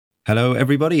Hello,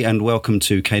 everybody, and welcome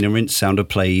to Cane and Rinse Sound of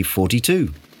Play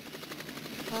 42.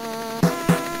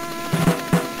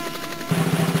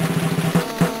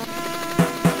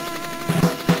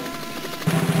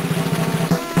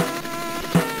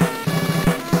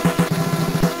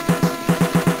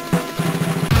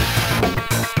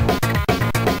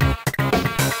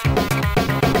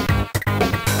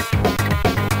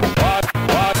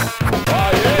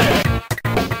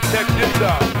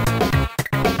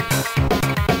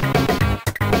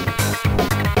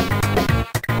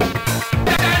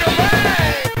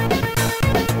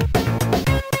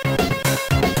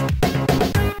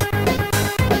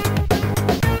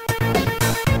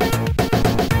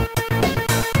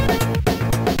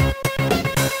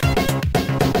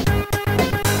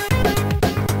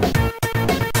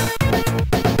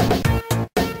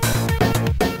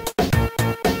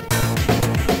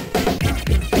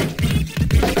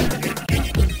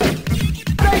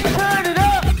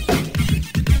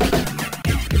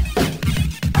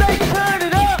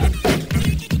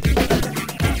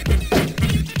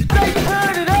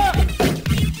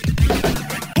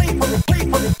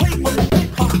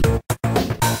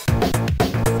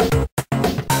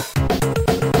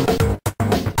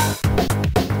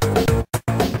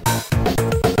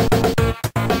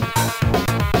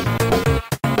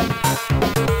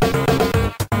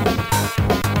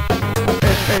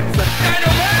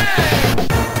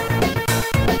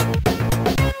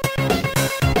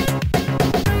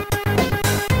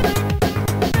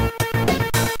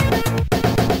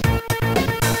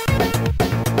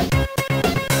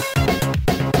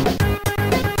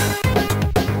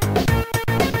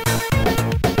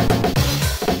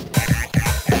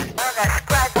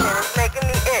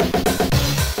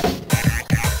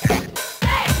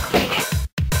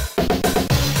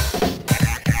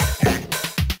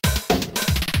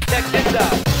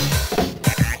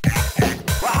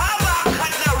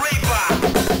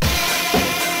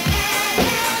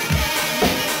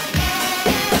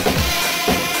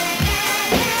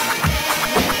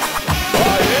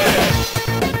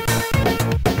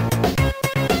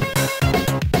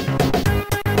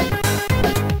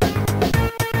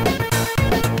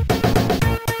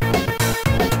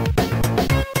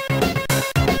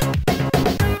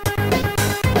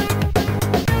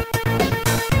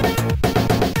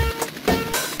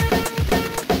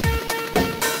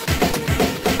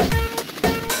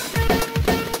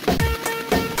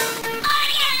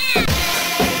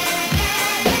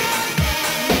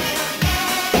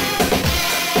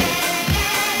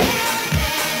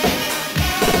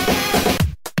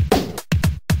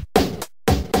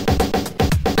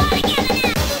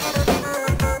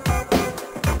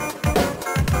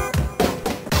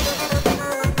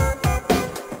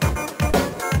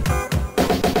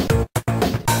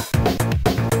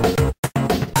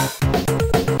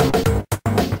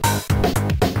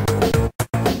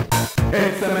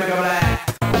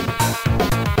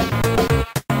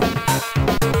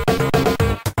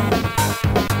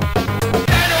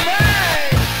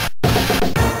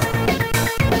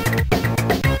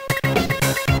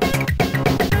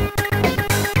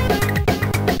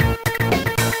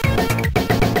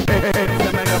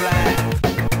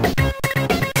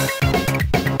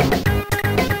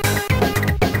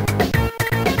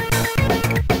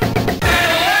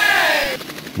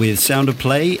 With Sound of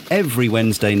Play, every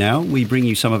Wednesday now, we bring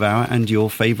you some of our and your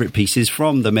favourite pieces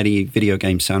from the many video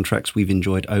game soundtracks we've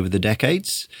enjoyed over the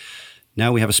decades.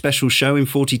 Now we have a special show in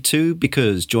 42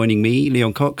 because joining me,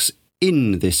 Leon Cox,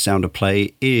 in this Sound of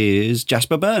Play is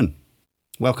Jasper Byrne.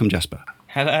 Welcome, Jasper.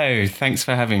 Hello, thanks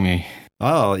for having me.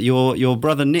 Oh, your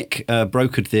brother Nick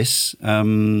brokered this.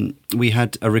 We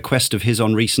had a request of his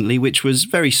on recently, which was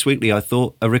very sweetly, I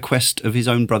thought, a request of his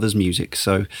own brother's music.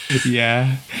 So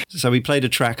yeah. So we played a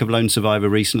track of Lone Survivor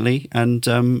recently, and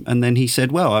then he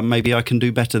said, "Well, maybe I can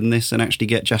do better than this and actually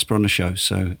get Jasper on the show."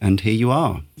 So, and here you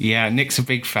are. Yeah, Nick's a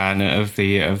big fan of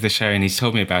the show, and he's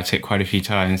told me about it quite a few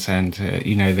times. And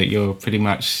you know that you're pretty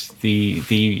much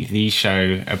the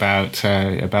show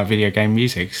about video game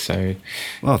music. So,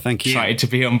 well, thank you. Excited to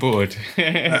be on board.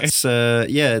 That's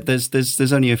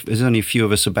there's only a few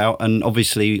of us about, and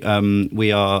obviously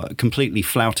we are completely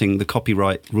flouting the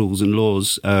copyright rules and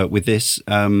laws with this.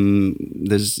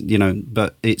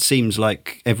 But it seems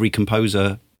like every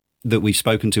composer that we've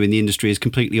spoken to in the industry is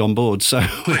completely on board. So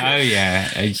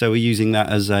so we're using that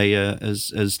as a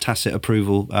as tacit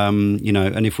approval.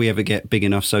 And if we ever get big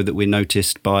enough so that we're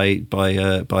noticed by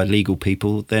legal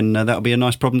people, then that'll be a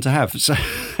nice problem to have. So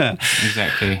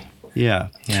exactly. Yeah.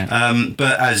 Yeah.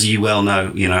 But as you well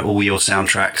know, all your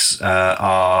soundtracks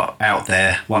are out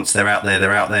there. Once they're out there,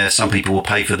 they're out there. Some people will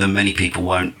pay for them, many people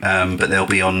won't. But they'll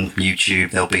be on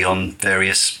YouTube, they'll be on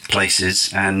various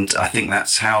places, and I think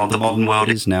that's how the modern world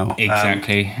is now.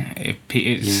 Exactly.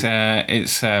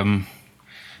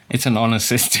 It's an honor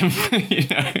system,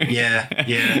 Yeah.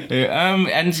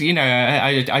 And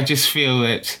I just feel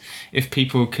that if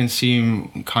people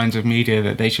consume kinds of media,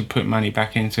 that they should put money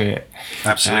back into it.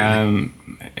 Absolutely.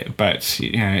 But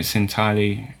it's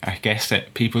entirely, I guess,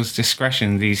 at people's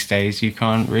discretion these days. You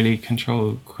can't really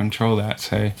control that.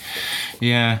 So,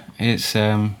 yeah, it's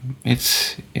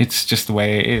just the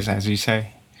way it is, as you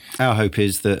say. Our hope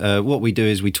is that what we do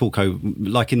is we talk over,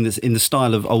 like in the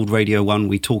style of old Radio 1,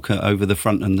 we talk over the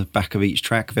front and the back of each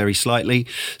track very slightly.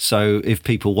 So if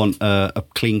people want a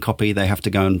clean copy, they have to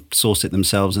go and source it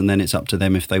themselves, and then it's up to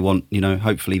them if they want.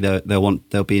 Hopefully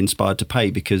they'll be inspired to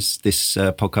pay, because this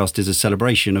podcast is a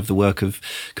celebration of the work of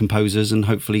composers, and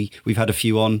hopefully we've had a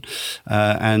few on,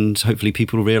 and hopefully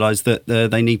people will realise that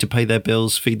they need to pay their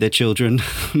bills, feed their children.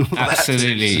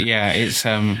 Absolutely, yeah. It's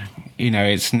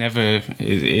it's never.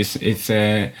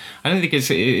 I don't think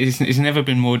it's never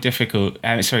been more difficult.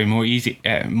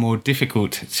 More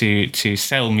difficult to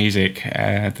sell music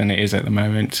than it is at the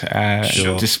moment.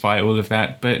 Sure. Despite all of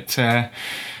that, but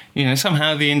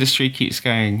somehow the industry keeps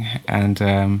going, and.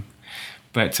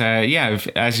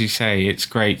 As you say, it's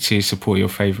great to support your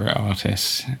favourite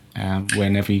artists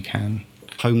whenever you can.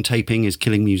 Home taping is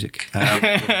killing music.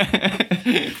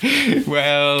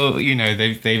 Well,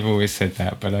 they've always said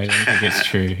that, but I don't think it's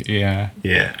true.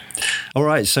 Yeah. All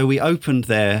right, so we opened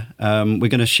there. We're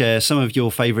going to share some of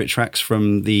your favourite tracks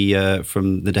from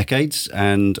the decades,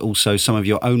 and also some of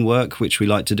your own work, which we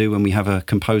like to do when we have a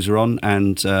composer on.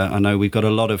 And I know we've got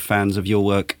a lot of fans of your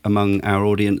work among our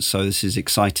audience, so this is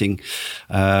exciting.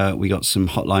 We got some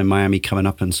Hotline Miami coming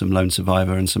up, and some Lone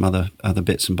Survivor, and some other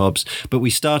bits and bobs. But we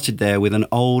started there with an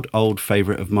old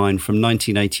favourite of mine from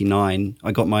 1989.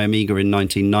 I got my Amiga in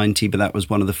 1990, but that was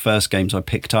one of the first games I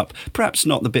picked up. Perhaps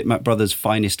not the Bitmap Brothers'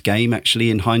 finest game, actually,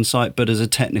 in hindsight, but as a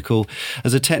technical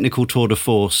tour de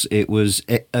force, it was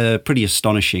pretty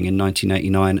astonishing in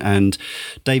 1989. And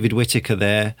David Whittaker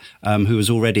there, who was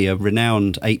already a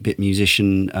renowned 8-bit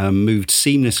musician, moved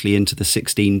seamlessly into the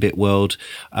 16-bit world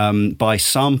by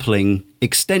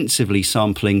extensively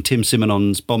sampling Tim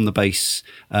Simonon's Bomb the Bass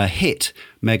hit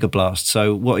Mega Blast.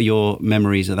 So what are your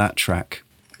memories of that track?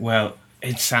 Well,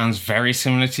 it sounds very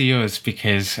similar to yours,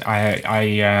 because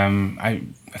I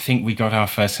think we got our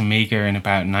first Amiga in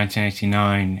about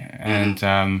 1989,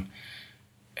 and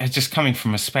just coming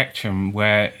from a Spectrum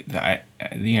where the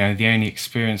only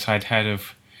experience I'd had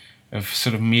of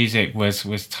sort of music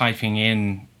was typing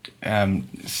in a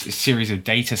series of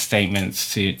data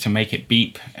statements to make it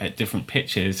beep at different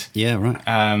pitches. Yeah, right.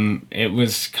 It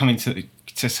was coming to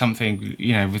something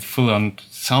with full-on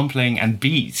sampling and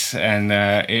beats, and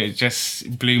it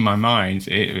just blew my mind.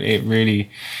 It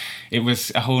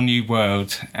was a whole new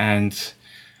world, and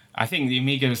I think the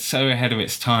Amiga was so ahead of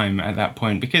its time at that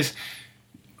point, because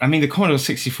the Commodore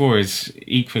 64 is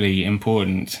equally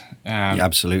important. Yeah,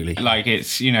 absolutely. Like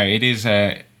it is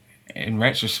in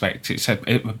retrospect, it's a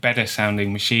better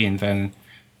sounding machine than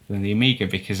the Amiga,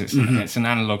 because it's an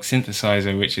analog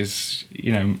synthesizer, which is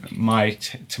to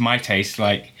my taste,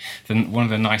 like one of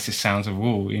the nicest sounds of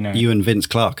all. You and Vince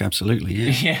Clarke, absolutely.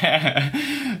 Yeah.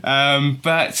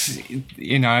 But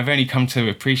I've only come to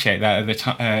appreciate that at the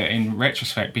time in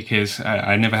retrospect, because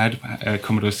I never had a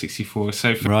Commodore 64.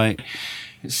 So right.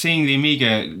 Seeing the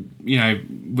Amiga,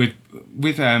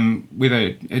 with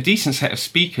a decent set of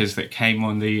speakers that came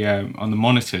on the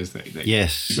monitors.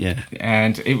 Yes, yeah.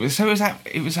 And it was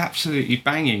absolutely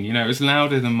banging. It was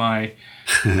louder than my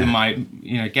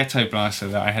ghetto blaster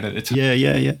that I had at the time.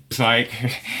 Yeah. It's like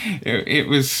it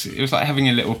was like having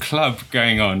a little club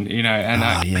going on, and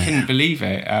I couldn't believe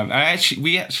it.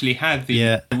 We actually had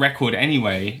the record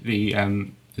anyway, the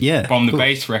Bomb the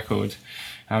Bass record.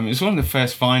 It was one of the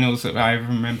first vinyls that I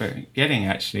remember getting,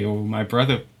 actually, or my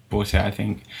brother bought it, I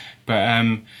think.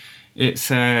 But it's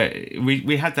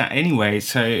we had that anyway,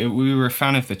 so we were a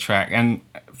fan of the track. And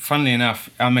funnily enough,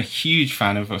 I'm a huge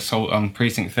fan of Assault on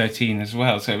Precinct 13 as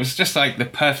well. So it was just like the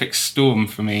perfect storm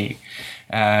for me,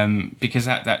 because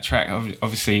that track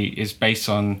obviously is based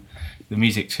on the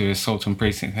music to Assault on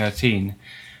Precinct 13.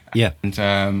 Yeah.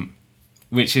 And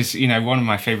which is, one of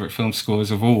my favourite film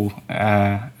scores of all.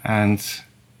 And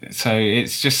so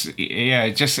it's just,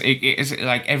 it's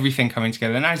like everything coming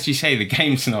together. And as you say, the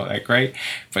game's not that great,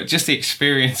 but just the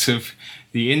experience of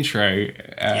the intro,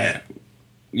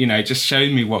 just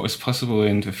showed me what was possible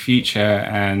in the future.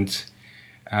 And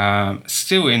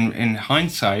still in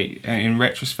hindsight, in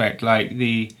retrospect, like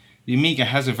the Amiga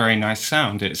has a very nice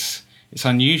sound. It's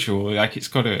unusual. Like it's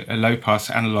got a low pass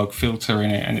analog filter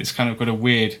in it, and it's kind of got a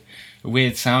weird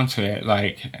sound to it.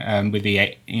 Like with the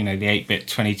 8-bit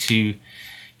 22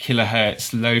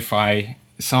 kilohertz lo-fi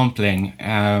sampling,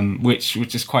 which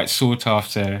is quite sought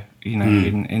after,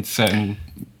 in certain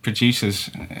producers,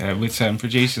 with certain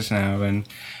producers now, and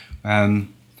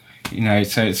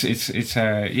so it's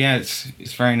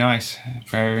very nice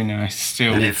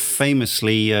still. And it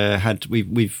famously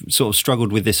we've sort of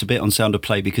struggled with this a bit on Sound of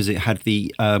Play because it had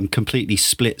the completely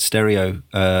split stereo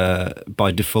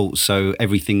by default, so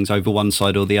everything's over one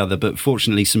side or the other. But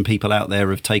fortunately, some people out there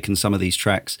have taken some of these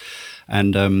tracks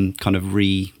and kind of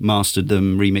remastered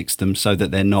them, remixed them so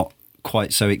that they're not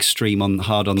quite so extreme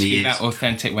hard on the ears. That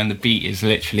authentic when the beat is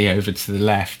literally over to the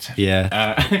left.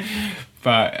 Yeah.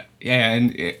 But yeah,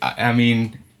 and I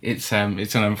mean, it's an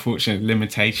unfortunate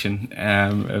limitation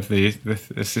of the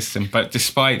system. But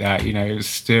despite that, it was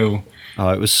still. Oh,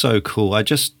 it was so cool. I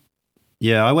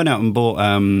went out and bought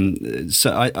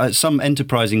some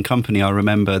enterprising company. I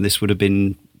remember this would have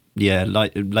been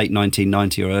late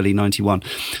 1990 or early 91.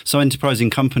 So enterprising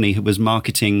company was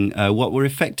marketing what were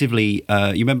effectively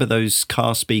you remember those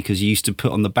car speakers you used to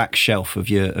put on the back shelf of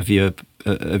your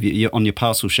on your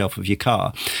parcel shelf of your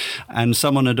car, and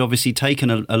someone had obviously taken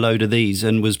a load of these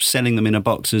and was selling them in a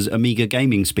box as Amiga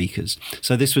gaming speakers.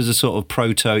 So this was a sort of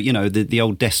proto, the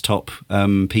old desktop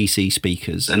PC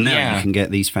speakers, and now you can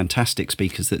get these fantastic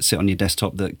speakers that sit on your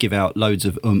desktop that give out loads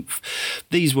of oomph.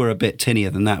 These were a bit tinnier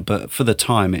than that, but for the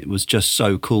time it was just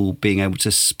so cool being able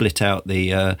to split out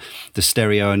the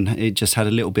stereo, and it just had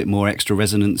a little bit more extra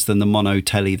resonance than the mono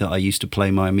telly that I used to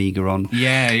play my Amiga on.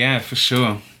 Yeah, for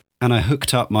sure. And I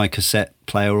hooked up my cassette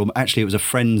player, or actually it was a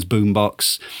friend's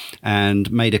boombox, and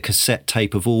made a cassette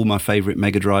tape of all my favourite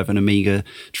Mega Drive and Amiga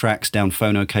tracks down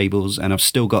phono cables, and I've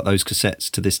still got those cassettes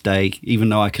to this day, even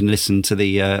though I can listen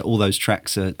to all those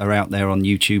tracks are out there on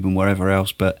YouTube and wherever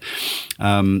else. But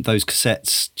those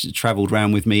cassettes travelled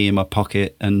around with me in my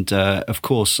pocket, and of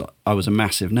course I was a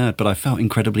massive nerd, but I felt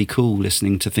incredibly cool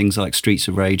listening to things like Streets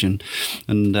of Rage and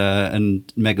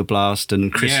Mega Blast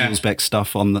and Chris Hillsbeck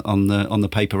stuff on the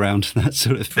paper round, that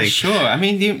sort of thing. For sure. I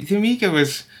mean, the Amiga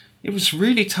was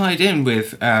really tied in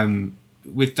with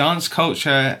dance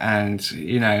culture, and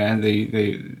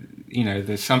the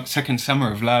second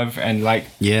summer of love, and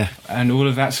and all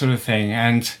of that sort of thing,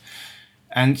 and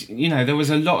there was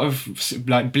a lot of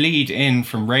like bleed in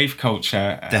from rave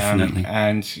culture, definitely,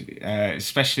 and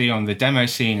especially on the demo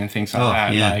scene and things like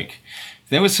that. Yeah. Like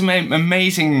there was some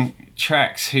amazing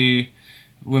tracks who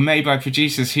were made by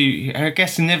producers who I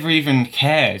guess never even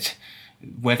cared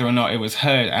whether or not it was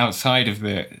heard outside of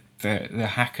the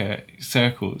hacker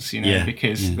circles,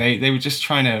 because they were just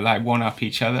trying to like one up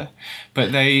each other,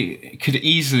 but they could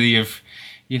easily have,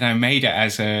 made it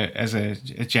as a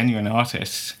genuine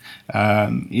artist,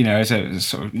 as a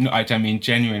sort of, I don't mean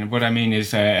genuine, what I mean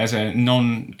is as a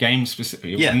non-game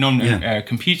specific,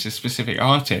 computer specific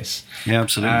artist. Yeah,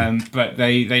 absolutely. But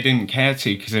they didn't care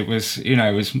to, because it was,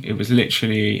 it was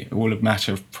literally all a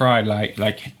matter of pride,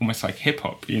 like almost like hip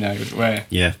hop,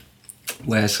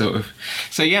 where sort of,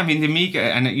 so yeah, I mean the Amiga,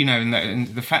 and and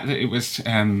the fact that it was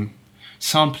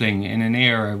sampling in an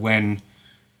era when,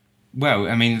 well,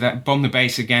 I mean that Bomb the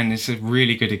Bass again is a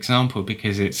really good example,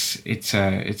 because it's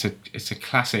a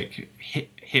classic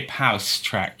hip house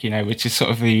track, which is sort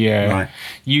of the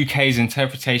UK's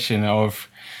interpretation of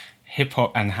hip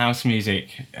hop and house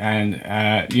music, and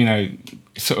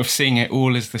sort of seeing it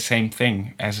all as the same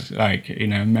thing as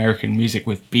American music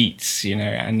with beats,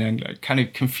 and then kind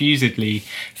of confusedly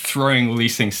throwing all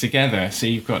these things together. So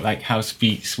you've got like house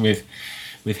beats with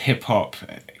hip hop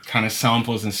kind of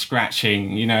samples and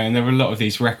scratching, and there were a lot of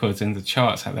these records in the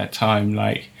charts at that time.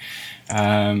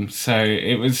 So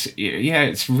it was,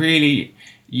 it's really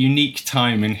unique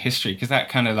time in history, because that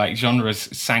kind of like genres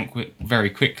sank very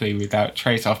quickly without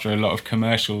trace after a lot of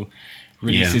commercial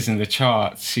releases in the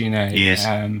charts, Yes.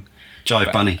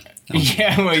 Jive Bunny.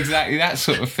 Yeah, well, exactly that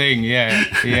sort of thing.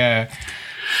 Yeah.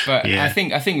 But I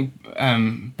think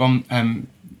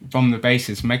Bomb the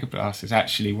Bass's Mega Blast is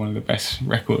actually one of the best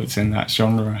records in that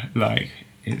genre.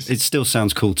 It still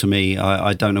sounds cool to me.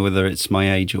 I don't know whether it's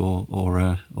my age or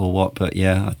what, but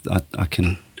I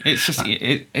can. It's just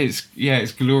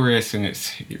it's glorious, and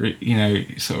it's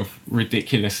sort of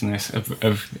ridiculousness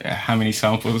of how many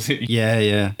samples.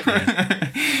 Yeah.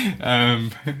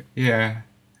 Yeah.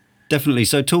 Definitely.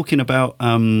 So talking about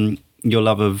your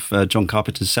love of John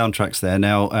Carpenter's soundtracks there.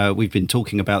 Now, we've been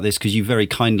talking about this because you've very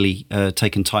kindly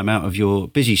taken time out of your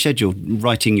busy schedule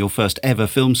writing your first ever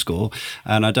film score.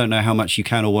 And I don't know how much you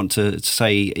can or want to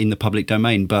say in the public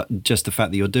domain, but just the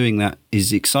fact that you're doing that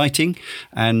is exciting.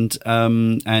 And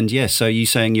yeah, so you're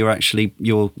saying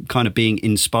you're kind of being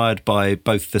inspired by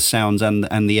both the sounds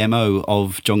and the MO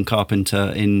of John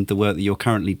Carpenter in the work that you're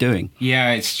currently doing.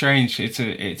 Yeah, it's strange. It's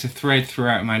a thread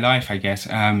throughout my life, I guess.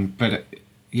 But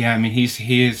yeah, I mean,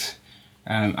 he is,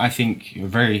 I think, a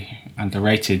very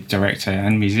underrated director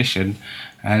and musician,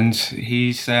 and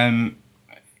he's,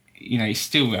 he's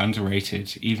still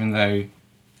underrated, even though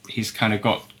he's kind of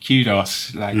got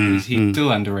kudos. Like he's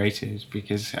still underrated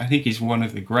because I think he's one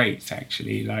of the greats,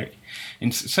 actually. Like,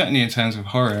 certainly in terms of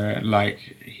horror, like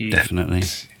he's definitely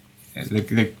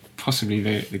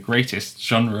possibly the greatest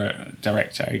genre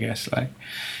director, I guess. Like.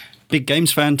 Big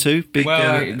games fan too? Big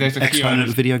fan of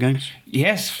video games?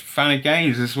 Yes, fan of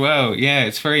games as well. Yeah,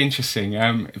 it's very interesting.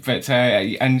 But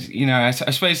I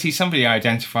suppose he's somebody I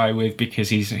identify with because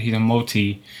he's a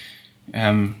multi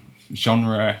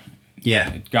genre guy.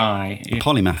 A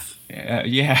polymath.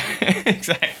 Yeah,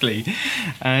 exactly.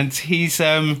 And he's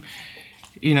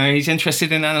he's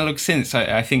interested in analog synths.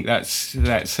 I think that's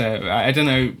I don't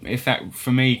know if that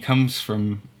for me comes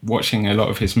from watching a lot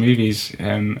of his movies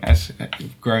as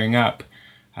growing up.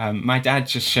 My dad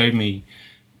just showed me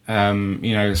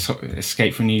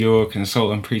Escape from New York and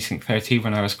Assault on Precinct 13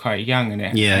 when I was quite young,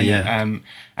 and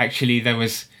actually there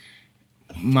was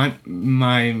my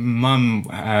mum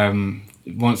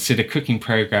once did a cooking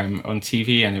program on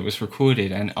TV, and it was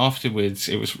recorded, and afterwards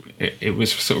it was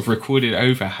sort of recorded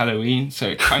over Halloween, so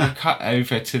it kind of cut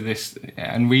over to this,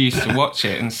 and we used to watch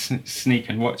it and sneak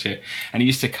and watch it, and it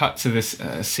used to cut to this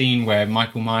scene where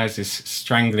Michael Myers is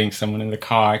strangling someone in the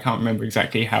car. I can't remember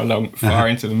exactly how far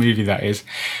into the movie that is,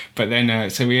 but then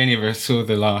so we only ever saw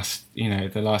the last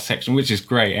section, which is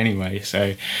great anyway,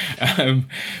 so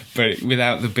but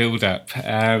without the build up,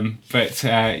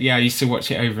 I used to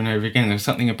watch it over and over again. There was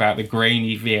something about the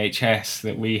grainy VHS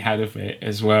that we had of it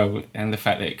as well, and the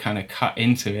fact that it kind of cut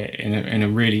into it in a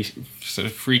really sort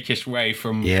of freakish way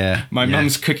from my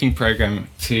mum's cooking program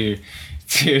to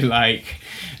like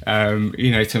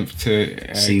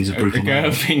scenes of brutal a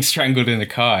girl being strangled in the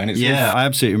car, and it's I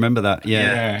absolutely remember that.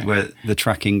 Where the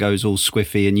tracking goes all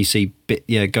squiffy, and you see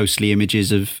ghostly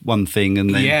images of one thing,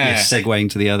 and then segueing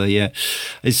to the other.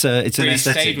 It's an really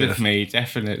aesthetic stayed with me,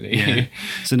 definitely.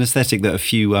 It's an aesthetic that a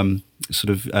few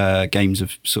games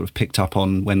have sort of picked up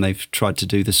on when they've tried to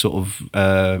do the sort of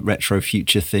retro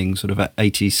future thing, sort of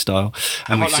 80s style.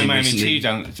 And Hotline Miami 2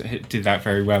 did that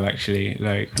very well, actually,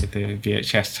 like with the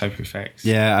VHS type effects.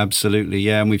 Yeah, absolutely.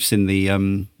 Yeah, and we've seen the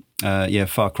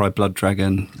Far Cry Blood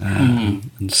Dragon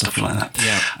and stuff like that.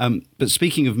 Yeah. But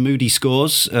speaking of moody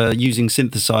scores using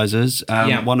synthesizers,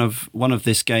 one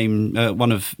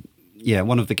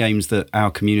of the games that our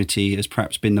community has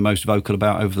perhaps been the most vocal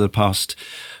about over the past.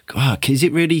 Is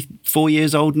it really 4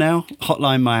 years old now?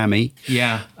 Hotline Miami.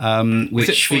 Yeah. Which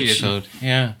is it 4 years old?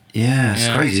 Yeah. Yeah, it's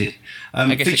crazy.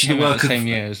 I guess it came out the same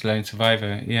year as Lone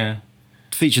Survivor. Yeah.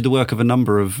 Featured the work of a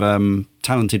number of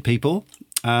talented people,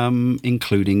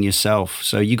 including yourself.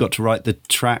 So you got to write the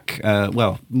track,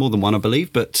 more than one, I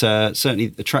believe, but certainly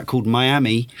the track called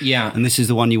Miami. Yeah. And this is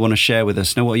the one you want to share with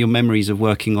us. Now, what are your memories of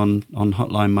working on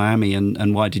Hotline Miami,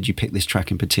 and why did you pick this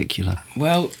track in particular?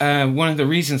 Well, one of the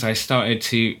reasons I started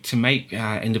to make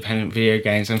independent video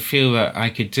games and feel that I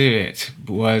could do it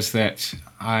was that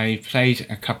I played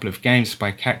a couple of games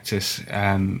by Cactus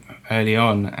early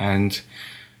on, and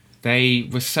they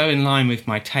were so in line with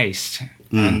my taste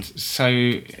and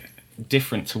so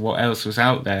different to what else was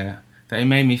out there that it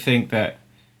made me think that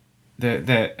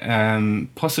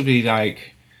possibly that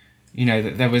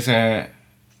there was a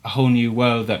whole new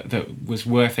world that was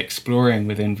worth exploring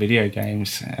within video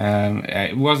games.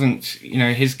 It wasn't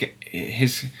his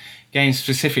games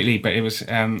specifically, but it was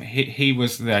he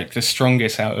was like the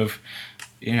strongest out of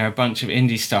a bunch of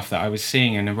indie stuff that I was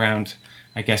seeing in around,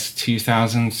 I guess,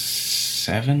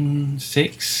 2007,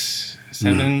 6,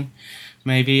 7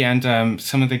 maybe, and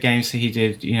some of the games that he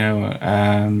did,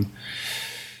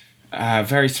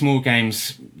 very small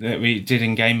games that we did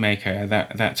in Game Maker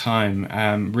at that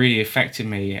time, really affected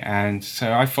me, and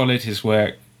so I followed his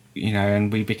work,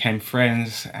 and we became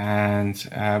friends. And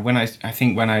when I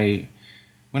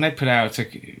put out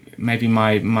maybe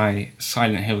my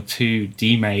Silent Hill 2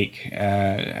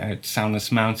 demake,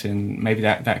 Soundless Mountain, maybe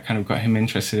that kind of got him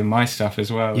interested in my stuff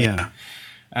as well. Yeah.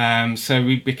 So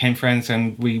we became friends,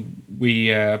 and we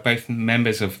are both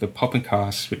members of the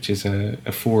Poppencast, which is a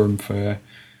forum for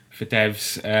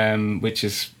devs, which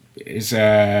is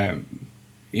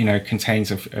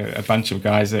contains a bunch of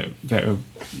guys that are,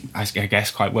 I guess,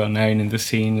 quite well known in the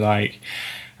scene, like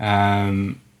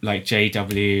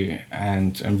JW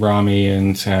and Rami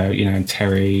and and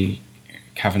Terry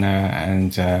Kavanagh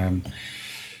and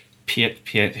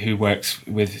Piet, who works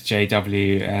with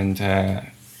JW, and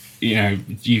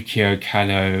Yukio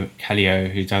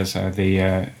Kallio, who does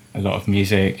a lot of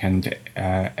music, and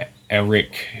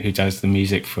Elric, who does the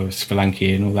music for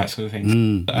Spelunky and all that sort of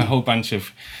thing. A whole bunch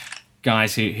of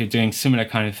guys who are doing similar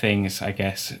kind of things, I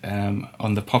guess,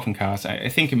 on the Poppencast. I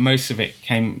think most of it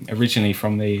came originally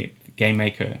from the Game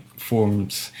Maker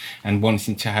forums and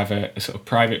wanting to have a sort of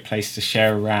private place to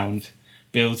share around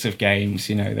builds of games,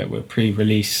 that were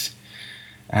pre-release.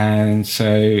 And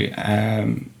so, I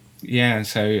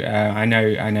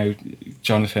know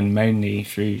Jonathan mainly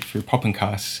through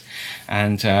Poppencast,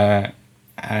 and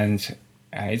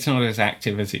it's not as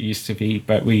active as it used to be,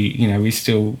 but we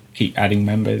still keep adding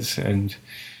members, and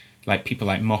like people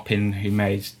like Moppin, who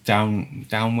made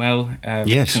Downwell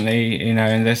recently,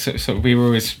 and there's sort of, we were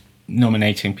always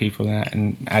nominating people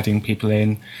and adding people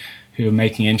in who are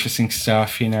making interesting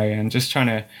stuff, and just trying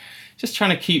to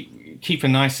keep a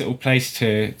nice little place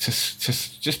to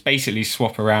just basically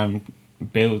swap around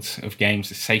builds of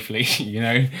games safely,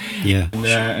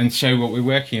 and show what we're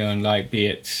working on, like be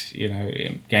it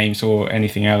games or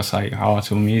anything else like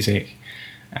art or music.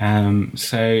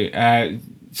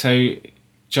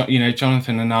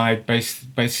 Jonathan and I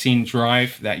both seen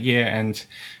Drive that year, and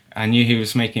I knew he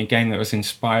was making a game that was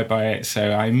inspired by it,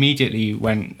 so I immediately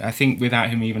went, I think without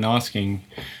him even asking,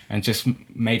 and just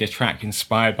made a track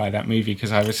inspired by that movie,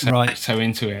 because I was so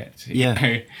into it.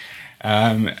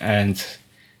 And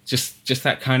just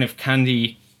that kind of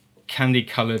candy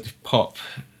coloured pop,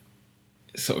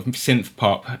 sort of synth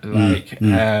pop,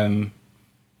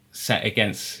 set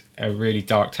against a really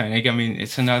dark tone. I mean,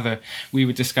 it's another, we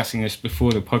were discussing this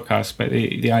before the podcast, but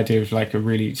the idea of like a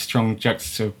really strong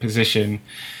juxtaposition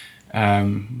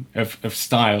of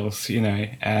styles,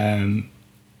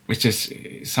 which is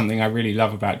something I really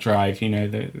love about Drive,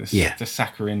 the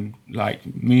saccharine like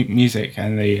music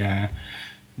and the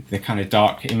kind of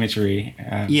dark imagery.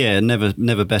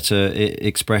 Never better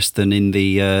expressed than in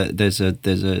the there's a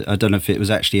I don't know if it was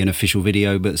actually an official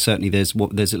video, but certainly there's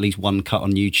at least one cut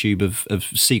on YouTube of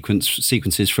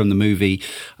sequences from the movie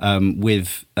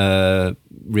with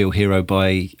Real Hero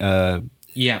by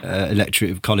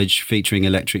Electric College featuring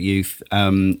Electric Youth,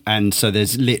 and so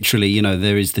there's literally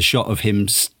there is the shot of him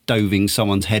stoving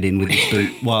someone's head in with his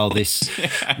boot while this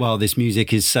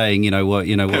music is saying what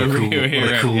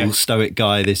a cool stoic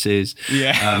guy this is,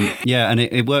 and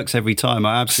it works every time.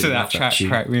 I absolutely love that track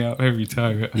cracked me up every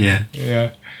time.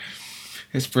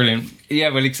 It's brilliant.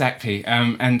 Well, exactly.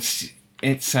 And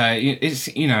it's I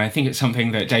think it's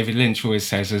something that David Lynch always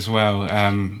says as well.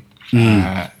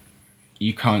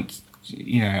 You can't,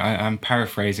 I'm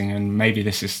paraphrasing, and maybe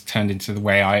this is turned into the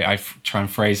way I try and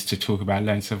phrase to talk about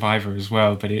Lone Survivor as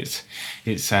well, but it's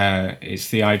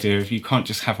the idea of you can't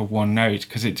just have a one note,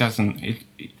 because it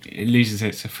loses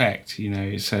its effect,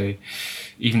 so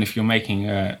even if you're making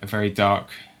a very dark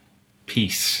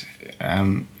piece,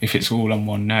 if it's all on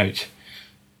one note,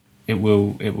 it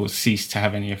will cease to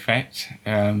have any effect.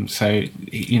 So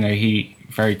he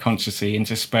very consciously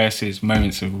intersperses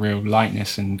moments of real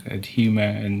lightness and humor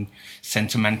and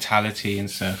sentimentality and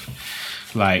stuff,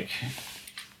 like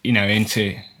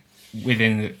into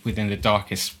within the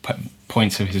darkest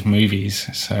points of his movies.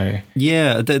 So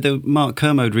the Mark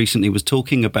Kermode recently was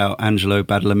talking about Angelo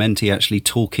Badalamenti actually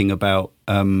talking about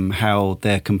how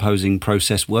their composing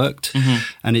process worked,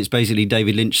 and it's basically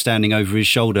David Lynch standing over his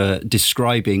shoulder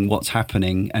describing what's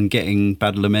happening and getting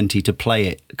Badalamenti to play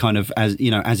it kind of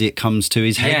as it comes to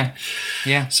his head.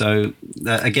 So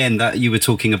that you were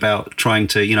talking about trying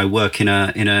to work in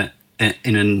an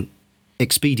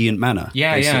expedient manner,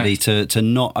 basically. To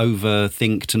not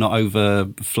overthink, to not over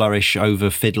flourish, over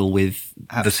fiddle with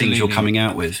the things you're coming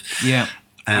out with.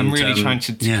 And, I'm really trying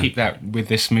to keep that with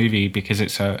this movie, because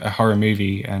it's a horror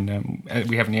movie, and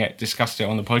we haven't yet discussed it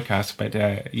on the podcast, but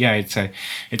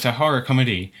it's a horror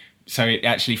comedy, so it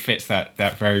actually fits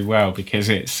that very well, because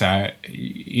it's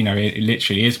it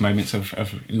literally is moments of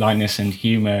lightness and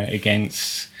humor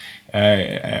against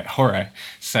horror.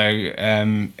 So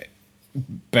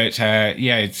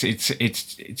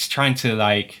it's trying to,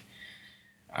 like,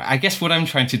 I guess what I'm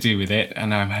trying to do with it,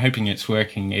 and I'm hoping it's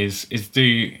working, is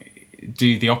do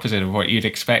the opposite of what you'd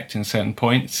expect in certain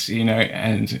points,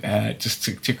 and just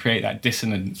to create that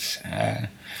dissonance.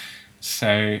 It's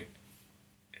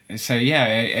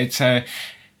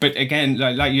but again,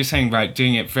 like you're saying, right,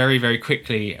 doing it very, very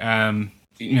quickly.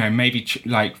 maybe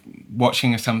like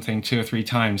watching something 2 or 3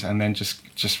 times and then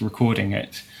just recording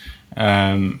it.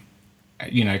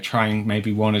 Trying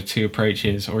maybe 1 or 2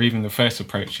 approaches, or even the first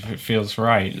approach if it feels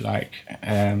right, like,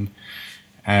 and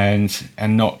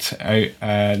not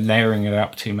layering it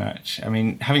up too much. I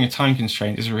mean, having a time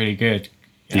constraint is really good.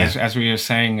 As we were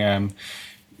saying,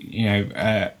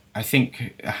 I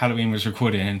think Halloween was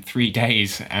recorded in 3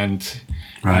 days, and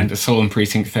Assault on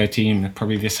Precinct 13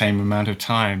 probably the same amount of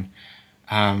time.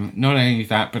 Not only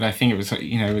that, but I think it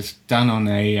was done on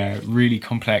a really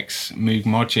complex Moog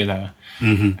modular,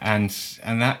 and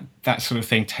that sort of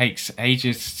thing takes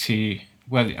ages to.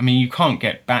 Well, I mean, you can't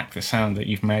get back the sound that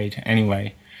you've made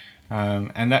anyway,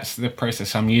 and that's the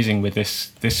process I'm using with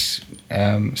this.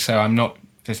 So I'm not.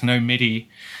 There's no MIDI.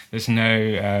 There's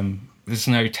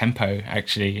no tempo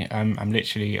actually. I'm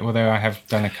literally, although I have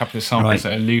done a couple of samples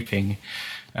that are looping.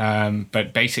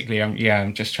 But basically,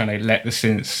 I'm just trying to let the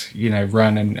synths,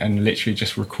 run and literally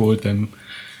just record them.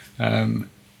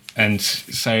 And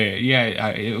so,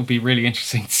 it'll be really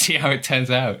interesting to see how it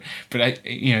turns out. But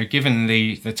given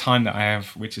the time that I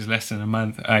have, which is less than a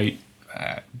month,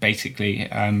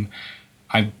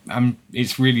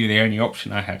 it's really the only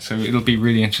option I have. So it'll be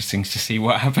really interesting to see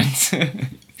what happens.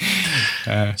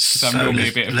 So I'm normally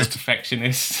a bit of a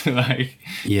perfectionist.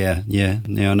 Yeah, I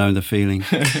know the feeling.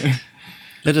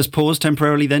 Let us pause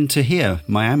temporarily then to hear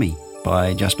Miami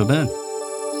by Jasper Byrne.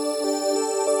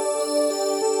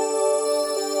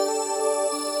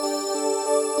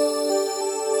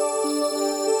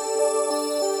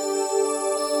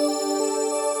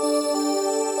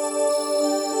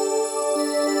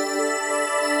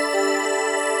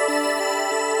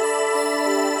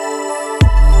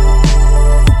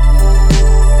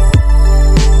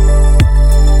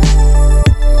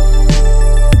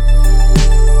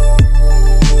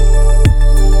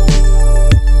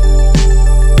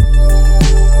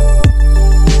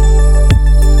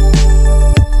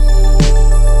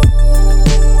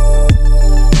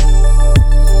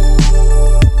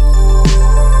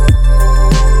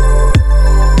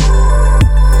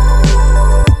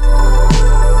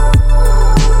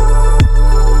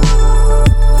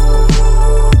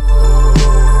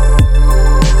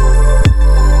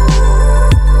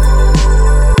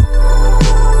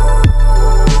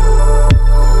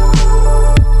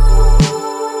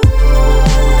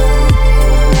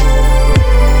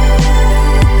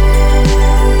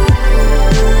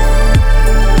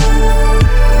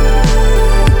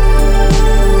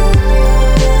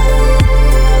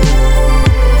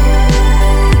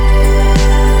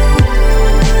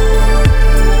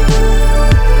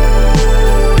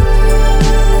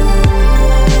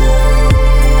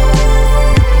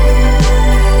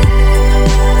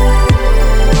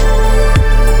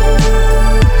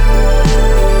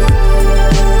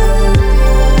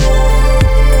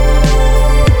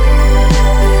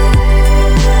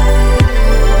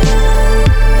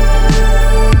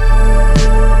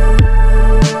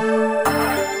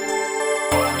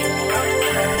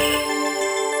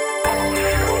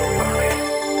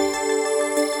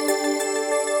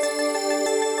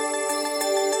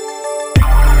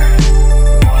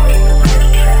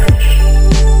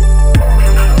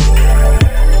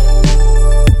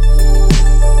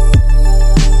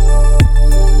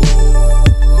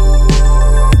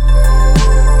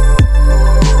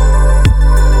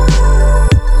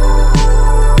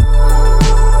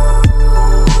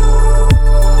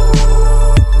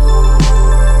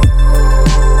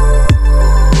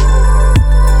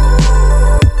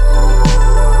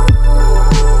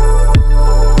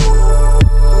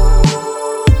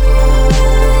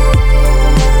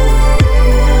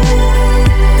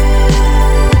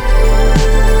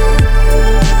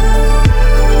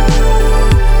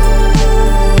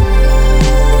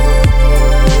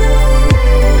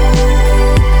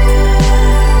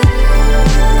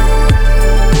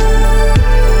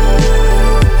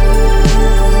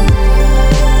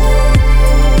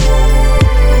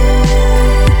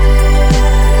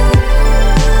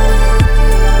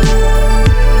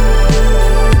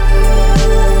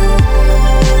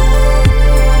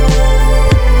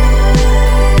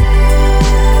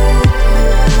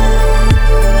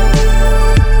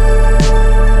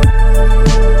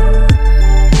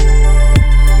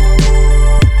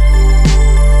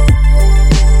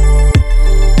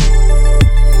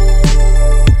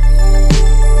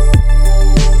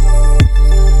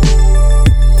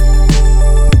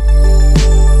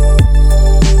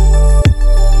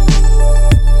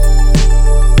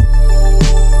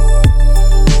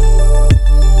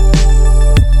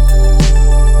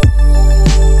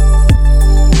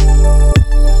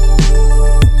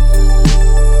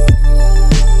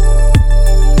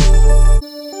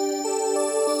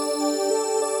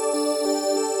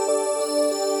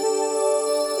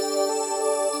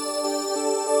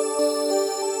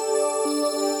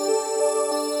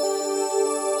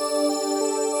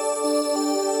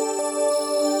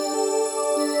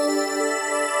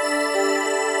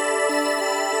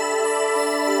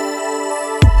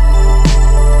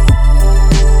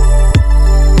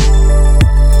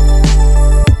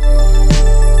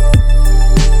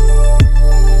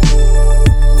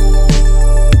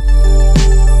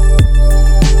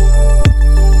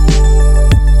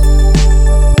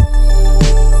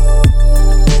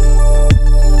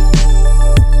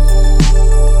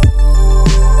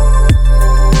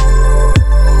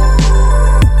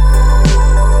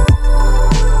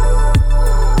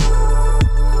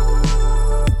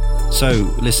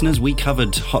 So, listeners, we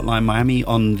covered Hotline Miami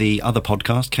on the other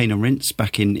podcast, Kane and Rince,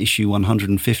 back in issue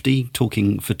 150,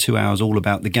 talking for 2 hours all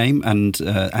about the game, and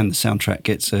the soundtrack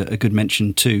gets a good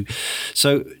mention too.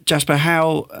 So, Jasper,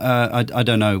 how, I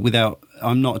don't know,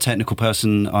 I'm not a technical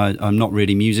person, I'm not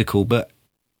really musical, but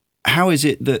how is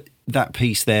it that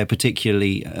piece there,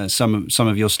 particularly some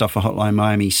of your stuff for Hotline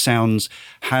Miami,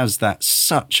 has that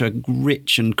such a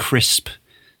rich and crisp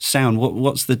sound?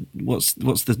 What's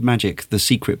the magic, the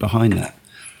secret behind that?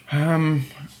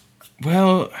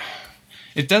 Well,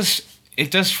 it does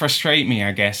frustrate me,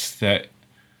 I guess, that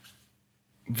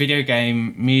video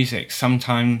game music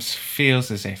sometimes feels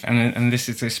as if, and this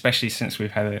is especially since we've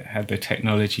had the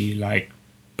technology like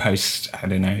post, I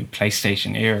don't know,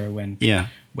 PlayStation era when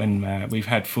we've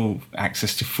had full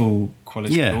access to full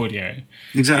quality audio.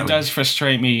 Exactly. It does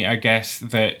frustrate me, I guess,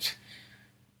 that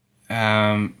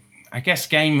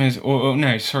gamers,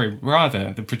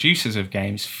 rather the producers of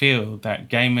games feel that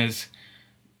gamers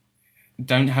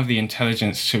don't have the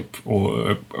intelligence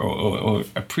or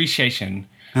appreciation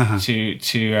to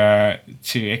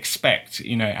expect,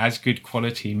 as good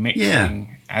quality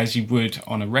mixing as you would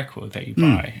on a record that you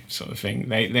buy, sort of thing.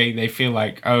 They feel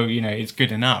like, it's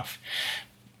good enough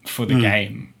for the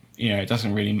game. It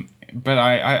doesn't really. But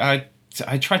I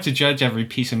try to judge every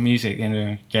piece of music in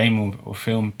a game or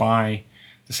film by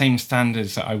the same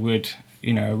standards that I would,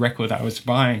 a record that I was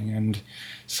buying. And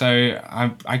so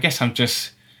I guess I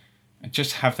just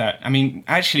have that. I mean,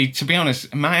 actually, to be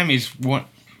honest, Miami's one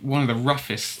of the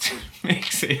roughest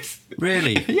mixes.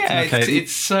 Really? Yeah, okay.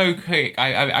 It's so quick.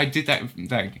 I did that,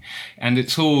 and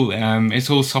it's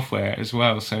all software as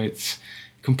well. So it's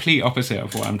complete opposite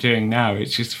of what I'm doing now.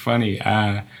 It's just funny.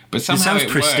 But somehow it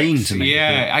sounds pristine works. To me.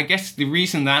 Yeah, I guess the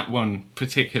reason that one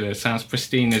particular sounds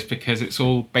pristine is because it's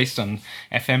all based on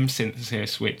FM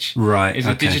synthesis, which is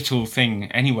a digital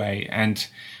thing anyway, and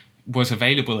was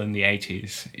available in the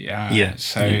 80s.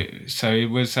 So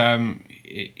it was,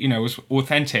 it was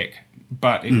authentic,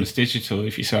 but it was digital,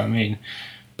 if you see what I mean.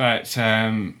 But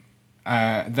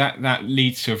that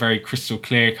leads to a very crystal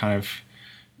clear kind of,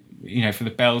 for the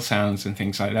bell sounds and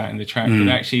things like that in the track. But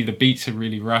actually the beats are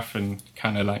really rough and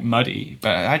kind of like muddy.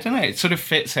 But I don't know, it sort of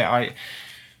fits it.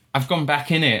 I've gone back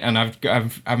in it and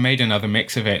I've made another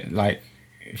mix of it, like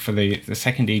for the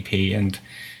second EP, and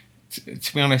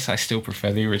to be honest, I still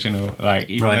prefer the original. Like,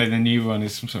 even though the new one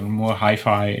is sort of more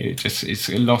hi-fi, it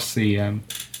lost the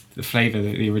flavour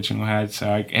that the original had.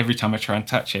 So every time I try and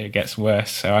touch it, it gets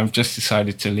worse. So I've just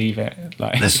decided to leave it.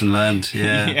 Lesson learned.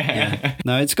 Yeah.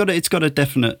 No, it's got a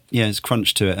definite it's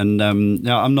crunch to it. And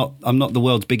no, I'm not the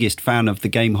world's biggest fan of the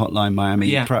game Hotline Miami.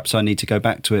 Yeah. Perhaps I need to go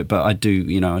back to it, but I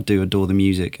do adore the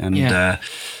music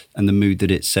and the mood that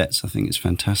it sets. I think it's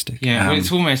fantastic. Yeah, well,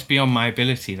 it's almost beyond my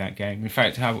ability, that game. In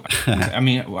fact,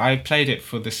 I played it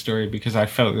for the story because I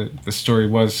felt that the story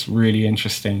was really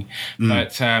interesting.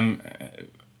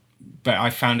 But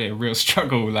I found it a real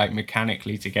struggle, like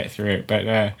mechanically, to get through it.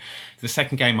 But the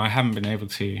second game, I haven't been able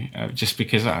to, just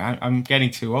because I'm getting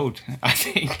too old. I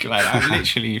think, like, I'm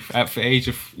literally at the age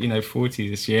of 40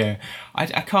 this year. I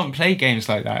can't play games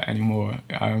like that anymore.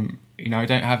 I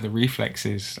don't have the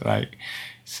reflexes.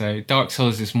 So Dark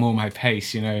Souls is more my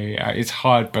pace. It's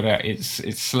hard, but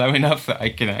it's slow enough that I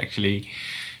can actually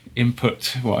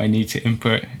input what I need to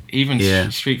input.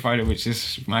 Even Street Fighter, which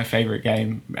is my favorite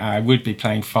game, I would be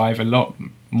playing 5 a lot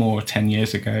more 10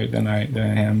 years ago than I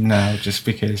am now, just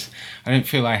because I don't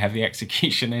feel I have the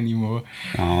execution anymore.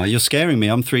 Oh, you're scaring me.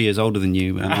 I'm 3 years older than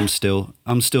you, and I'm still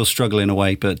struggling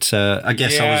away. But I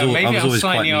guess I was always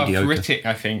quite mediocre. Maybe arthritic,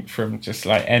 I think, from just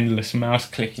like endless mouse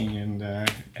clicking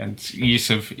and use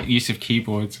of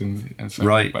keyboards and stuff.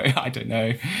 Right. But I don't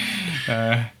know.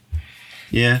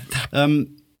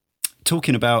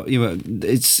 Talking about,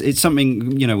 it's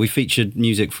something, we featured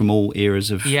music from all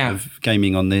eras of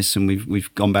gaming on this, and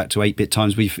we've gone back to 8-bit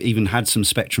times. We've even had some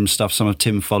Spectrum stuff, some of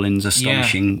Tim Follin's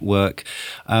astonishing work.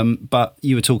 But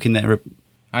you were talking there.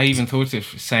 I even thought of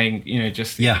saying,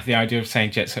 just the idea of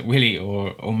saying Jet Set Willy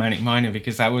or Manic Miner,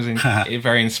 because that was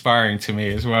very inspiring to me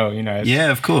as well.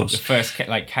 Of course, the first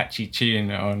catchy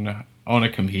tune on a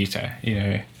computer.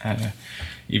 Even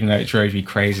though it drove you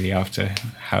crazy after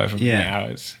however many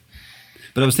hours.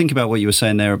 But I was thinking about what you were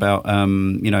saying there about,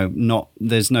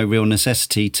 there's no real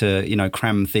necessity to,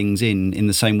 cram things in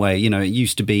the same way. It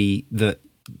used to be that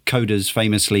coders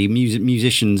famously,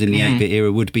 musicians in the 8-bit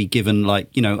era would be given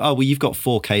you've got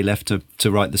 4K left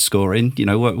to write the score in.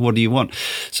 What do you want?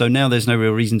 So now there's no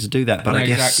real reason to do that. But I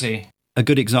guess a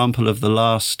good example of the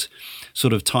last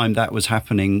sort of time that was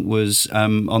happening was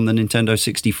on the Nintendo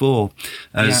 64,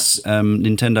 as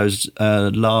Nintendo's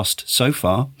last, so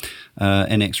far,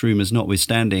 NX rumors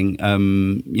notwithstanding,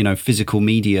 physical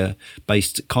media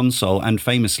based console. And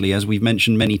famously, as we've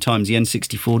mentioned many times, the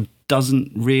N64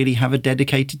 doesn't really have a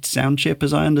dedicated sound chip,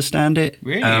 as I understand it.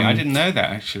 Really? I didn't know that,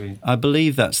 actually. I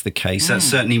believe that's the case. That's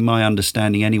certainly my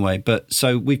understanding anyway. But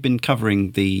so we've been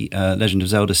covering the Legend of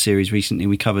Zelda series recently.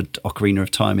 We covered Ocarina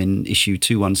of Time in issue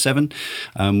 217.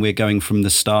 We're going from the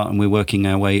start and we're working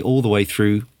our way all the way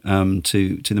through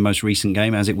to the most recent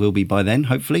game, as it will be by then,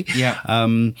 hopefully. Yeah.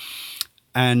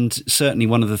 And certainly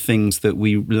one of the things that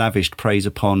we lavished praise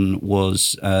upon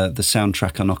was the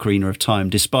soundtrack on Ocarina of Time,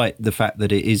 despite the fact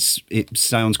that it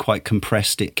sounds quite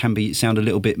compressed. It can sound a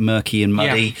little bit murky and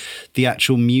muddy. Yeah. The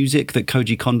actual music that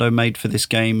Koji Kondo made for this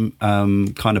game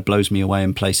kind of blows me away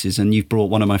in places. And you've brought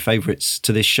one of my favourites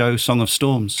to this show, Song of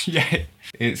Storms. Yeah,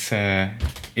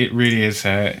 it really is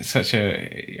such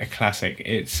a classic.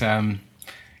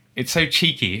 It's so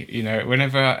cheeky,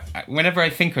 whenever I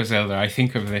think of Zelda, I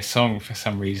think of this song for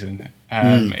some reason.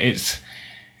 I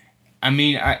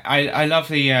love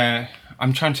the,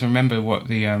 I'm trying to remember what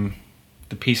the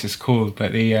piece is called,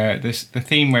 but the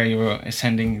theme where you're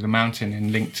ascending the mountain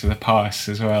in Link to the Past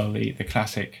as well, the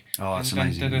classic. Oh, that's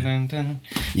amazing.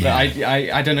 Yeah. But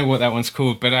I don't know what that one's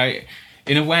called, but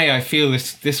in a way, I feel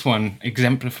this one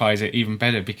exemplifies it even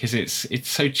better because it's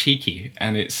so cheeky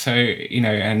and it's so,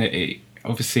 and it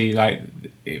obviously, like,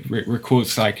 it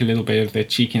records like a little bit of the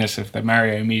cheekiness of the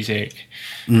Mario music,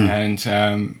 and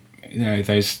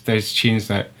those tunes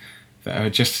that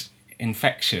are just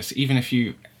infectious. Even if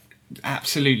you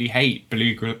absolutely hate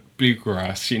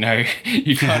bluegrass, you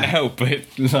can't help but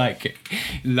like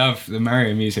love the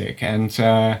Mario music, and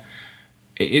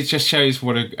it just shows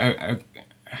what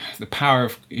the power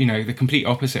of the complete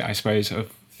opposite, I suppose,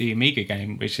 of the Amiga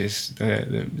game, which is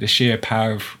the sheer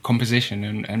power of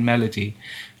composition and melody,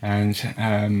 and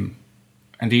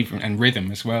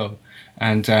rhythm as well,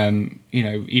 and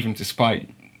even despite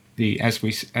as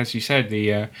you said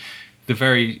the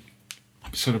very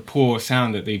sort of poor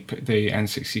sound that the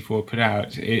N64 put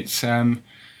out, it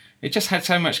just had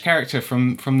so much character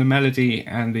from the melody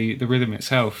and the rhythm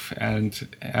itself, and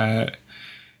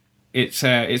it's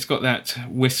got that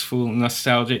wistful,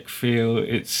 nostalgic feel.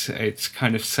 It's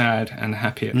kind of sad and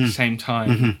happy at the same time.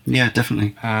 Mm-hmm. Yeah,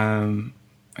 definitely. I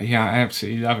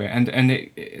absolutely love it. And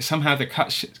somehow the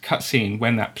cut scene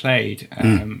when that played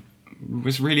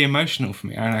was really emotional for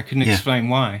me, and I couldn't explain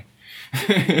why.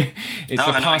 It's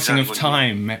the passing of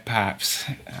time, perhaps.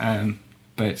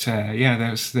 But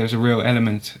there's a real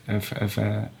element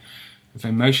of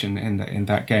emotion in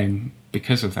that game.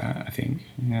 Because of that, I think.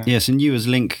 Yeah. Yes, and you as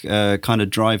Link kind of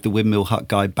drive the Windmill Hut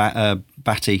guy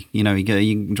batty. You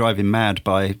can drive him mad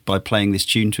by playing this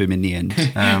tune to him in the end.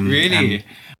 Really?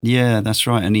 Yeah, that's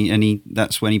right. And he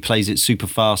that's when he plays it super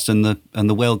fast, and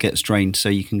the well gets drained, so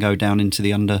you can go down into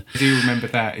the I do remember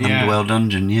that. underworld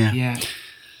dungeon. Yeah. Yeah.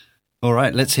 All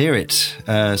right, let's hear it.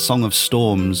 Song of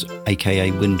Storms,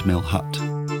 aka Windmill Hut.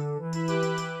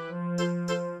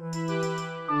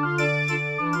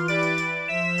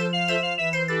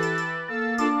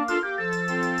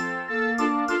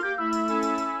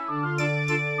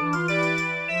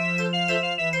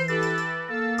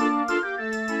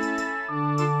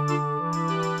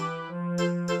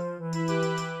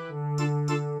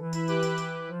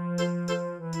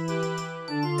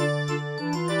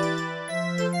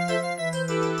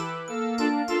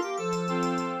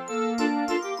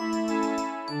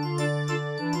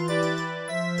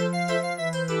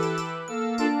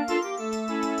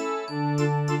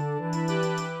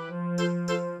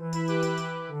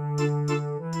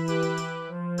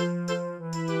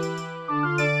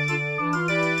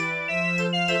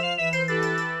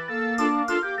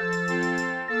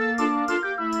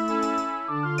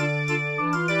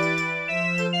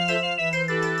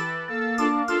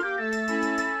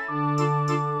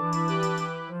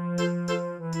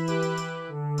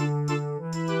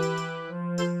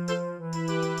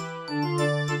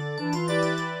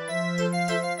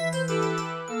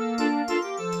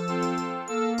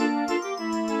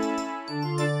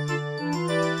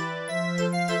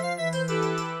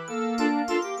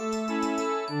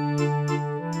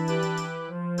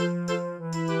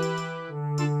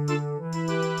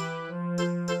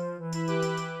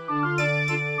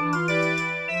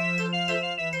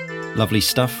 Lovely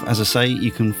stuff. As I say, you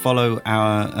can follow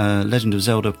our Legend of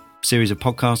Zelda series of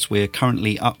podcasts. We're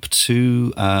currently up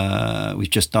to, we've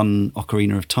just done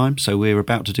Ocarina of Time, so we're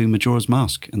about to do Majora's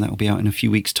Mask, and that will be out in a few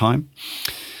weeks' time.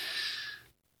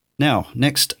 Now,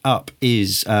 next up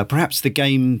is perhaps the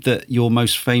game that you're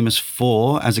most famous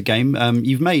for as a game.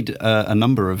 You've made a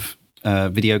number of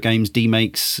video games,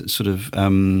 demakes, sort of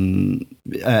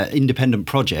independent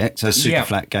projects as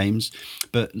Superflat games,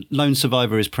 but Lone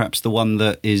Survivor is perhaps the one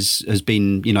that has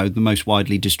been, the most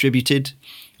widely distributed.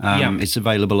 It's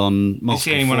available on multiple It's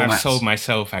the only formats. one I've sold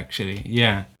myself, actually.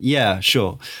 Yeah. Yeah,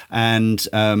 sure. And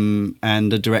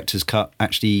the director's cut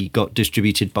actually got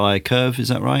distributed by Curve. Is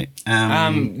that right?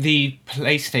 The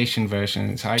PlayStation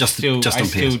versions. I still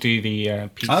do the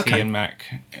PC and Mac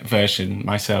version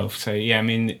myself. So yeah, I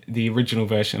mean the original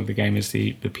version of the game is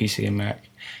the PC and Mac,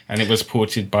 and it was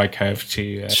ported by Curve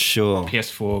to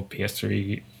PS4,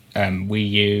 PS3, Wii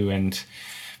U, and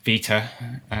Vita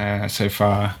so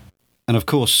far. And of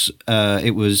course,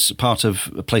 it was part of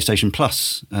PlayStation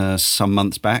Plus some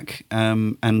months back.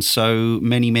 And so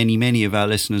many of our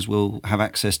listeners will have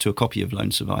access to a copy of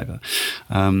Lone Survivor.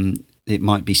 It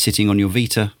might be sitting on your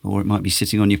Vita, or it might be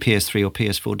sitting on your PS3 or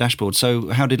PS4 dashboard. So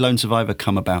how did Lone Survivor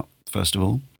come about, first of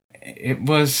all? It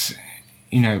was,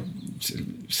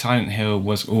 Silent Hill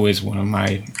was always one of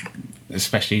my,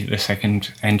 especially the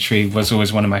second entry, was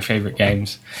always one of my favourite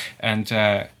games. And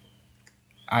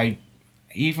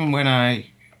even when I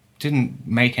didn't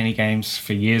make any games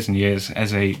for years and years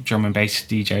as a drum and bass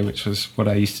DJ, which was what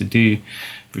I used to do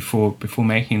before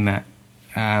making that,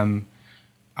 I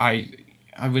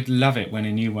would love it when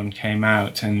a new one came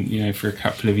out. And for a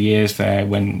couple of years there,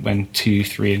 when 2,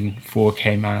 3, and 4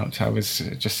 came out, I was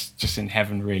just in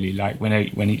heaven, really. Like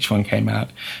when each one came out,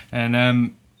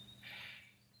 and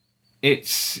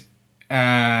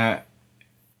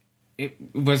it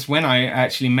was when I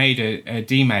actually made a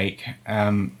demake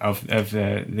of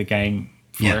the game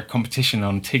for a competition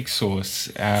on TIG Source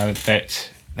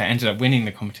that ended up winning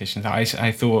the competition.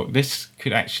 I thought this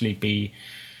could actually be.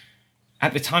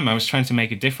 At the time, I was trying to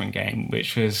make a different game,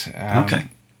 which was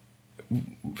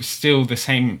still the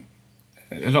same.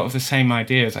 A lot of the same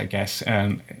ideas, I guess.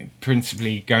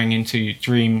 Principally going into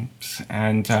dreams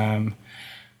and.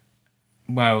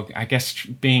 Well, I guess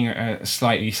being a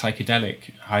slightly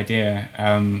psychedelic idea,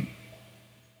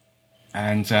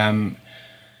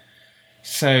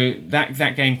 so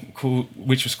that game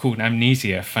which was called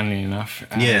Amnesia, funnily enough.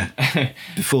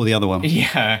 Before the other one.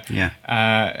 Yeah.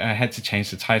 I had to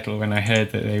change the title when I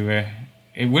heard that they were.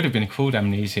 It would have been called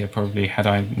Amnesia probably had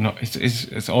I not.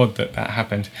 It's odd that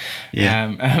happened.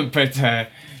 Yeah.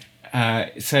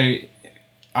 So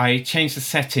I changed the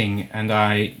setting and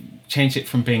I changed it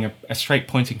from being a straight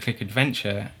point-and-click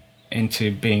adventure into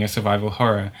being a survival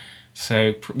horror.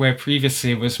 So where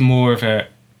previously it was more of a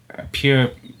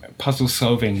pure puzzle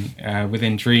solving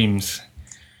within dreams,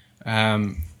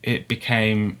 it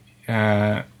became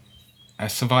a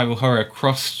survival horror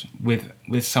crossed with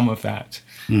some of that.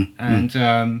 And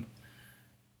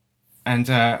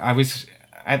I was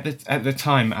at the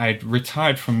time I'd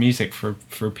retired from music for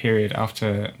a period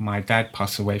after my dad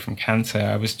passed away from cancer.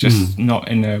 I was just not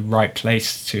in the right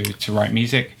place to write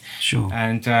music. Sure.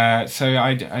 And so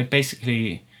I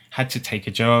basically had to take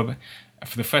a job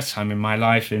for the first time in my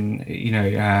life in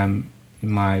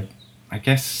my, I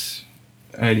guess,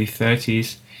 early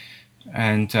 30s.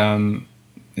 And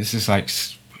this is like,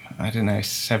 I don't know,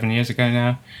 7 years ago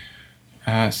now.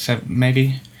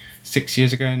 Maybe 6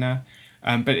 years ago now.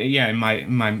 But yeah, in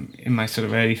my sort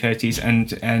of early 30s, and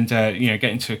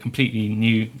get into a completely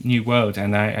new world.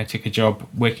 And I took a job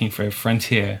working for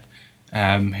Frontier,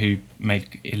 who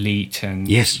make Elite and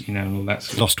all that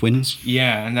sort of Lost Winds.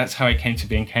 Yeah, and that's how I came to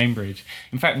be in Cambridge.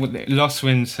 In fact, with Lost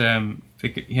Winds, I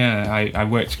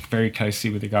worked very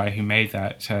closely with the guy who made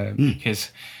that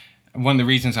because one of the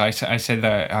reasons I said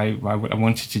that I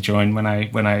wanted to join when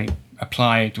I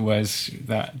applied was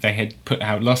that they had put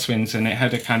out Lost Winds and it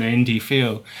had a kind of indie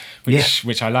feel,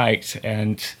 which I liked,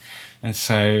 and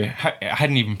so I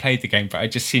hadn't even played the game, but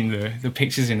I'd just seen the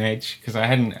pictures in Edge because I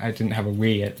didn't have a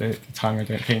Wii at the time, I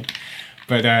don't think,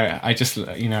 but I just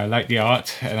liked the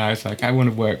art, and I was like, I want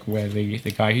to work where the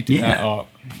guy who did that art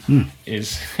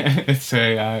is.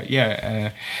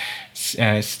 So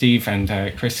Steve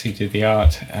and Chris, who did the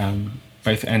art,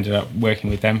 both ended up working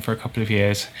with them for a couple of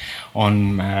years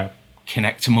on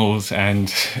Connectimals and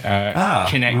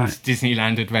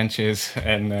Disneyland Adventures,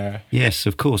 and yes,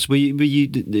 of course. Are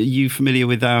you familiar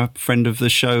with our friend of the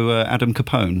show, Adam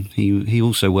Capone? He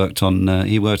also worked on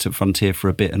he worked at Frontier for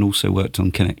a bit and also worked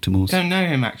on Connectimals. Don't know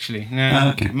him actually. No,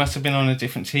 okay. Must have been on a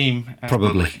different team.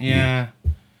 Probably. Yeah.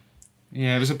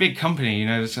 Yeah, it was a big company, you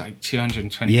know, there's like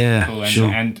 220 people, and,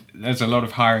 sure. and there's a lot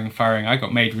of hiring, firing. I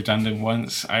got made redundant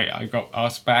once. I got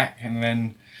asked back, and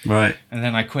then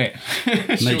I quit.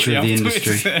 Nature of the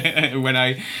industry. When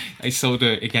I sold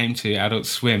a game to Adult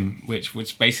Swim, which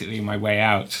was basically my way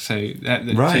out. So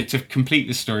to complete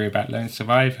the story about Lone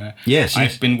Survivor,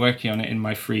 I've been working on it in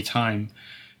my free time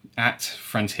at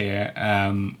Frontier,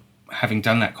 having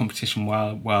done that competition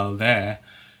while there.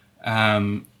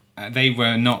 They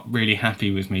were not really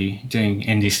happy with me doing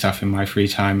indie stuff in my free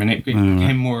time, and it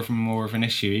became more of an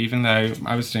issue, even though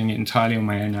I was doing it entirely on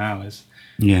my own hours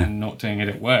and not doing it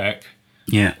at work.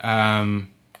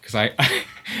 Because I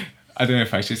don't know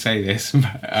if I should say this,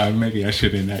 but maybe I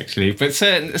shouldn't actually. But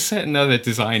a certain other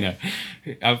designer,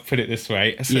 I'll put it this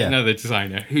way, other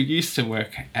designer who used to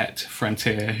work at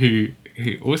Frontier, who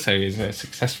also is a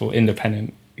successful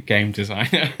independent game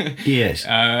designer.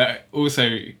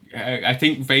 Also, I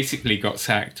think basically got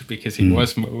sacked because he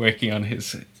was working on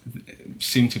his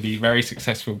soon to be very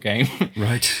successful game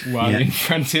while in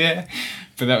Frontier.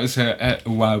 But that was a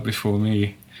while before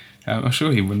me. I'm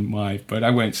sure he wouldn't mind, but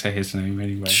I won't say his name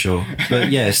anyway. Sure, but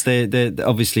yes, they're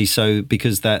obviously so,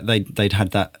 because that they'd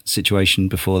had that situation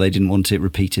before. They didn't want it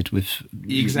repeated with.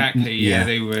 Exactly. Yeah,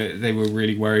 they were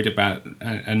really worried about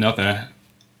another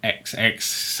XX.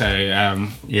 So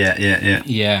and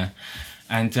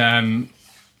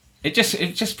it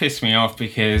just pissed me off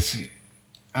because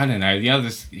I don't know, the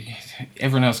others,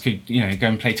 everyone else could, you know, go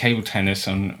and play table tennis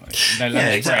on their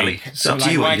lunch break. It's up to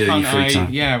you what you do in your free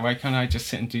time. Why can't I just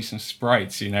sit and do some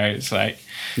sprites? You know, it's like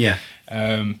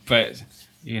but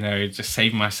you know, just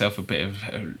save myself a bit of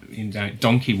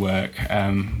donkey work that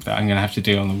I'm going to have to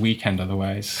do on the weekend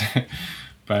otherwise.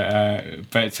 I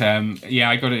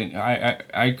got it.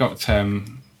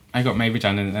 I got made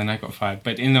redundant and then I got fired.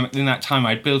 But in that time,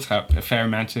 I'd built up a fair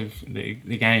amount of the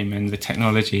game and the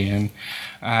technology, and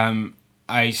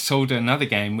I sold another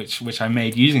game which I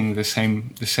made using the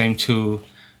same tool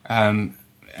to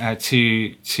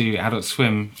Adult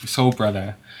Swim, Soul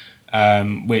Brother,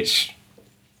 which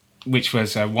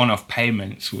was a one-off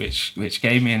payment, which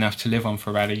gave me enough to live on for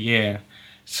about a year.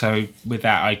 So with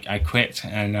that, I quit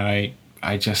and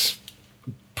I just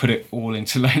put it all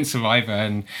into Lone Survivor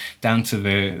and down to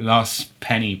the last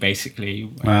penny, basically.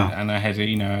 Wow. And I had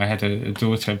a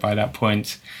daughter by that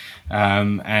point,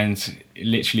 and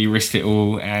literally risked it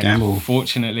all. And Gamble.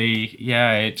 Fortunately,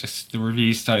 the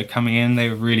reviews started coming in. They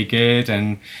were really good,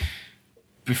 and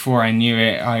before I knew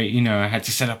it, I had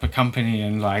to set up a company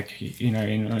and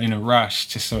in a rush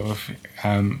to sort of,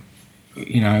 I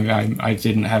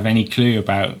didn't have any clue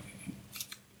about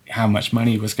how much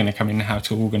money was going to come in, how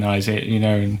to organize it,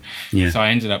 so I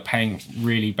ended up paying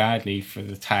really badly for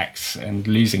the tax and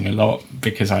losing a lot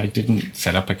because I didn't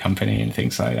set up a company and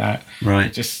things like that. Right. I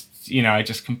just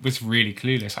was really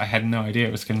clueless. I had no idea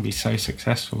it was going to be so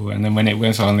successful. And then when it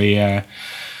was on the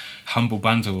Humble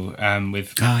Bundle,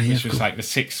 which was like the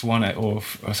sixth one or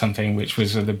something, which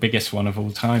was the biggest one of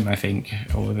all time, I think,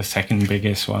 or the second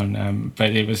biggest one. But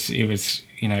it was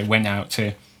went out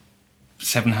to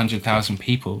 700,000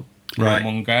 people in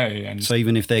one go. And so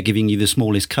even if they're giving you the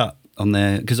smallest cut on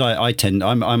there, because I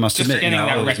must just admit, getting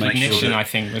that recognition, I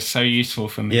think, was so useful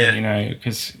for me.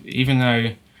 Because even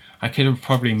though I could have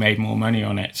probably made more money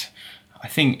on it, I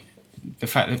think the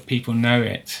fact that people know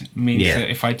it means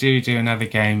that if I do another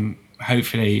game,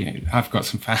 hopefully I've got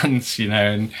some fans,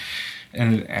 and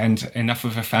enough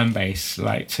of a fan base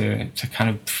to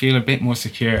kind of feel a bit more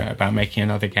secure about making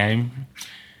another game.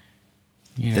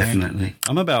 Definitely.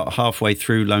 I'm about halfway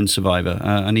through Lone Survivor.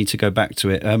 I need to go back to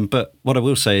it. But what I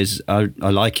will say is I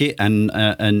like it, and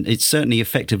it's certainly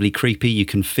effectively creepy. You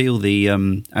can feel the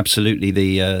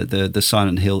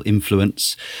Silent Hill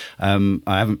influence.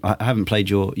 I haven't played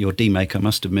your demake, I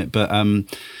must admit, but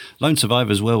Lone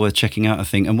Survivor is well worth checking out, I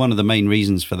think. And one of the main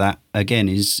reasons for that, again,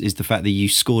 is the fact that you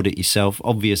scored it yourself.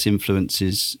 Obvious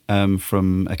influences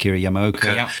from Akira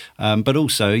Yamaoka, but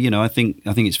also, I think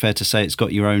it's fair to say it's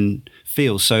got your own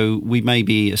feel. So we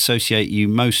maybe associate you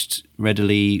most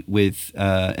readily with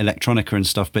electronica and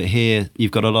stuff, but here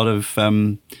you've got a lot of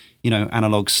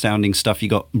analog sounding stuff. You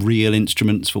got real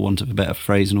instruments, for want of a better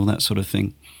phrase, and all that sort of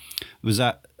thing. Was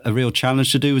that a real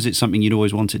challenge to do? Was it something you'd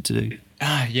always wanted to do?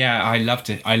 I loved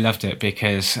it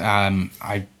because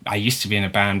I used to be in a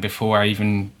band before I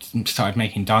even started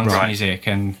making dance music,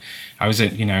 and I was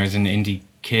as an indie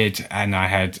kid, and I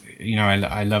had,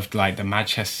 I loved like the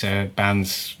Manchester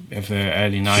bands of the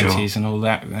early 90s and all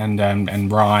that,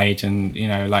 and Ride, and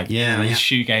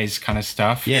shoegaze kind of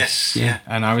stuff. Yes, yeah.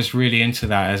 And I was really into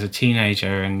that as a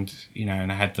teenager, and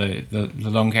and I had the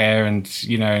long hair, and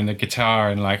and the guitar,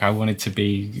 and like I wanted to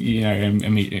be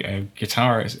a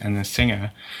guitarist and a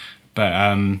singer, but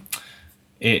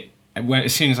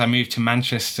as soon as I moved to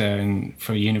Manchester and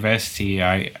for university,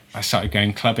 I started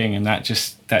going clubbing, and that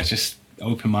just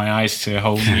opened my eyes to a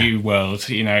whole new world,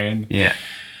 and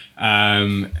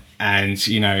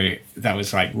that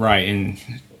was like right in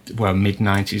mid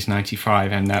 90s,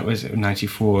 95, and that was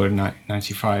 94,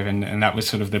 95, and that was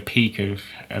sort of the peak of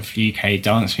UK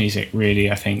dance music,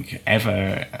 really, I think,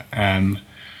 ever.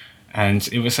 And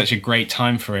it was such a great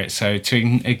time for it. So to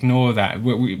ignore that,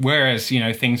 whereas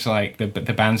things like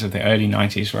the bands of the early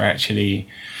 90s were actually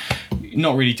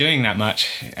not really doing that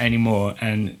much anymore,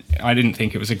 and I didn't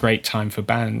think it was a great time for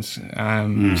bands.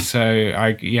 So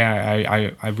I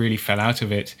really fell out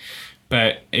of it,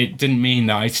 but it didn't mean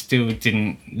that I still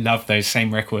didn't love those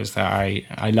same records that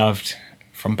I loved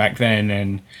from back then.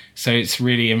 And so it's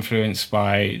really influenced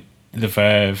by the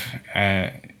Verve.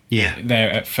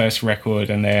 Their first record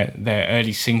and their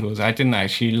early singles. I didn't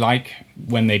actually like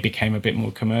when they became a bit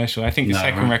more commercial. I think the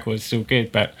second record is still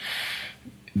good, but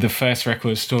the first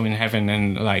record, Storm in Heaven,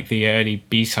 and like the early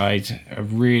B-sides are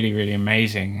really, really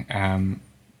amazing.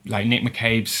 Like Nick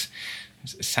McCabe's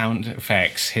sound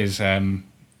effects, I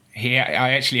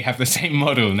actually have the same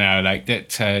model now, like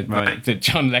that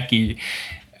John Leckie.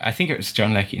 I think it was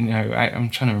John Leckie. No, I'm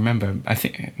trying to remember. I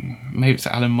think maybe it's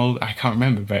Alan Mould. I can't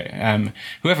remember. But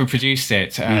whoever produced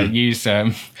it used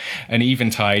an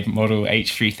Eventide model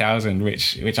H3000,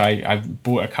 which I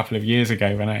bought a couple of years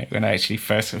ago when I actually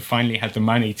finally had the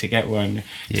money to get one.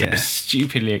 Yeah. It was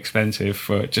stupidly expensive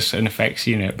for just an effects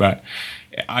unit, but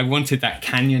I wanted that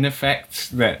canyon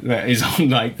effect that is on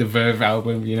like the Verve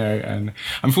album, and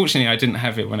unfortunately I didn't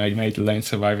have it when I made the Lone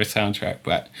Survivor soundtrack,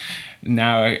 but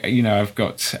now I've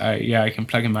got I can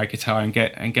plug in my guitar and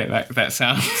get that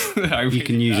sound. You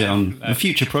can use it on a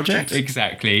future project.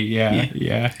 Exactly.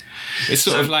 Yeah. It's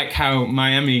sort of like how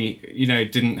Miami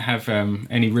didn't have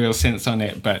any real synths on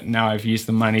it, but now I've used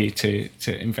the money to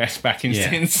invest back in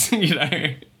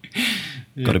synths.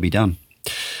 Got to be done.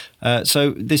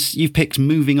 So you've picked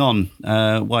Moving On.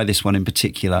 Why this one in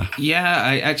particular?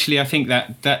 Yeah, I think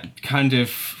that kind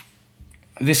of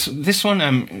this one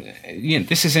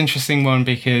this is an interesting one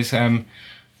because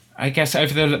I guess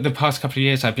over the past couple of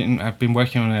years I've been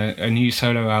working on a new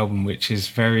solo album which is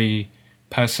very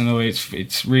personal.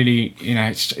 It's really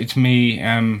it's me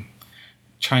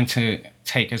trying to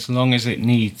take as long as it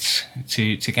needs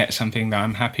to get something that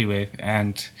I'm happy with,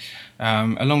 and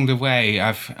along the way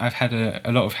I've had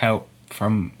a lot of help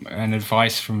from and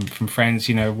advice from friends,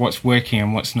 what's working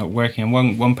and what's not working.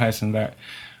 And one person that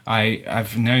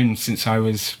I've known since I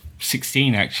was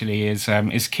 16 actually is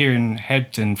Kieran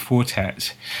Hebden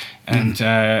Fortet, and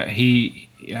he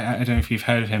I don't know if you've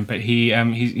heard of him, but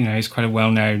he's quite a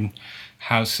well-known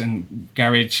house and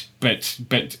garage, but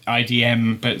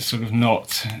IDM, but sort of not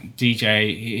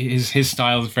DJ. His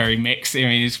style is very mixed. I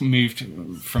mean, he's moved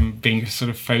from being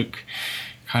sort of folk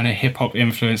kind of hip hop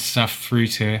influenced stuff through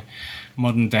to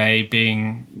modern day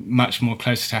being much more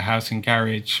closer to house and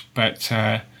garage, but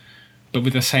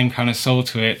with the same kind of soul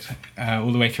to it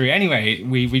all the way through. Anyway,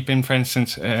 we've been friends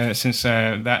since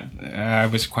that I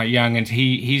was quite young, and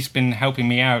he's been helping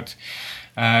me out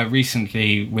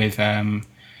recently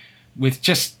with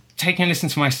just taking a listen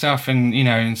to my stuff and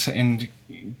and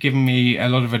giving me a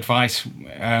lot of advice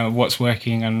what's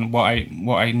working and what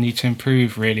I need to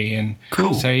improve, really. And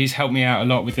cool. So he's helped me out a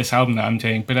lot with this album that I'm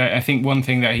doing. But I think one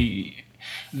thing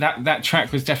that that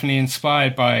track was definitely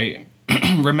inspired by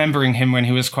remembering him when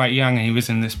he was quite young, and he was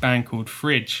in this band called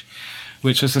Fridge,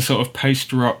 which was a sort of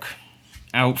post-rock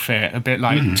outfit, a bit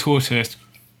like Tortoise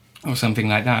or something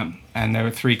like that. And there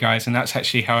were three guys, and that's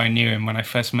actually how I knew him when I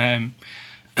first met him.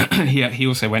 He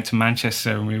also went to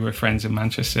Manchester, and we were friends at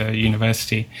Manchester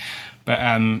University. But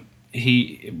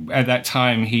he at that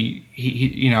time he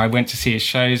I went to see his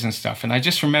shows and stuff, and I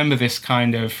just remember this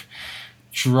kind of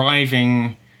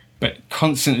driving but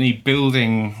constantly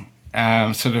building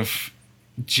sort of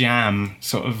jam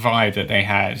sort of vibe that they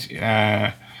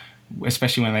had,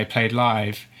 especially when they played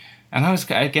live. And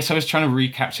I guess I was trying to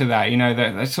recapture that,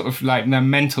 that sort of like the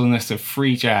mentalness of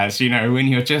free jazz, when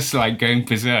you're just like going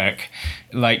berserk,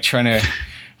 like trying to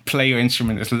play your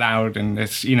instrument as loud and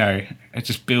as,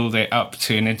 just build it up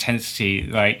to an intensity,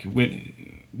 like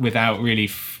without really,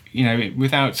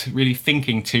 without really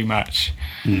thinking too much.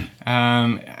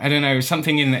 I don't know,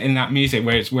 something in that music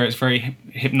where it's very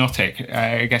hypnotic,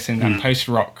 I guess, in that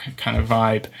post-rock kind of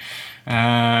vibe.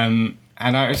 And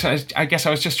I guess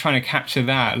I was just trying to capture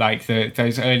that, like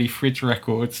those early Fridge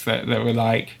records that were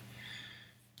like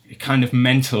kind of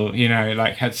mental,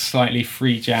 like had slightly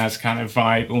free jazz kind of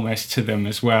vibe almost to them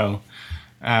as well.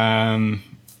 And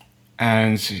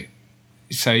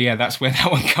so yeah, that's where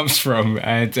that one comes from.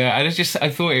 And I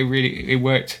thought it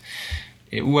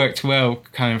worked well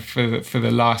kind of for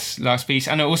the last piece.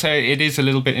 And also it is a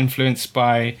little bit influenced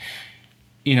by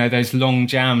those long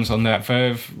jams on that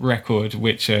Verve record,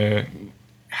 which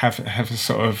have a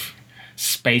sort of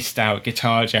spaced out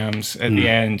guitar jams at the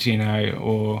end,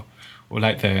 or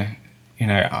like the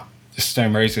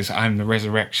Stone Roses "I'm the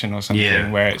Resurrection" or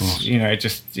something, where it's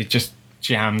it just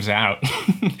jams out.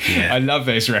 I love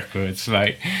those records.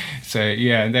 They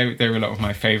were a lot of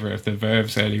my favorite of the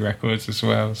Verve's early records as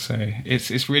well. So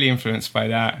it's really influenced by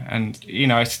that, and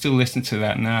I still listen to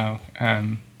that now.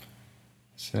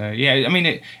 So yeah, I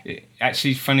mean, it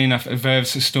actually, funny enough,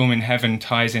 Verve's "A Storm in Heaven"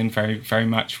 ties in very, very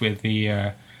much with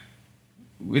the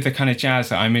kind of jazz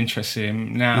that I'm interested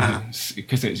in now,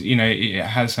 because it's it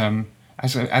has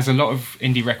as a lot of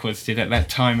indie records did at that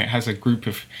time. It has a group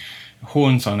of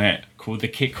horns on it called the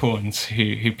Kick Horns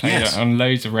who played it on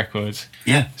loads of records.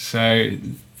 Yeah. So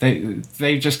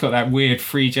they've just got that weird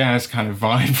free jazz kind of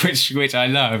vibe, which I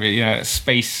love.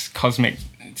 Space, cosmic,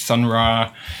 Sun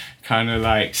Ra, kind of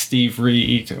like Steve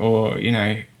Reed, or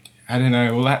I don't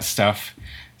know, all that stuff.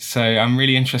 So I'm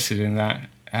really interested in that,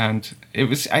 and it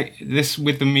was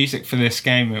with the music for this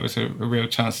game, it was a real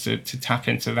chance to tap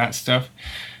into that stuff,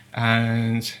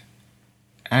 and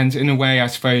in a way, I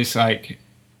suppose, like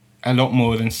a lot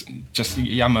more than just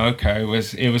Yamaoka,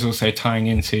 it was also tying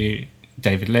into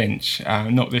David Lynch,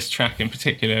 not this track in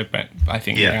particular, but I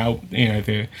think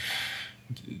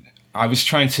I was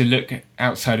trying to look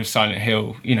outside of Silent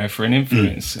Hill, for an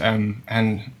influence. And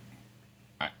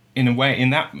in a way, in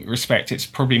that respect, it's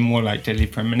probably more like Deadly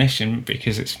Premonition,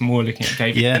 because it's more looking at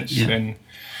David Lynch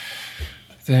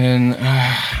than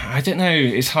I don't know.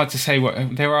 It's hard to say.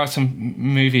 There are some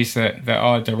movies that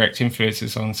are direct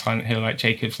influences on Silent Hill, like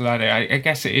Jacob's Ladder. I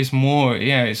guess it is more.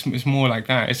 Yeah, it's more like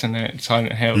that, isn't it?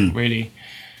 Silent Hill, really.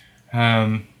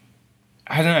 I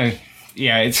don't know.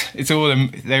 Yeah, it's all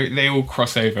they all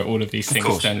cross over, all of these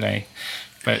things, don't they?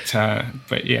 But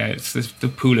yeah, it's the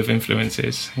pool of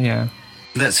influences. Yeah.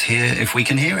 Let's hear If We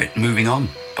Can Hear It, Moving On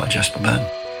by Jasper Byrne.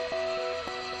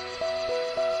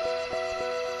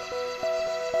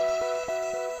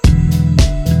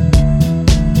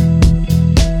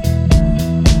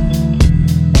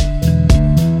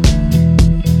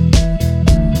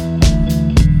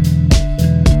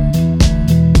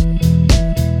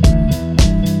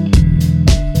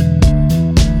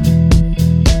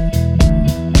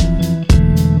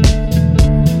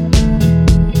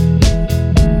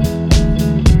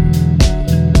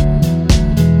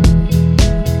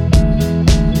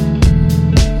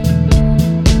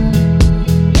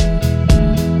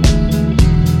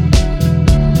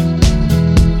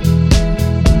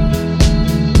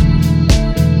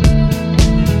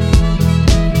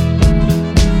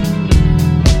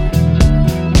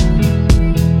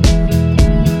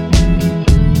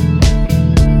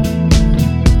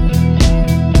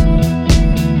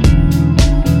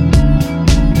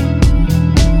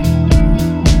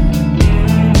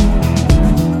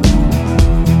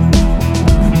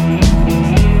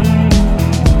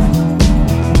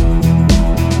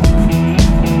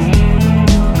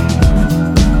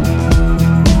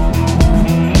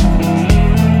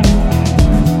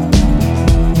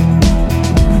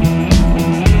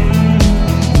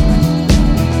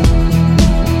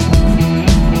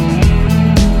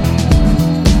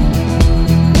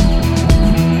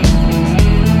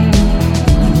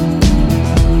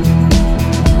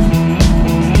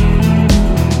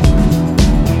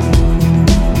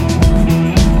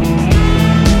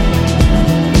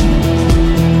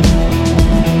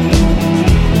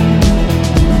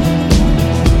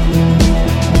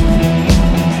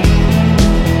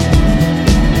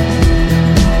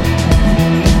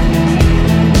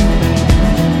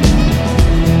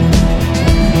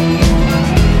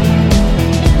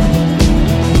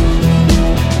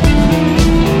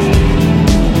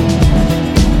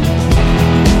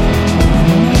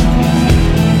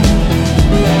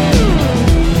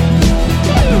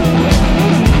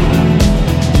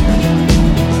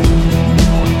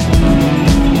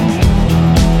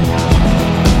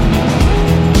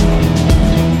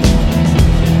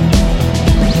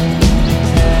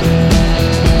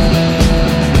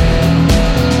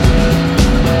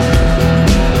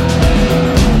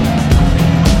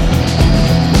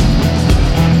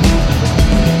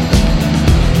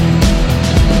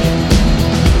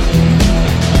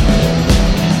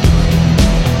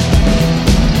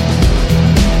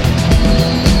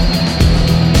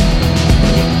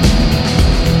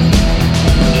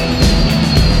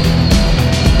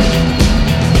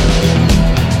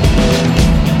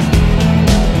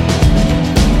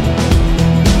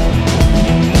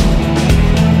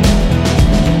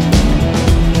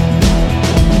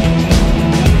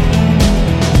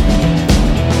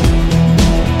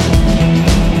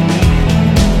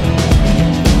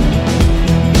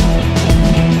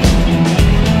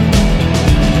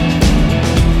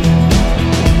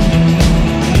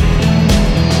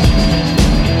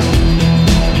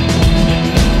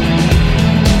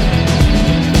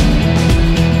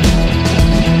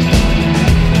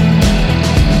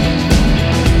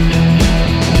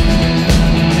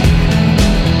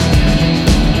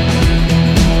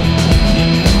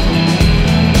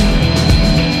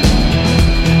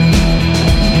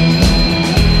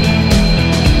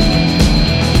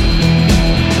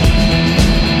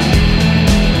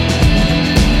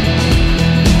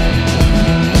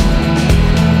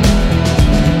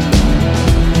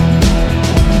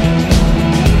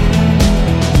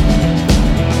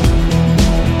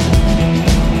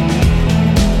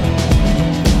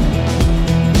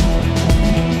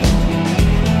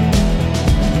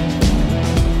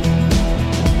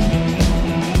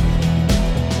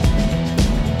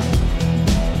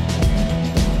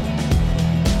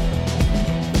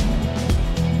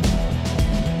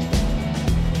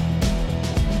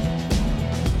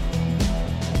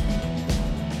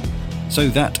 So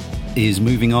that is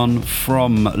moving on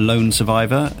from Lone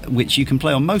Survivor, which you can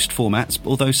play on most formats,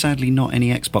 although sadly not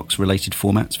any Xbox-related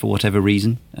formats for whatever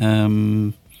reason.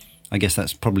 I guess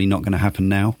that's probably not going to happen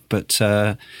now, but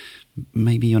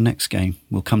maybe your next game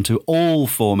will come to all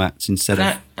formats instead of...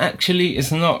 That actually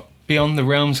is not beyond the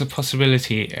realms of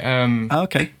possibility.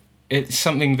 Okay. It's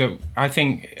something that I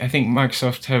think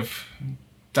Microsoft have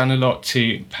done a lot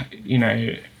to, you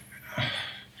know...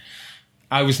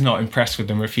 I was not impressed with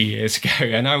them a few years ago,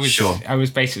 and I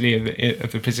was basically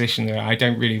of the position that I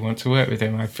don't really want to work with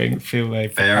them. I feel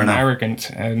they've become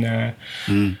arrogant, and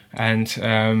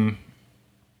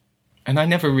I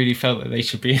never really felt that they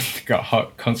should be in the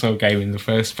hot console game in the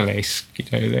first place. You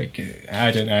know, like,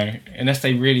 I don't know, unless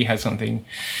they really had something.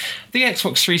 The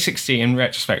Xbox 360, in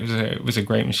retrospect, was a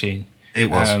great machine. It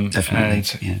was definitely,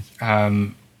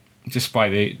 and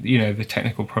despite the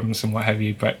technical problems and what have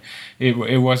you, but it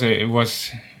advanced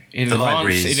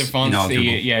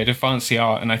the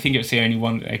art, and I think it was the only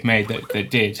one that they've made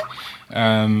that did.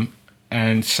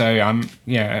 And so I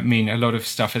mean, a lot of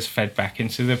stuff has fed back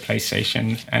into the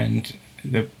PlayStation, and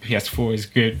the PS4 is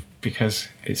good because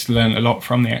it's learned a lot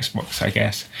from the Xbox, I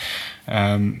guess.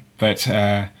 But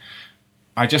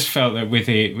I just felt that with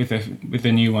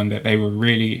the new one that they were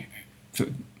really.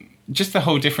 Just the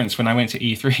whole difference when I went to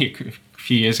E3 a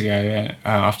few years ago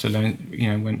after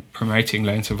when promoting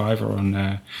Lone Survivor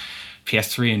on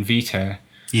PS3 and Vita.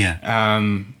 Yeah.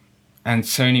 And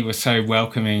Sony was so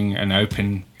welcoming and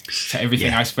open to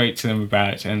everything I spoke to them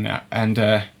about, and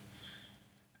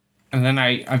then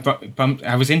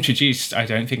I was introduced. I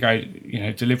don't think I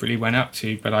deliberately went up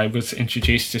to, but I was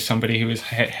introduced to somebody who was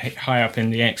high up in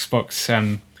the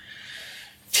Xbox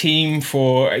team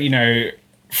for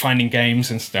finding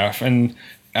games and stuff, and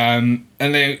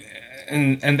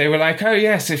they were like, oh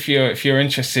yes, if you're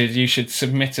interested, you should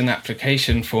submit an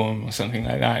application form or something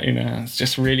like that. It's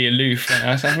just really aloof, and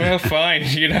I was like, well, fine,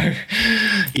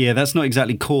 Yeah, that's not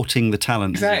exactly courting the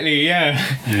talent. Exactly, yeah.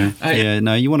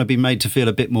 No, you want to be made to feel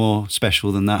a bit more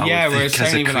special than that. Yeah, whereas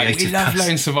Sony were like, we love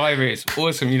Lone Survivor, it's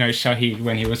awesome. Shahid,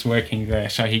 when he was working there,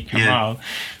 Shahid Kamal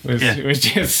was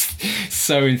just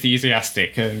so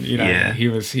enthusiastic, and he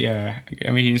was I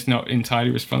mean, he's not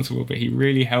entirely responsible, but he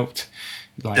really helped.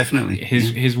 Definitely,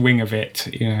 his wing of it,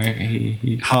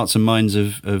 he hearts and minds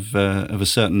of a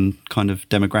certain kind of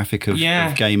demographic of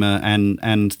gamer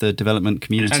and the development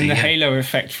community, and the halo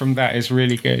effect from that is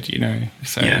really good,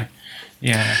 So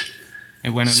it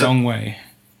went a long way.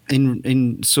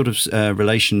 In sort of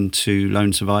relation to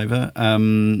Lone Survivor,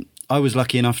 I was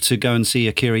lucky enough to go and see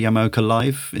Akira Yamaoka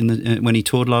live when he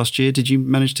toured last year. Did you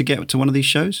manage to get to one of these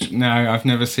shows? No, I've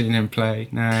never seen him play.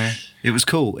 No. It was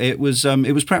cool. It was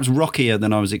perhaps rockier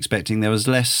than I was expecting. There was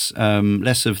less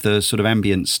of the sort of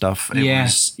ambient stuff. It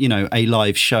was, a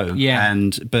live show. Yeah.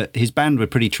 But his band were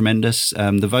pretty tremendous.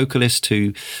 The vocalist,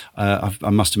 who I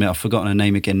must admit I've forgotten her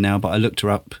name again now, but I looked her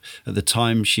up at the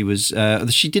time. She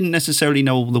didn't necessarily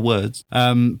know all the words,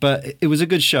 but it was a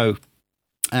good show.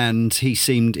 And he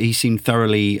seemed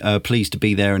thoroughly pleased to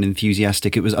be there and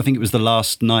enthusiastic. I think it was the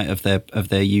last night of their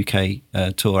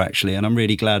UK tour, actually, and I'm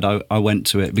really glad I went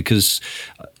to it because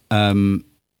I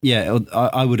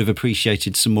would have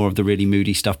appreciated some more of the really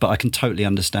moody stuff, but I can totally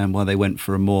understand why they went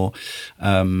for a more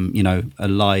a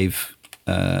live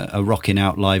a rocking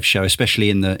out live show, especially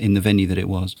in the venue that it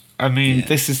was. I mean,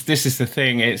 this is the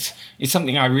thing. It's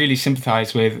something I really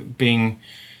sympathise with, being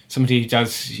somebody who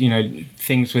does,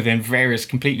 things within various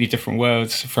completely different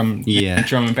worlds, from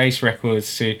drum and bass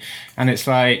records to, and it's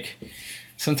like,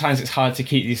 sometimes it's hard to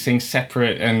keep these things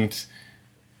separate, and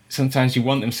sometimes you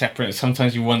want them separate,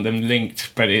 sometimes you want them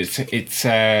linked, but it's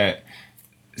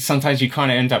sometimes you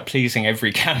kind of end up pleasing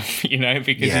every camp,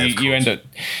 because you end up,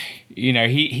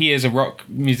 he is a rock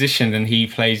musician, and he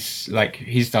plays, like,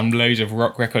 he's done loads of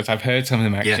rock records. I've heard some of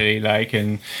them actually,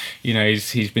 and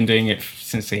he's been doing it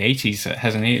since the 80s,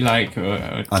 hasn't he? I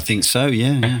think so,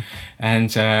 yeah.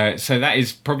 And so that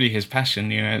is probably his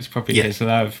passion, it's probably his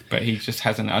love, but he just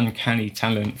has an uncanny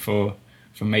talent for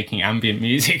making ambient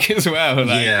music as well.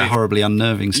 Horribly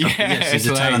unnerving stuff. Yes, he's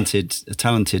a talented,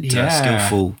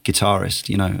 skillful guitarist,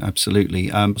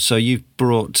 absolutely. So you've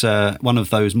brought one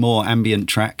of those more ambient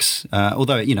tracks,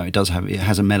 although it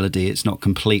has a melody. It's not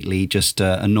completely just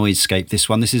a noisescape.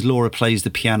 This is Laura Plays the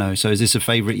Piano. So is this a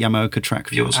favourite Yamaoka track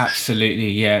of yours?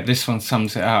 Absolutely, yeah. This one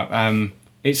sums it up.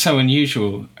 It's so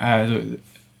unusual. The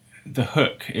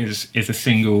hook is a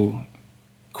single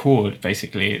chord,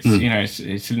 basically. It's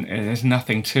it's there's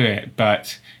nothing to it,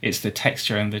 but it's the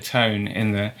texture and the tone,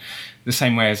 in the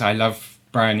same way as I love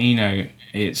Brian Eno.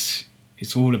 It's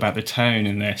all about the tone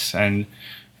in this, and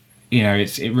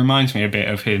it reminds me a bit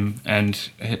of him, and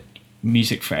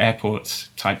music for airports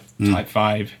type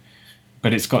vibe,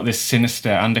 but it's got this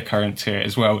sinister undercurrent to it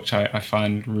as well, which I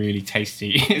find really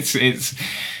tasty.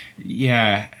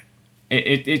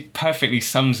 It perfectly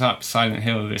sums up Silent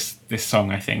Hill, this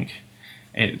song. I think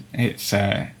it's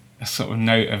a sort of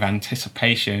note of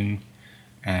anticipation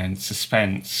and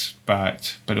suspense,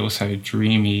 but also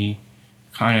dreamy,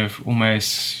 kind of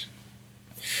almost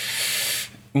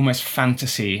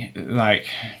fantasy. Like,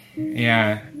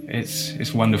 yeah,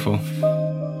 it's wonderful.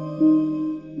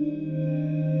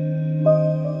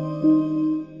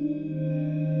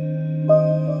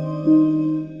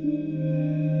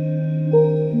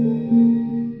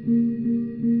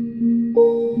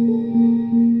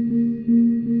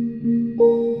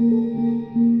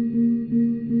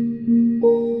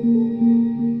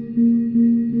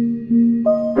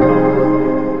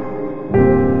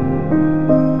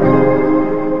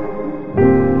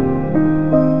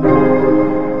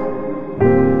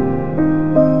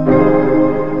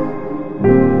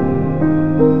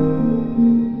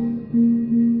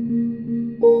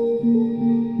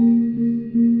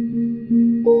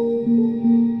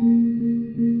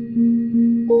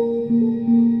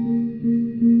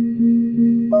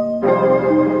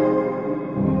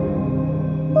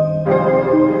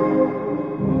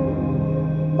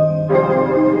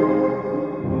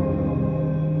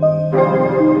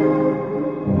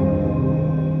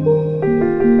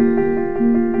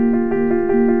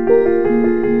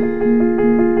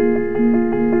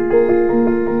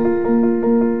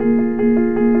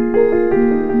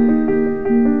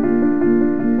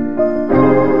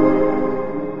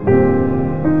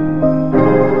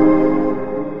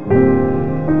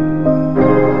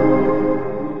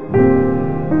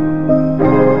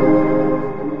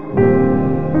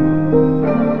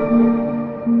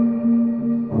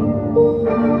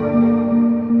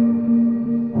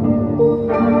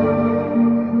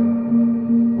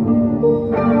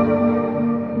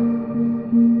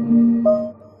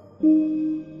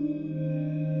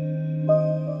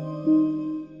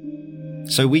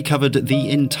 So we covered the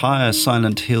entire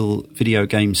Silent Hill video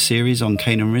game series on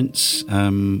Cane and Rinse.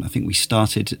 I think we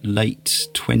started late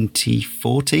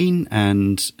 2014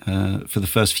 and for the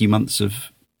first few months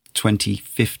of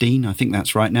 2015, I think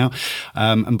that's right now.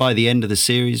 And by the end of the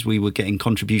series, we were getting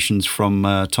contributions from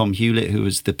Tom Hewlett, who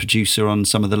was the producer on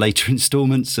some of the later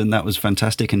installments, and that was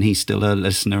fantastic. And he's still a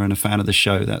listener and a fan of the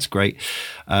show. That's great.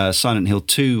 Silent Hill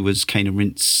 2 was Cane and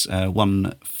Rinse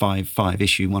 155,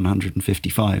 issue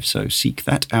 155. So seek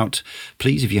that out,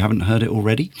 please, if you haven't heard it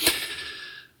already.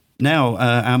 Now,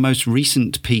 our most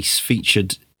recent piece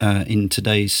featured in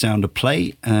today's Sound of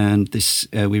Play, and this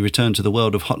we return to the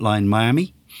world of Hotline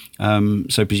Miami.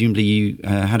 So presumably you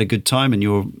had a good time and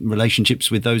your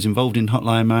relationships with those involved in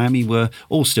Hotline Miami were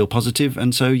all still positive,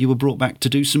 and so you were brought back to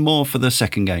do some more for the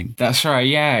second game. That's right,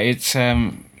 yeah. It's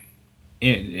it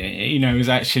was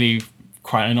actually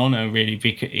quite an honour, really,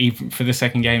 because, even for the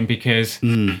second game, because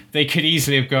they could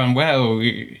easily have gone, well,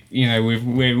 we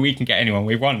can get anyone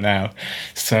we want now,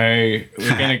 so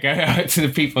we're going to go out to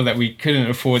the people that we couldn't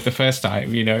afford the first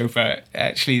time, but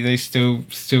actually they still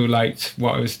liked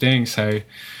what I was doing. So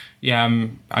yeah,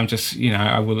 I'm just,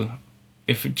 I will,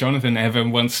 if Jonathan ever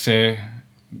wants to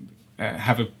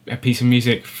have a piece of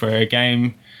music for a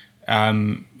game,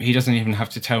 he doesn't even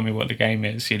have to tell me what the game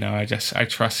is. I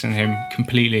trust in him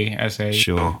completely as a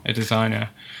designer,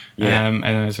 and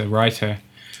as a writer.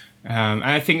 And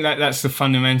I think that's the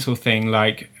fundamental thing.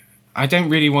 Like, I don't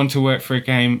really want to work for a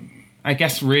game. I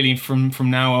guess really from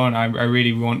now on, I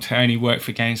really want to only work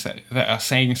for games that are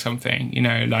saying something,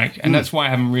 and that's why I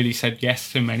haven't really said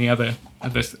yes to many other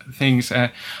things.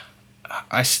 I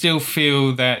still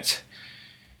feel that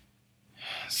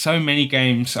so many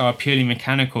games are purely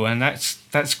mechanical, and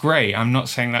that's great. I'm not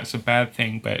saying that's a bad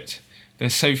thing, but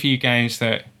there's so few games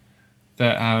that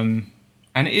and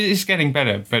it is getting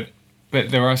better, but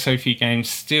there are so few games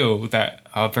still that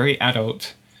are very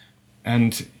adult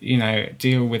and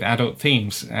deal with adult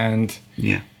themes. And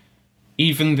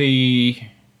even the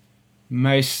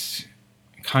most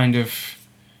kind of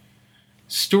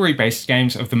story-based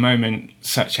games of the moment,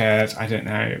 such as, I don't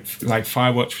know, like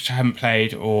Firewatch, which I haven't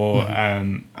played, or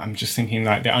I'm just thinking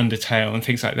like the Undertale and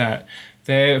things like that,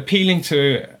 they're appealing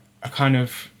to a kind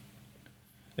of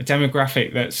a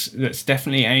demographic that's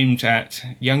definitely aimed at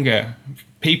younger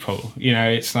people.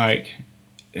 It's like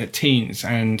teens,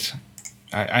 and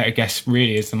I guess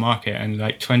really is the market, and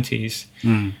like 20s.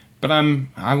 But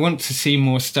I want to see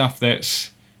more stuff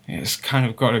it's kind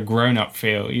of got a grown-up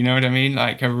feel. You know what I mean?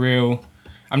 Like a real.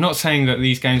 I'm not saying that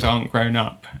these games aren't grown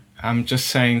up. I'm just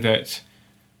saying that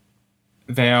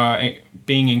they are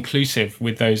being inclusive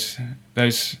with those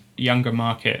younger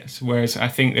markets. Whereas I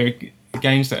think there are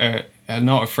games that are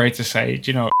not afraid to say,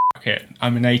 do you know what, fuck it,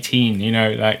 I'm an 18, you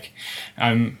know, like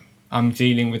I'm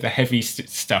dealing with the heavy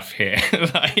stuff here.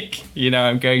 Like, you know,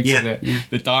 I'm going to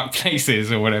the dark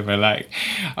places or whatever, like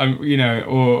I'm, you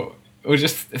know, or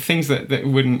just things that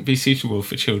wouldn't be suitable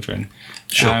for children.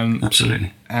 Sure,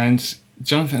 absolutely. And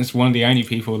Jonathan's one of the only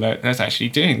people that's actually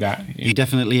doing that. He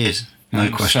definitely is, no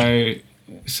question.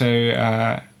 So,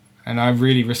 and I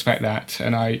really respect that.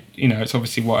 And it's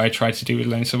obviously what I tried to do with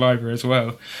Lone Survivor as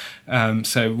well.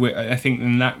 So I think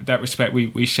in that respect,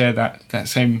 we share that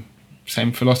same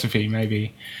philosophy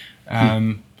maybe.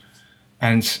 And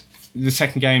the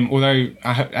second game, although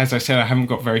as I said, I haven't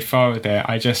got very far with it,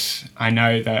 I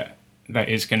know that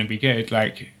it's going to be good.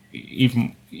 Like,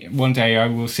 even one day I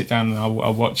will sit down and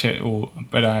I'll watch it.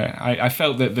 But I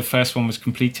felt that the first one was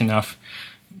complete enough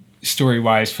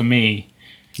story-wise for me.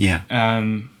 Yeah.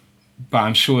 But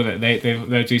I'm sure that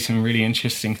they'll do some really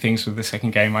interesting things with the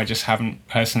second game. I just haven't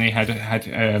personally had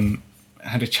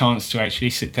a chance to actually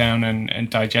sit down and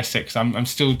digest it, because I'm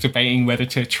still debating whether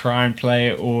to try and play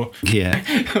it or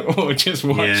or just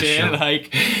watch it. Sure.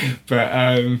 Like,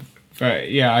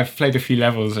 but yeah, I've played a few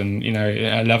levels, and you know,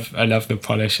 I love the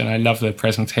polish, and I love the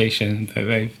presentation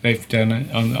that they've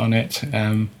done on it.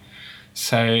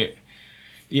 So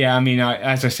yeah, I mean,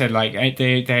 as I said, like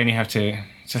they only have to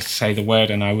just say the word,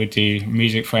 and I would do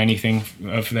music for anything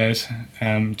of theirs,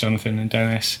 Jonathan and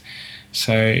Dennis.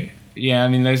 So yeah, I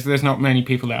mean, there's not many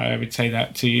people that I would say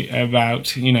that to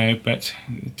about, you know, but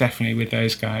definitely with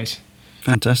those guys.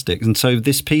 Fantastic. And so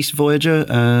this piece, Voyager,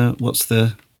 what's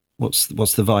the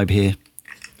vibe here?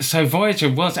 So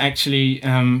Voyager was actually,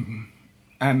 yeah,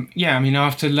 I mean,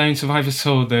 after Lone Survivor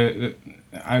saw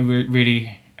I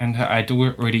really, and I'd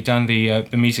already done the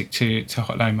music to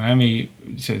Hotline Miami,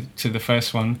 to the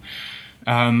first one.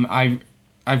 I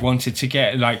wanted to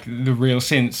get like the real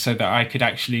synths so that I could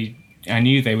actually, I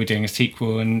knew they were doing a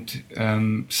sequel, and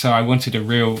so I wanted a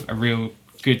real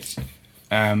good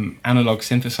analog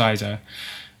synthesizer.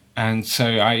 And so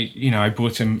I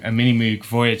bought a Mini Moog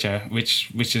Voyager,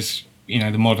 which is, you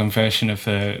know, the modern version of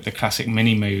the classic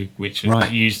Mini Moog, which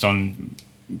is used on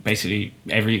basically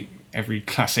every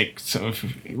classic sort of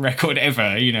record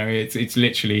ever. You know, it's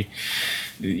literally,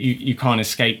 you can't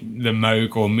escape the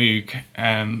Moog or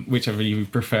Moog, whichever you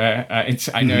prefer.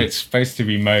 I know it's supposed to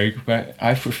be Moog, but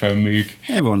I prefer Moog.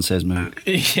 Everyone says Moog.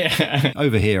 Yeah.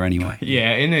 Over here anyway.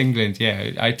 Yeah, in England,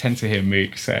 yeah, I tend to hear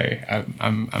Moog, so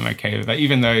I'm okay with that.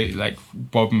 Even though like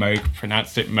Bob Moog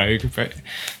pronounced it Moog, but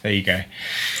there you go.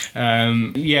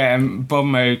 Bob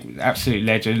Moog, absolute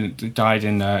legend, died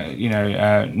in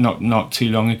not too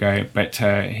long ago, but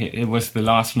it was the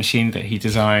last machine that he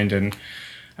designed, and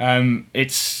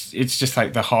it's just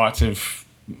like the heart of,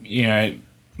 you know,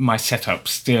 my setup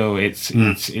still. It's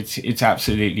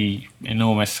absolutely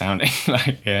enormous sounding,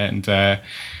 like, and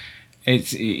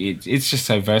it's just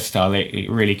so versatile. It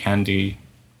really can do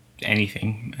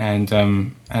anything, and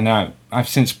I've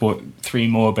since bought 3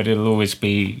 more, but it'll always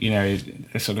be, you know,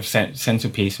 a sort of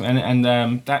centerpiece, and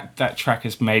that track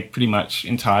is made pretty much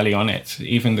entirely on it.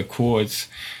 Even the chords,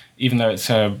 even though it's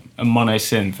a mono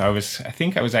synth, I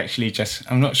think I was actually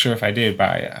I'm not sure if I did, but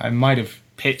I might have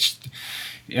pitched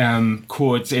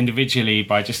chords individually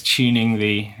by just tuning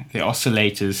the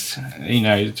oscillators, you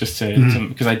know, just to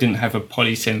because I didn't have a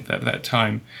polysynth at that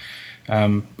time,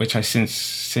 which I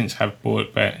since have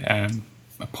bought, but a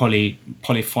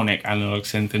polyphonic analog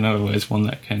synth, in other words, one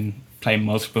that can play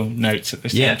multiple notes at the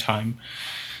same time.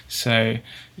 So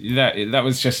that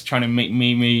was just trying to make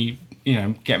me, you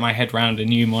know, get my head around a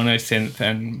new mono synth,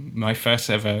 and my first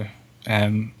ever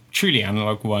truly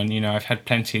analog one. You know, I've had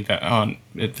plenty that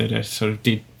are sort of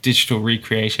digital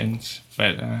recreations,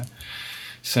 but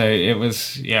so it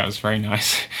was very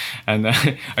nice. And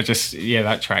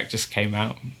that track just came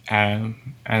out, and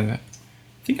I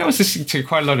think I was listening to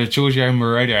quite a lot of Giorgio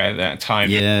Moroder at that time,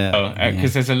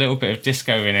 because there's a little bit of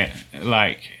disco in it,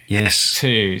 like,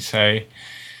 too. So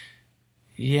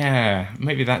yeah,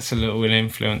 maybe that's a little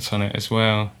influence on it as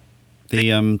well.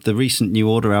 The recent New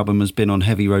Order album has been on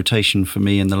heavy rotation for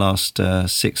me in the last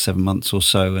 6-7 months or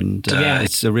so, and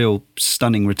it's a real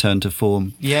stunning return to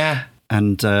form. Yeah,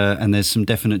 and there's some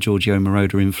definite Giorgio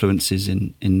Moroder influences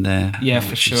in there. Yeah,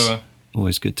 for sure.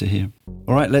 Always good to hear.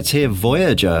 All right, let's hear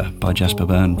Voyager by Jasper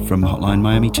Byrne from Hotline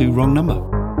Miami 2, Wrong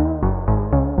Number.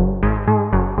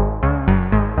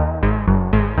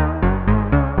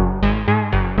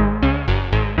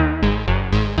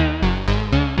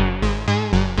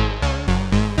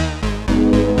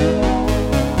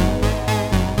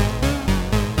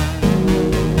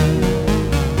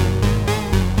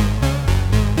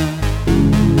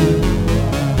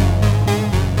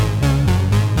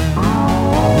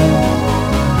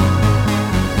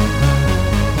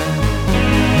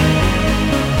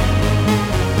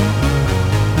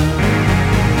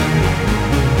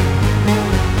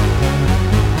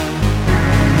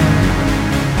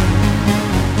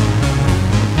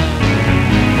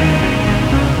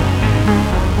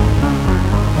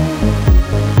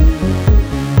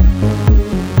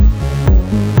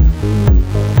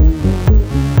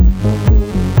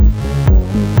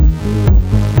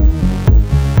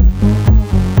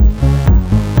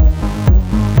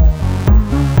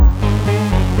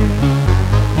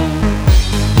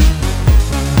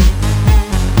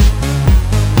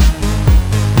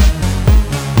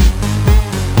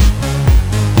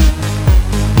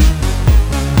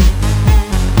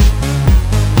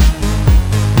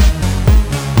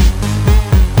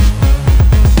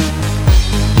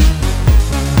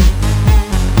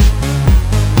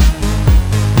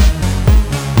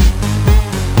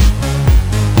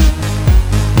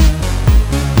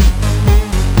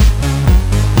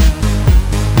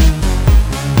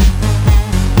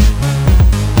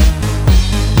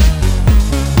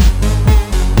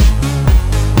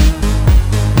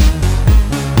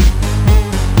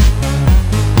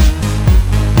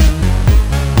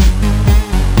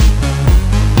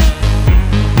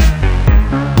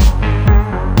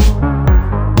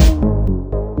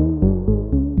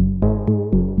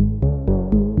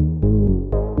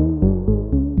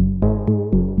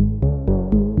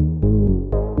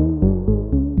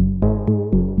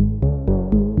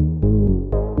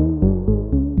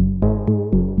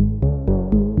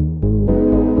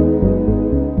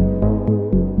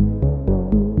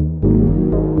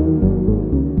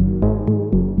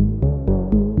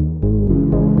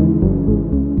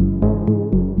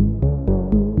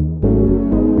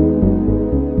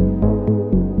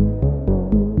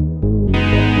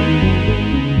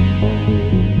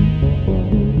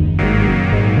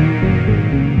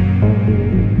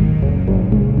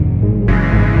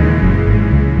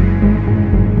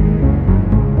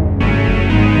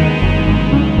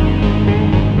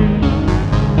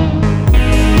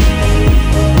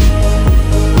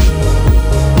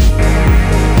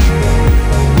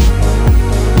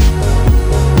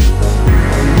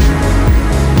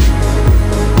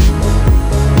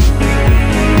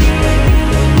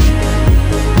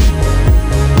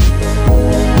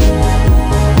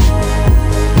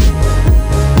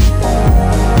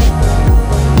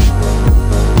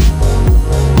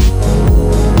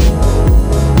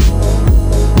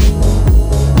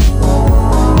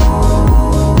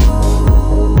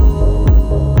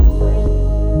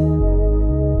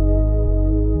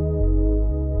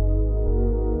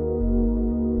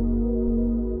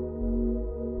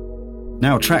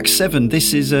 Now, track 7,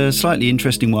 this is a slightly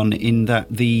interesting one in that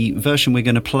the version we're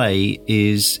going to play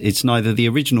it's neither the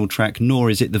original track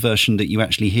nor is it the version that you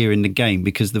actually hear in the game,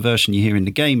 because the version you hear in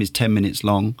the game is 10 minutes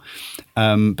long.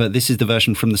 But this is the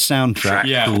version from the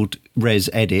soundtrack called Res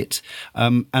Edit.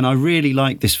 And I really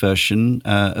like this version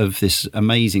of this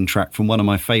amazing track from one of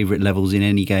my favourite levels in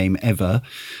any game ever.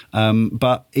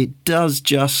 But it does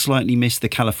just slightly miss the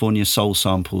California Soul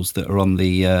samples that are on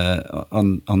the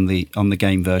on the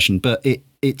game version. But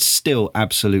it's still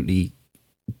absolutely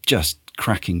just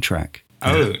cracking track.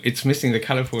 Oh, it's missing the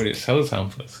California Soul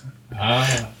samples.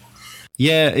 Ah.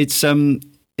 Yeah, it's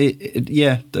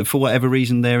for whatever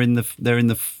reason they're in the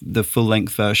full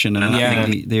length version, and I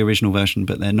think the original version,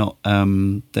 but they're not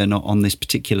on this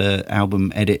particular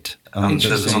album edit on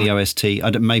the OST.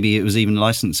 Maybe it was even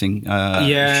licensing.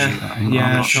 I'm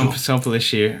not sure. Sample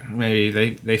issue.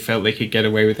 Maybe they felt they could get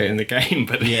away with it in the game,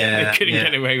 but they couldn't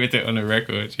get away with it on a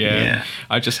record. Yeah.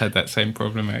 I just had that same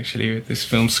problem actually with this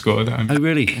film score. Oh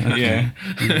really? Okay.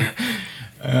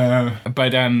 Yeah.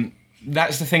 But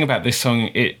that's the thing about this song.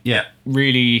 It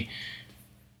really.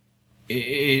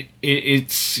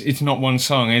 It's not one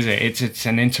song, is it? It's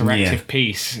an interactive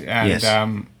piece,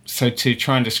 and so to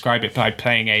try and describe it by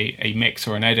playing a mix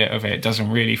or an edit of it doesn't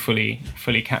really fully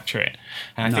capture it.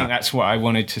 And I think that's what I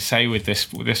wanted to say with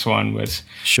this one was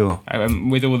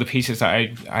with all the pieces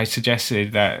that I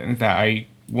suggested that I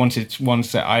wanted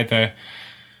ones that either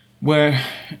were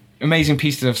amazing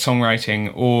pieces of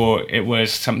songwriting or it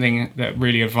was something that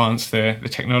really advanced the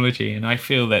technology, and I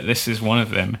feel that this is one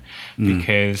of them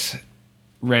because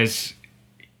Res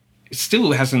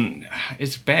still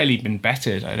it's barely been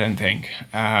bettered, I don't think,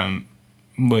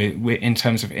 with in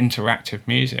terms of interactive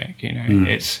music.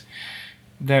 It's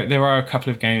there are a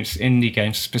couple of games, indie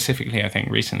games specifically, I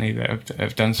think recently that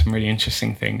have done some really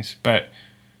interesting things, but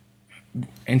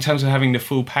in terms of having the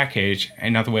full package,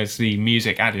 in other words, the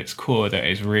music at its core that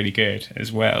is really good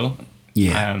as well.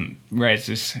 Res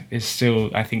is still,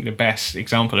 I think, the best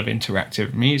example of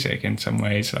interactive music in some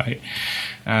ways. Like,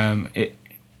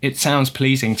 it sounds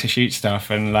pleasing to shoot stuff,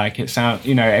 and like it sounds,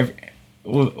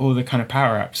 all the kind of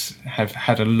power ups have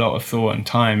had a lot of thought and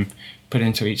time put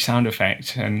into each sound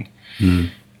effect, and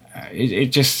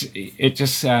it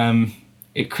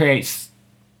creates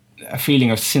a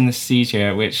feeling of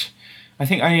synesthesia, which I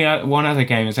think only one other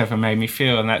game has ever made me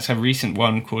feel, and that's a recent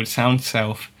one called Sound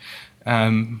Self,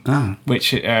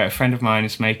 which a friend of mine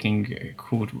is making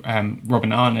called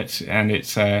Robin Arnott, and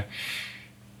it's an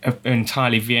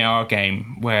entirely VR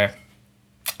game where.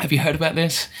 Have you heard about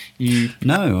this?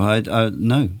 No,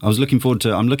 no. I'm looking forward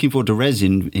to Res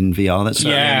in VR. That's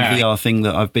certainly a VR thing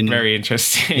that I've been very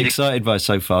interesting, excited by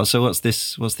so far. So what's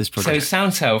this project? So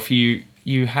Sound Self, you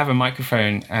have a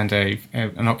microphone and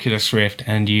an Oculus Rift,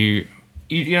 and you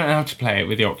don't know how to play it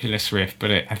with the Oculus Rift,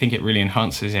 but I think it really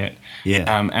enhances it.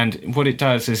 Yeah. And what it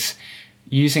does is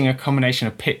using a combination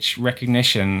of pitch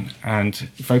recognition and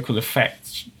vocal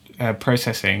effects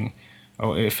processing.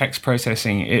 Or effects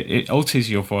processing, it alters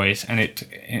your voice, and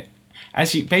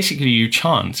as you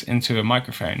chant into a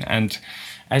microphone, and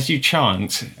as you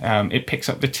chant, it picks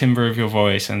up the timbre of your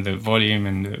voice and the volume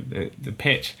and the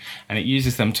pitch, and it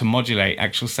uses them to modulate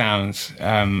actual sounds,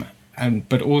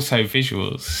 but also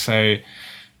visuals. So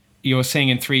you're seeing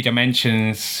in 3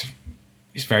 dimensions.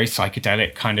 It's very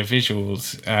psychedelic kind of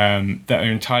visuals that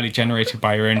are entirely generated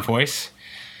by your own voice,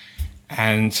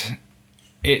 and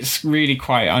it's really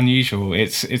quite unusual.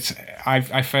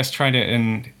 I first tried it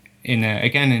in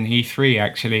E3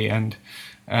 actually, and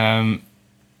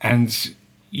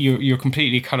you're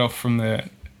completely cut off from the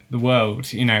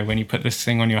world, when you put this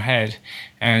thing on your head,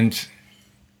 and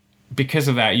because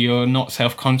of that, you're not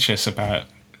self-conscious about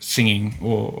singing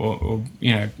or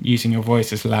using your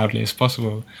voice as loudly as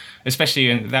possible. Especially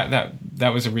in that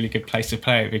was a really good place to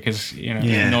play it because it's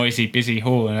a noisy, busy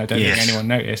hall, and I don't think anyone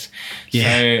noticed.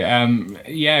 Yeah.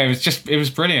 So it was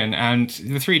brilliant, and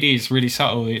the 3D is really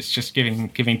subtle. It's just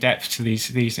giving depth to these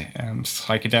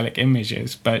psychedelic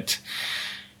images, but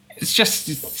it's just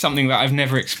something that I've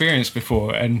never experienced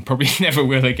before, and probably never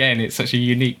will again. It's such a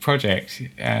unique project.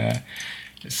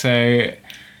 So.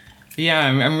 Yeah,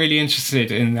 I'm really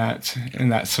interested in that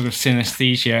sort of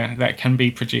synesthesia that can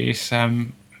be produced.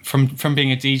 From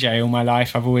being a DJ all my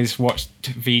life, I've always watched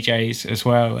VJs as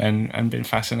well, and been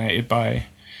fascinated by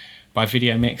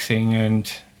video mixing and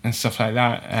stuff like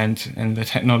that, and the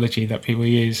technology that people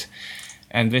use.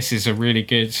 And this is a really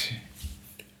good.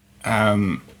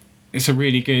 It's a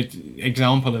really good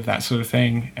example of that sort of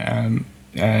thing.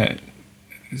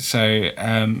 So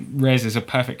Res is a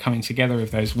perfect coming together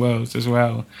of those worlds as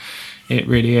well. It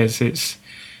really is. It's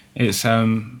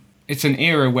it's an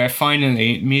era where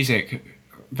finally music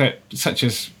that, such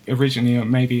as originally or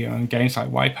maybe on games like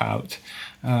Wipeout,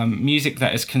 music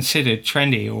that is considered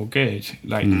trendy or good,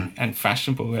 like and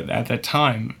fashionable at the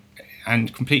time,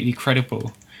 and completely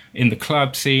credible in the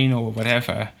club scene or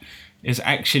whatever, is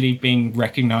actually being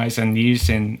recognized and used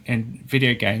in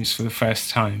video games for the first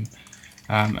time.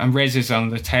 And Rez is on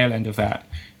the tail end of that,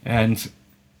 and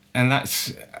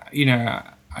that's, you know,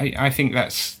 I think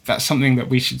that's something that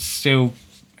we should still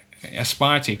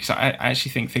aspire to, because I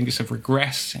actually think things have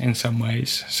regressed in some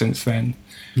ways since then,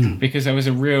 because there was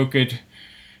a real good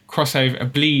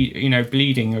crossover,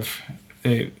 bleeding of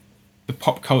the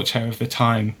pop culture of the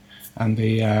time and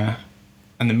the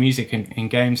music in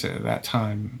games at that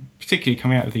time, particularly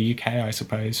coming out of the UK, I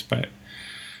suppose, but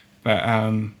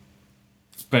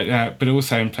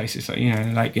also in places like, you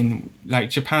know,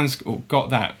 like Japan's got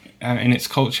that in its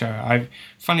culture.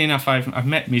 Funny enough, I've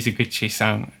met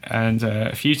Mizuguchi-san and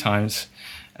a few times.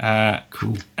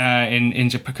 Cool. In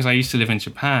Japan, because I used to live in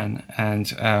Japan, and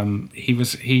he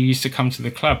used to come to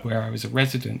the club where I was a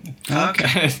resident.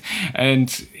 Okay. And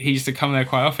he used to come there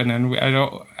quite often,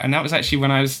 and that was actually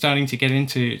when I was starting to get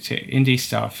into indie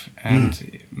stuff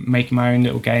and making my own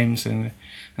little games and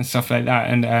stuff like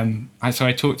that. And so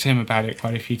I talked to him about it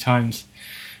quite a few times,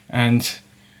 and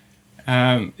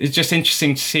it's just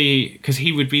interesting to see, because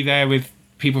he would be there with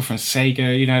people from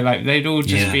Sega, you know, like they'd all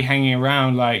just be hanging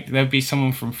around. Like there'd be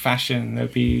someone from fashion,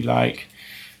 there'd be like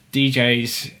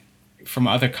DJs from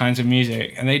other kinds of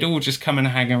music, and they'd all just come and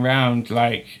hang around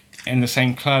like in the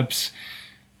same clubs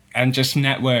and just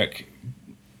network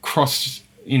cross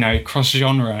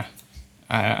genre.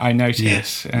 I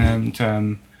noticed,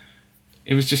 and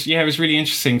it was just, it was really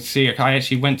interesting to see. I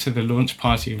actually went to the launch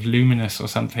party of Luminous or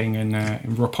something in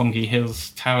Roppongi Hills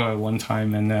Tower one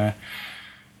time, and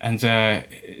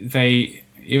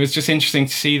it was just interesting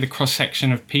to see the cross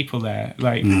section of people there.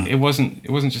 Like it wasn't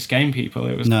just game people.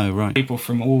 It was people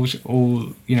from all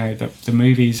you know, the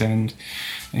movies, and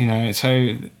you know.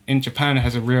 So in Japan, it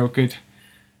has a real good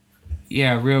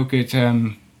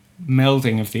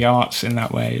melding of the arts in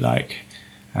that way. Like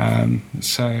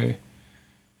so.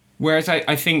 Whereas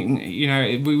I think, you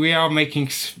know, we are making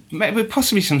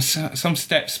possibly some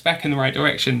steps back in the right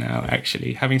direction now,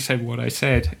 actually, having said what I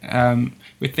said,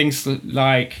 with things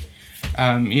like,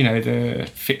 you know, the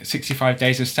 65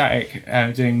 Days of Static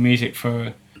doing music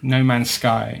for No Man's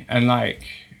Sky. And like,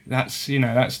 that's, you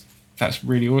know, that's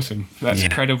really awesome. That's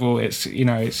credible. It's, you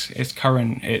know, it's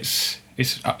current. It's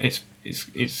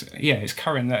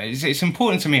current. It's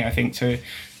important to me, I think, to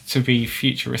be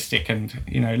futuristic and,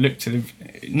 you know, look to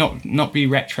not be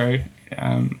retro,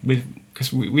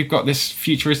 because we've got this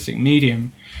futuristic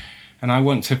medium, and I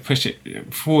want to push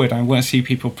it forward. I want to see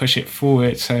people push it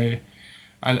forward. So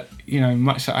I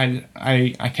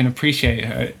can appreciate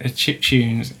a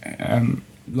chiptune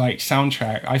like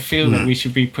soundtrack. I feel that we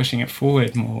should be pushing it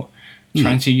forward more,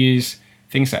 trying to use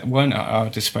things that weren't at our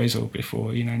disposal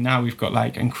before. You know, now we've got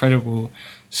like incredible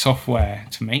software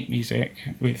to make music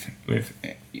with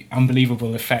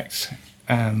unbelievable effects,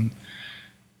 and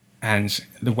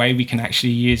the way we can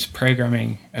actually use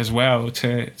programming as well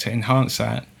to enhance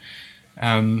that.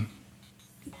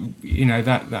 You know,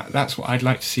 that's what I'd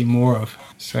like to see more of.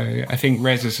 So I think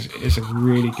Rez is a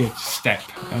really good step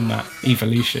on that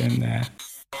evolution there.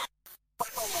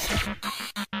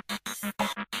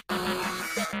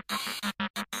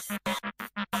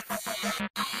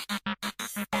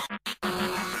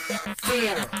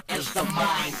 Fear is the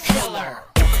mind killer.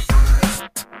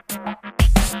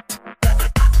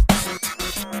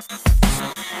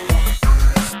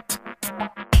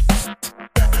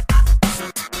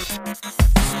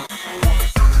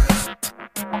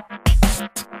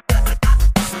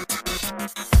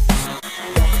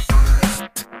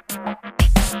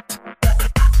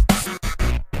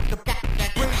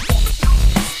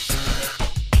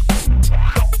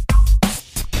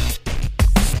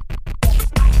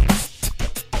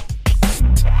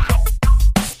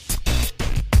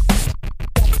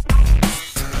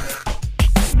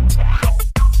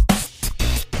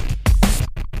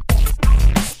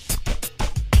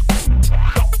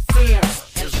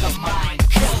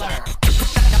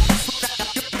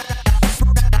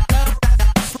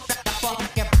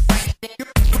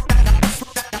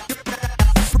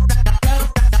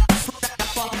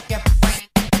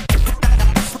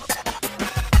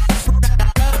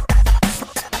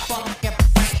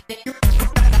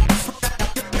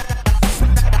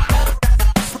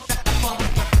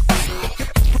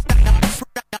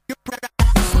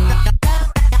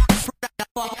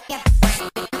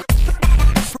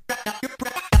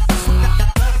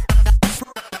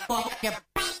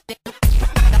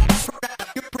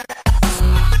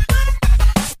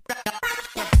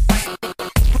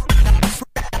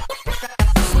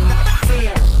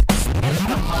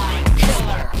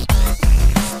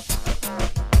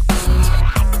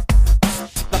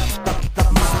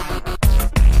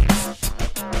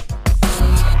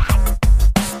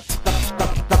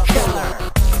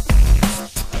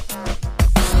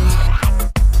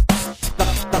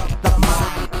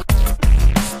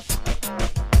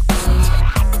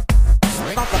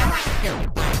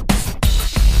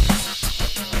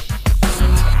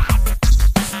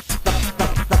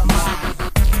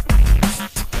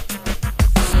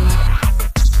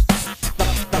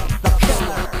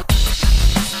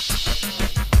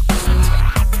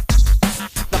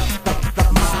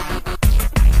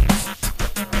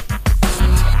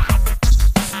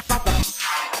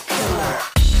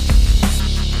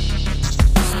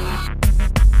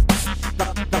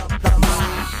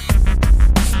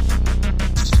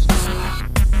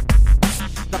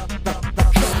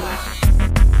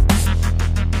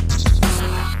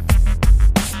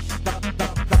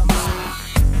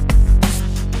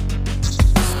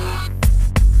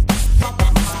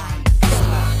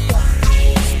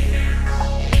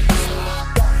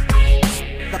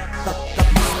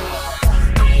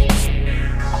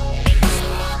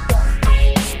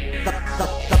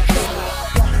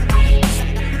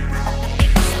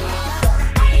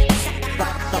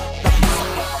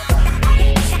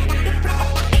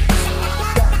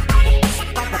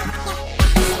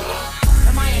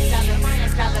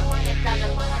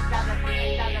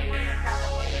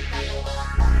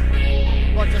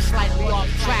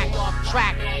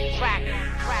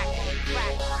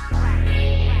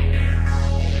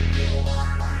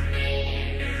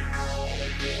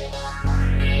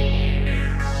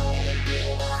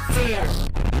 Fear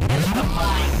is the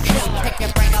mind killer. Pick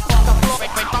your brain up off the floor,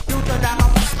 you to the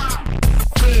house.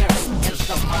 Fear is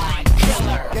the mind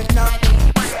killer. Get nervous,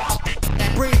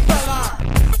 breathe killer.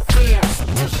 Fear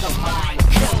is the mind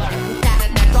killer. Stand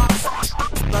in the dark,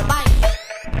 the light.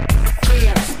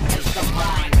 Fear is the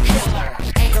mind killer.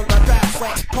 Anger, the draft,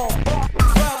 wait, pull,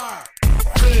 thriller.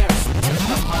 Fear is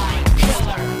the mind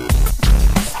killer.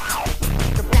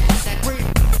 The back that breathe.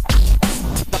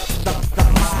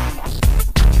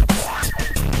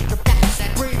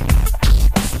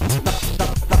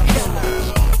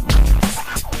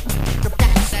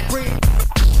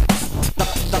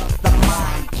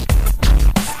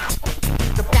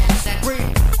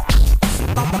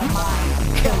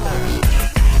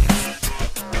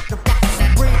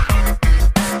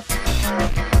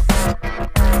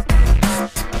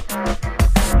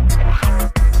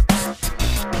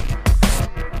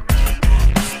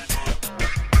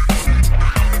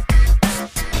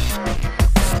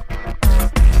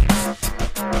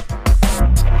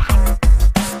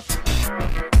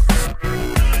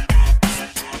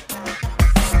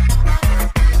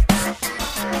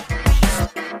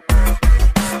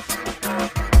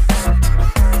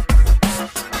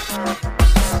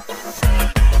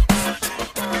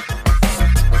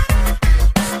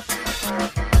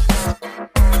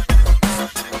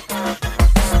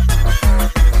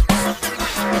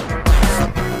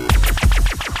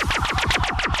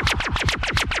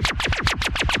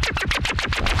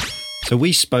 So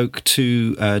we spoke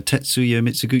to Tetsuya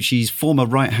Mitsuguchi's former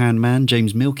right-hand man,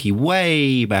 James Milkey,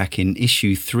 way back in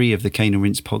issue 3 of the Cane and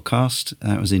Rinse podcast.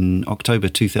 That was in October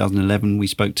 2011. We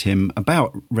spoke to him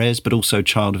about Rez, but also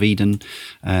Child of Eden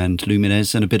and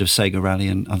Lumines and a bit of Sega Rally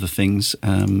and other things.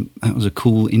 That was a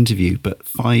cool interview, but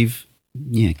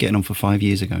getting on for 5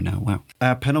 years ago now. Wow.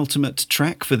 Our penultimate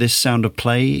track for this Sound of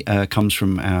Play comes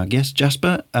from our guest,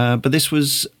 Jasper, but this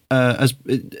was as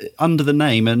under the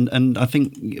name and I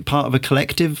think part of a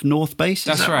collective, North Base.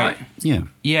 That's right. Yeah.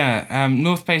 Yeah.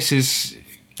 North Base is,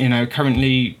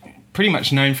 currently pretty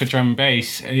much known for drum and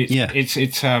bass.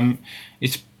 It's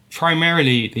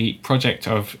primarily the project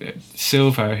of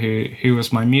Silver, who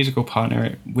was my musical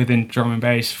partner within drum and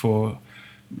bass for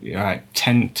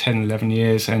 10, 11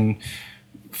 years, and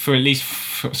for at least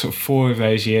sort of 4 of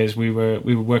those years, we were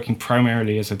working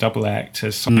primarily as a double act,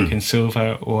 as Sonic and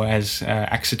Silver, or as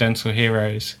Accidental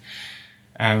Heroes,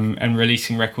 and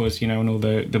releasing records, on all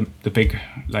the big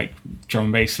drum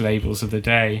and bass labels of the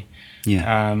day.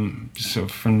 Yeah. Sort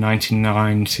of from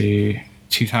 1999 to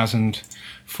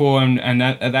 2004, and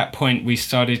at that point we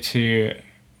started to,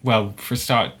 for a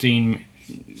start, Dean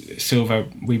Silver,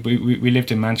 we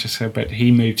lived in Manchester, but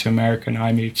he moved to America and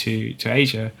I moved to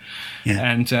Asia. Yeah.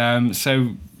 And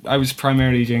so I was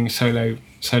primarily doing solo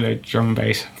drum and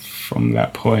bass from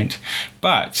that point.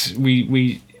 But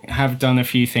we have done a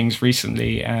few things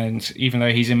recently, and even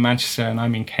though he's in Manchester and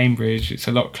I'm in Cambridge, it's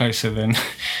a lot closer than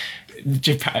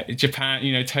Japan,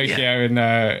 Tokyo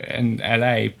and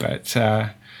LA. But so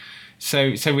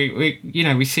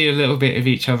we see a little bit of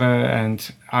each other,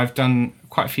 and I've done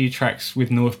quite a few tracks with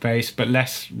North Base, but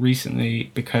less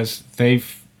recently because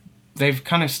they've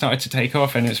kind of started to take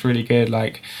off, and it's really good.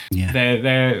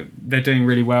 They're doing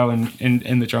really well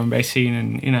in the drum and bass scene,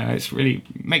 and it's really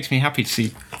makes me happy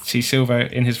to see Silver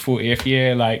in his 40th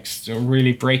year,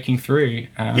 really breaking through,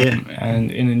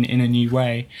 and in a new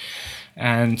way.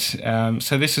 And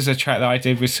so this is a track that I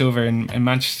did with Silver in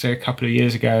Manchester a couple of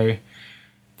years ago,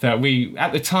 that we,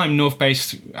 at the time, North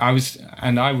Base, I was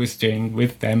doing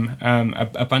with them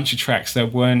a bunch of tracks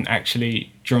that weren't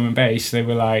actually drum and bass. They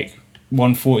were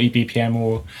 140 BPM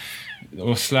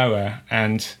or slower,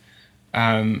 and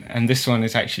this one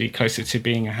is actually closer to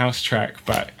being a house track.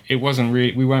 But it wasn't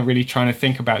really. We weren't really trying to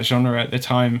think about genre at the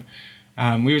time.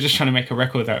 We were just trying to make a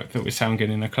record that would sound good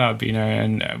in a club,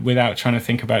 and without trying to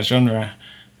think about genre.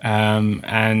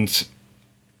 And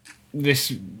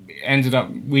this ended up,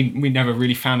 we never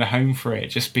really found a home for it,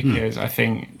 just because I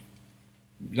think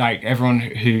everyone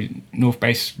who North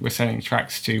Base were selling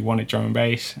tracks to wanted drum and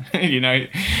bass,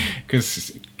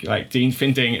 because Dean's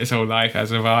been doing it his whole life, as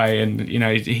have I, and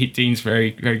Dean's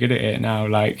very, very good at it now,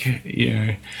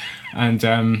 and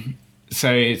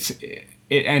so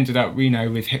it ended up,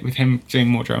 with him doing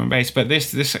more drum and bass. But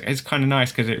this is kind of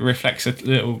nice because it reflects a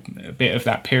little bit of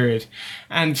that period,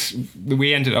 and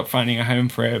we ended up finding a home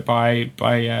for it by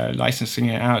licensing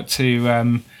it out to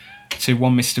One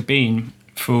Mr. Bean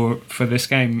for this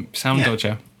game, Sound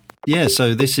Dodger. Yeah,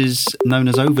 so this is known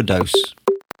as Overdose.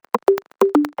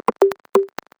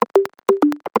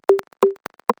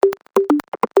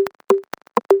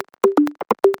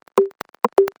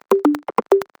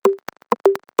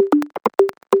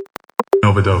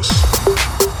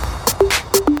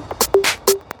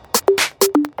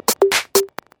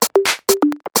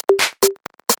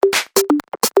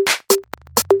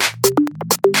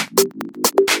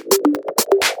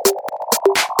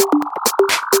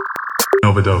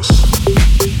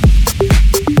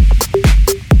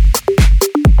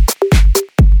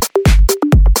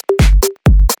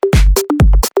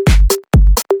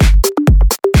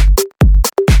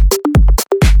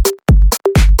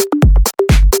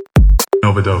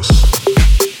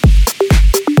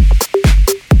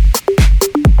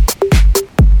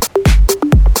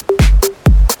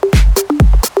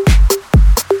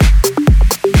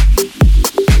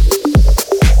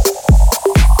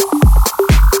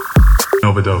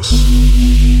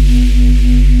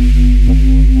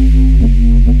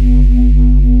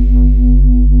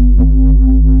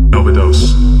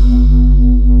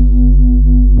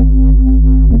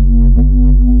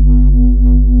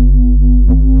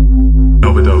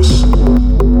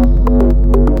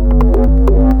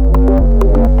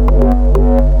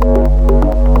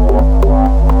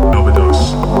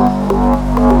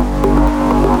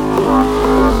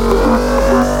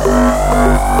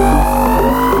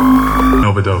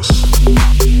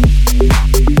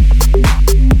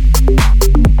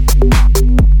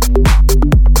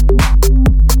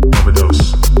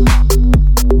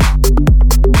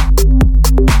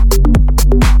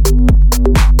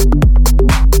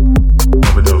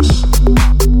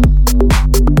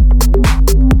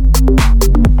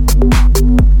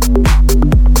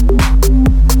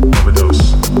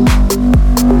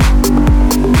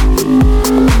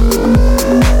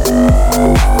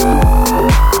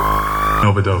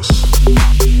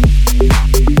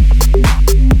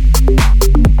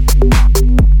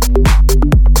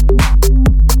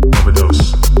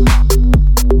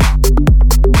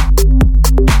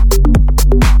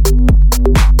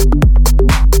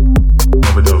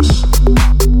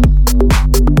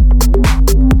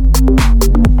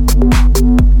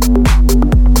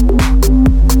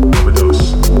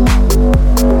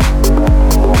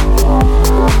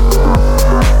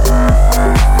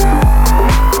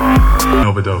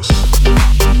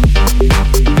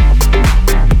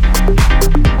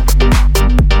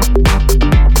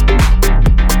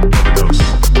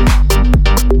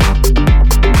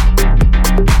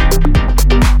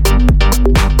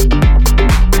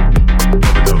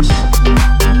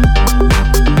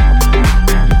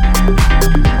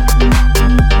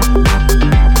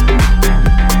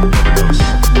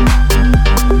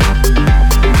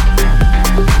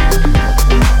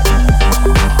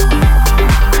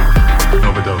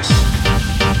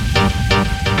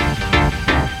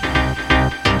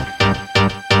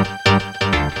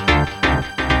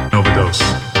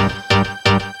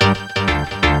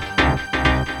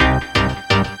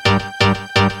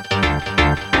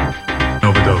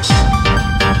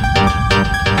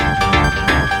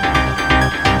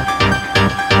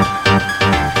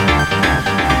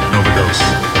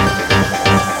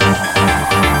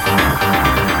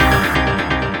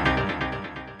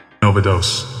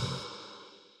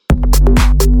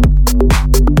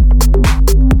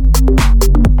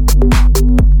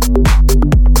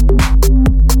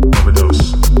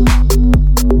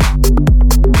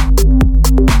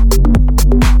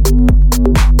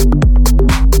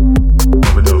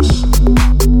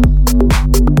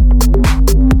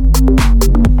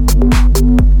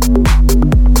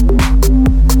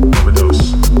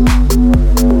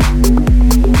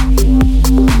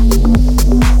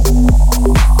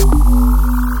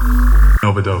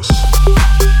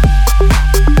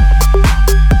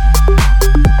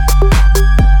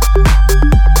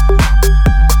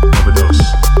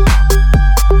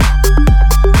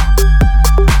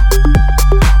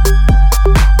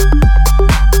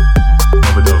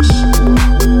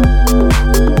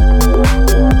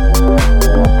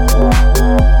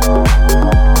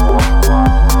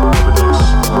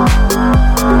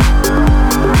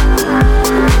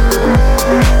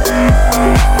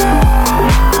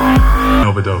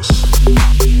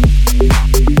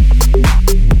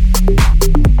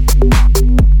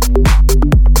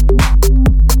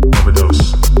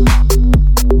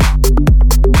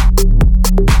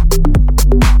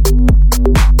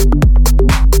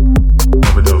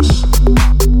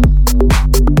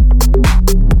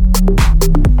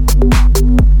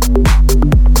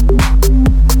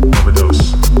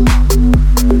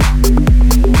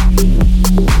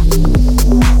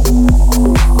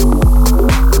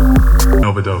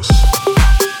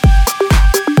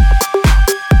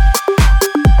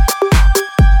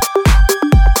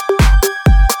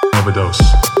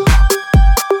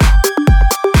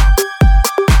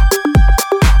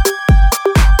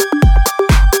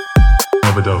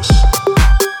 Overdose.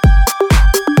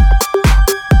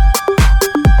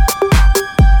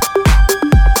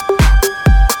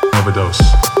 Overdose.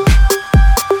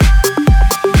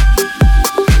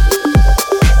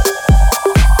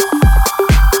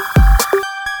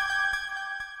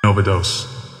 Overdose.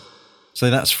 So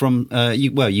that's from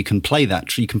you can play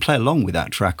that. You can play along with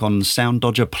that track on Sound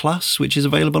Dodger Plus, which is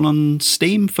available on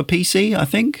Steam for PC. I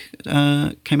think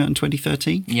came out in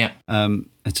 2013. Yeah.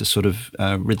 It's a sort of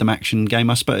rhythm action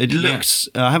game, I suppose. It looks.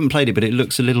 I haven't played it, but it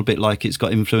looks a little bit like it's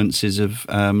got influences of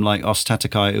like Os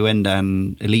Tatakai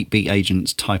Uendan, Elite Beat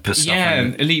Agents type of stuff.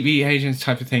 Yeah, Elite Beat Agents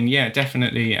type of thing. Yeah,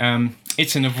 definitely.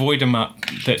 It's an avoid 'em up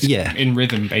that's in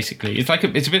rhythm, basically. It's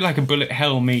a bit like a bullet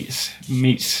hell meets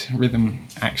rhythm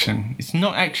action. It's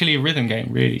not actually a rhythm game,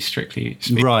 really, strictly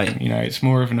speaking. Right. You know, it's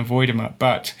more of an avoid 'em up,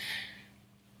 but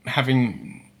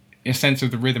having a sense of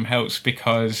the rhythm helps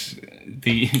because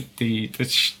the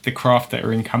craft that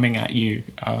are coming at you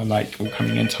are like all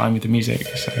coming in time with the music.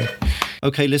 So.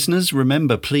 Okay, listeners,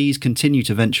 remember, please continue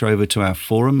to venture over to our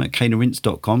forum at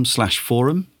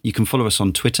caneandrinse.com/forum. You can follow us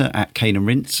on Twitter at Cane and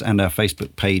Rinse, and our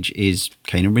Facebook page is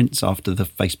Cane and Rinse after the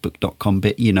facebook.com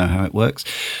bit. You know how it works.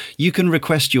 You can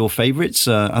request your favourites,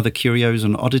 other curios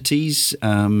and oddities,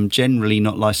 generally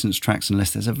not licensed tracks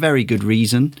unless there's a very good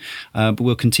reason. But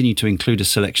we'll continue to include a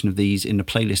selection of these in the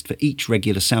playlist for each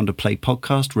regular Sound of Play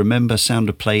podcast. Remember, Sound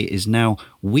of Play is now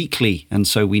weekly, and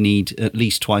so we need at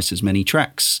least twice as many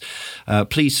tracks.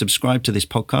 Please subscribe to this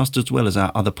podcast as well as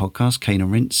our other podcast, Cane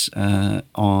and Rinse,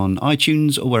 on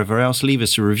iTunes or wherever else. Leave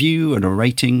us a review and a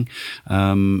rating.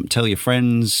 Tell your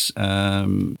friends. I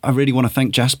really want to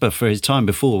thank Jasper for his time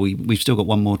before. We've still got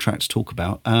one more track to talk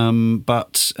about.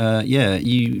 But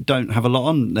you don't have a lot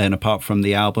on then apart from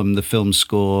the album, the film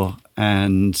score,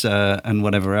 and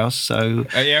whatever else. So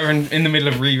we're in the middle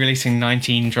of re-releasing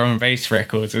 19 drum and bass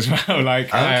records as well.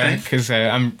 Because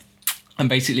I'm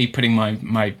basically putting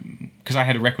my because I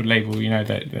had a record label, you know,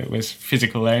 that was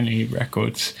physical only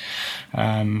records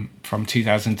from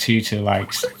 2002 to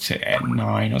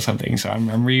 9 or something. So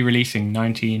I'm re-releasing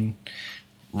 19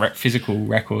 physical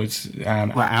records.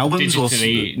 Albums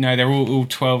digitally? No, they're all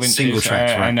 12 inches. Single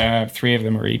tracks, right? And 3 of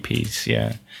them are EPs.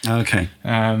 Yeah. Okay.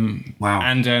 Wow.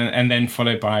 And then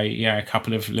followed by a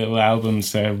couple of little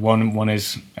albums. One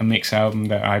is a mix album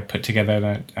that I put together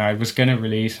that I was going to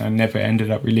release. I never ended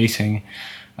up releasing.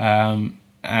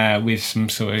 With some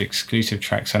sort of exclusive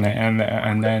tracks on it,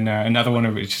 and then another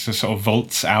one which is a sort of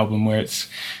Vaults album where it's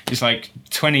like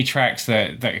 20 tracks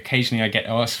that occasionally I get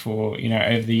asked for, you know,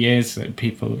 over the years that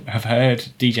people have heard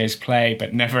DJs play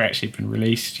but never actually been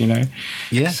released, you know.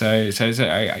 Yeah. So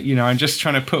you know, I'm just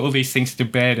trying to put all these things to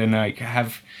bed and like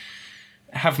have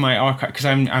my archive, because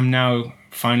I'm now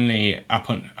finally up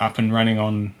and running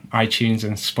on iTunes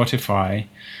and Spotify.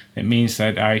 It means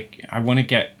that I want to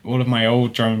get all of my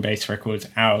old drum and bass records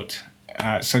out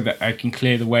so that I can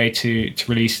clear the way to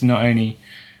release not only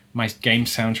my game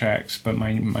soundtracks but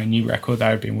my new record that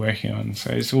I've been working on.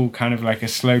 So it's all kind of like a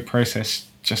slow process,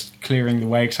 just clearing the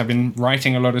way, because I've been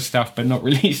writing a lot of stuff but not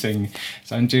releasing.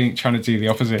 So I'm trying to do the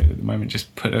opposite at the moment,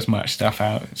 just put as much stuff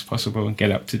out as possible and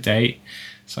get up to date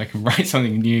so I can write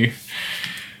something new.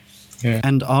 Yeah.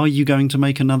 And are you going to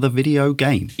make another video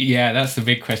game? Yeah, that's the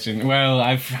big question. Well,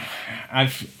 I've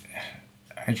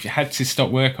had to stop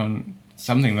work on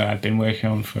something that I've been working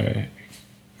on for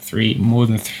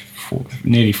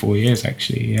nearly 4 years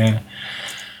actually. Yeah,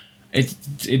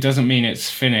 it doesn't mean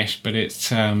it's finished, but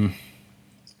it's on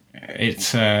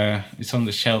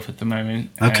the shelf at the moment.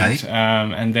 Okay.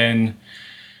 And then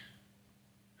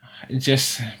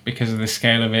just because of the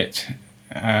scale of it,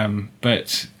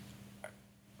 but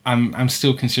I'm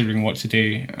still considering what to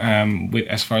do with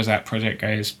as far as that project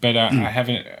goes. But I have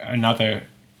another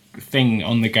thing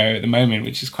on the go at the moment,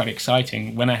 which is quite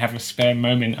exciting. When I have a spare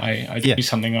moment, I do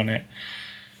something on it.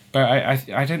 But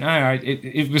I don't know.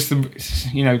 It was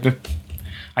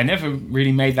I never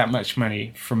really made that much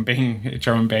money from being a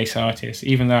drum and bass artist,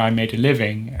 even though I made a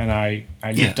living and I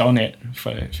lived on it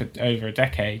for over a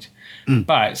decade.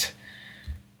 But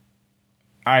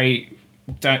I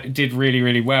did really,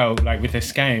 really well, like with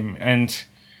this game, and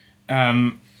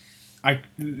the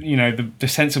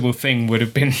sensible thing would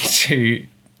have been to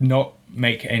not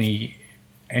make any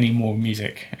more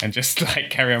music and just like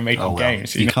carry on making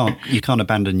games. You can't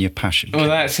abandon your passion. Well,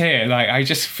 that's it. Like I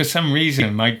just, for some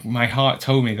reason, my heart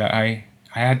told me that I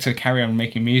had to carry on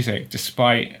making music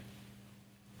despite,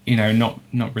 you know, not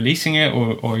releasing it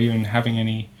or even having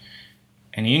any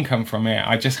income from it.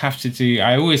 I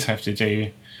always have to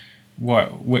do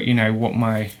what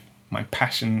my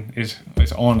passion is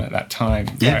on at that time.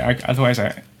 Yeah. Otherwise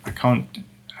I can't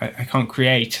I can't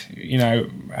create,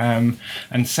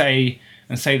 and say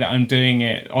that I'm doing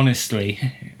it honestly,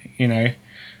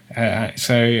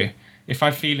 so if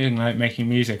I'm feeling like making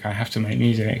music, I have to make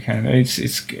music, and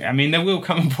I mean, there will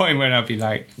come a point when I'll be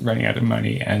like running out of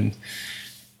money, and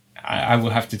I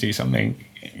will have to do something,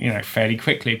 fairly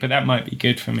quickly, but that might be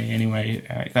good for me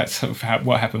anyway. That's sort of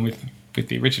what happened with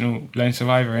the original Lone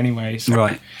Survivor anyway. So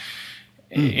right.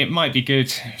 It might be good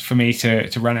for me to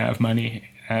run out of money,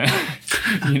 to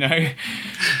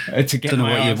get. Don't know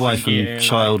my what your wife and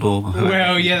child or.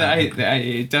 Well, yeah,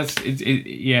 it does.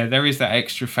 Yeah, there is that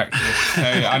extra factor. So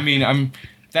I mean,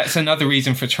 that's another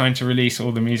reason for trying to release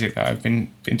all the music that I've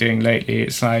been doing lately.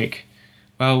 It's like,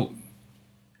 well,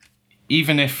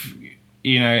 even if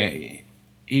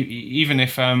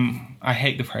I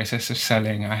hate the process of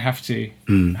selling, I have to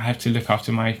look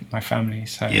after my family.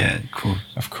 So yeah,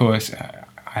 of course,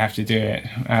 I have to do it.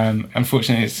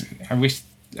 Unfortunately, I wish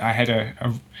I had a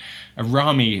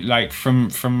Rami like from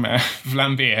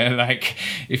Vlambeer. Like,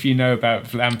 if you know about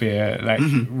Vlambeer, like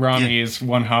Rami is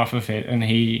one half of it, and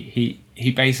he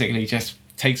basically just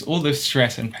takes all the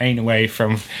stress and pain away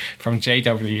from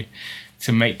JW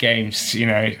to make games,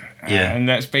 and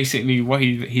that's basically what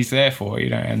he's there for,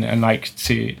 and like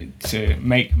to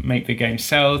make the game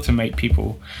sell, to make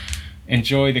people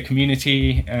enjoy the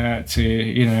community,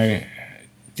 to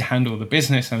handle the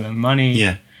business and the money.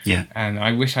 Yeah. And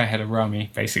I wish I had a Rami,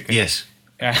 basically. Yes.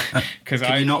 Because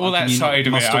all that side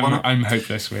of it, I'm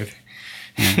hopeless with.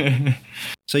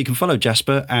 So you can follow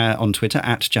Jasper on Twitter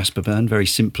at Jasper Byrne, very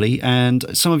simply. And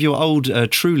some of your old,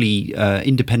 truly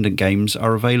independent games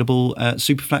are available at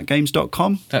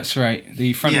superflatgames.com. That's right.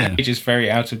 The front page is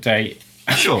very out of date.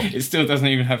 Sure. It still doesn't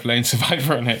even have Lone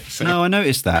Survivor on it. So no, I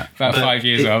noticed that. About 5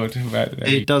 years old.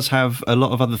 It does have a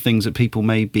lot of other things that people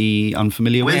may be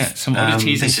unfamiliar with. Yeah, some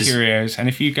oddities and curios. And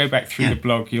if you go back through the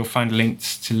blog, you'll find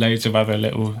links to loads of other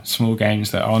little small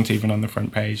games that aren't even on the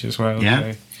front page as well.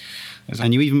 Yeah. So,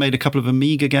 and you even made a couple of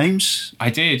Amiga games?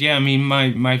 I did, yeah. I mean,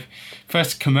 my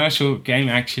first commercial game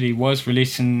actually was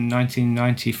released in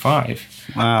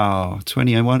 1995. Wow,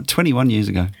 21 years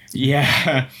ago.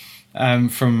 Yeah.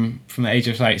 From the age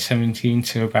of like 17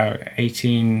 to about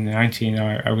 18, 19,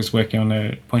 I was working on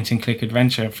a point-and-click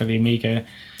adventure for the Amiga.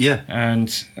 Yeah.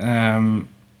 And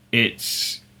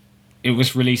it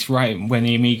was released right when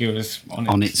the Amiga was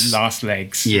on its last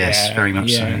legs. Yes, very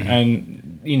much so. Yeah. And,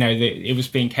 it was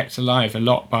being kept alive a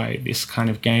lot by this kind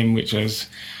of game, which was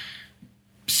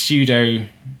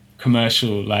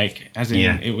pseudo-commercial, like, as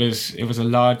in it was a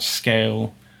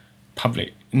large-scale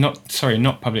public... Not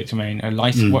public domain, a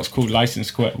license, what's called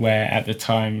licenseware at the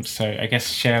time. So I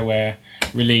guess shareware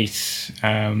release,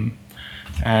 and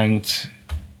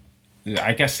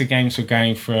I guess the games were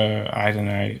going for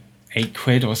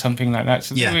 £8 or something like that.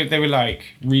 So they were like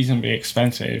reasonably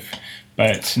expensive,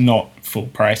 but not full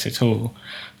price at all.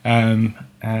 I'm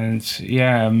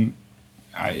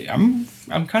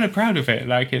kind of proud of it.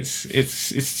 Like it's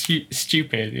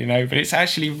stupid, but it's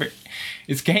actually.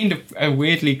 It's gained a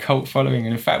weirdly cult following,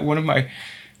 and in fact, one of my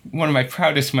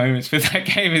proudest moments with that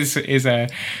game is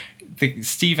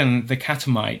Stephen the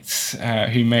Catamites,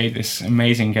 who made this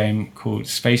amazing game called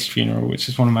Space Funeral, which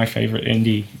is one of my favorite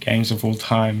indie games of all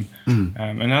time.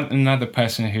 Another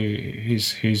person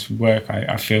whose work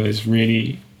I feel is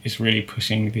really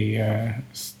pushing the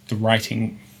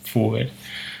writing forward,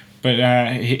 but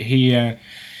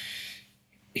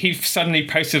he suddenly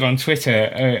posted on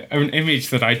Twitter an image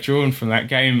that I'd drawn from that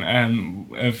game,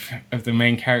 of the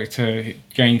main character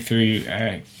going through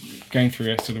a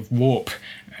sort of warp,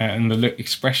 and the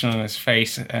expression on his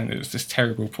face, and it was this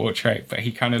terrible portrait, but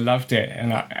he kind of loved it,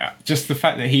 and just the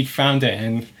fact that he'd found it,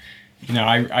 and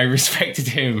I respected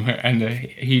him, and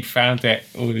he'd found it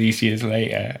all these years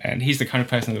later, and he's the kind of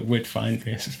person that would find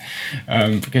this,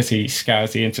 because he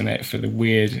scours the internet for the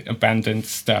weird abandoned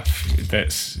stuff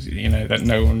that's that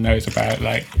no one knows about,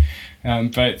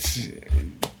 but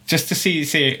just to see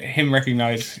him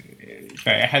recognize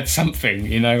that it had something,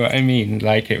 you know what I mean?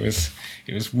 Like it was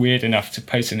weird enough to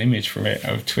post an image from it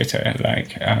of Twitter,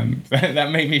 that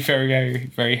made me very, very,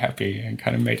 very happy and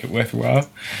kind of made it worthwhile.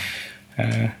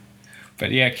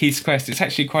 But yeah, Keith's Quest, it's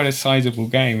actually quite a sizable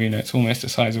game, it's almost the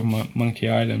size of Monkey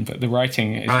Island, but the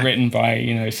writing is written by,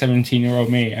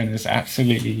 17-year-old me, and it's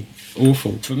absolutely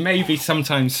awful, but maybe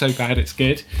sometimes so bad it's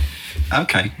good.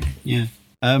 Okay, yeah.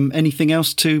 Anything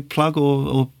else to plug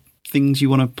or things you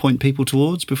want to point people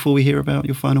towards before we hear about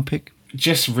your final pick?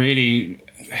 Just really,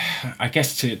 I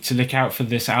guess, to look out for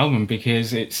this album,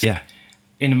 because it's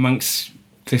in amongst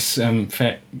this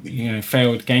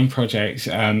failed game project,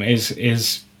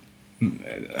 is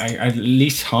at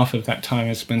least half of that time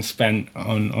has been spent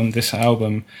on this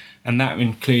album, and that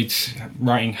includes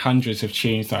writing hundreds of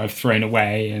tunes that I've thrown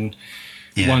away and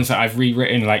ones that I've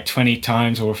rewritten like 20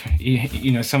 times, or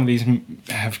some of these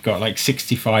have got like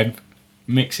 65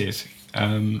 mixes,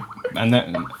 and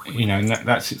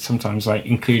that's sometimes like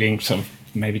including sort of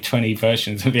maybe 20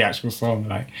 versions of the actual song,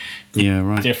 like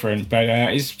different. But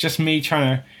it's just me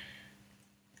trying to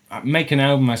make an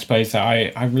album, I suppose,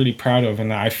 that I'm really proud of and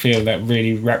that I feel that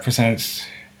really represents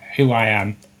who I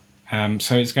am.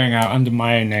 So it's going out under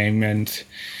my own name, and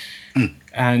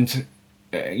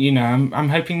I'm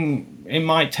hoping it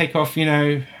might take off,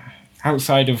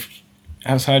 outside of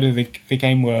the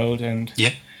game world, and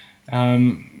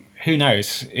who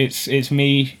knows? It's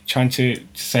me trying to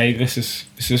say this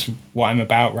is what I'm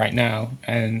about right now,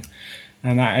 and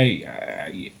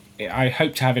I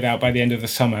hope to have it out by the end of the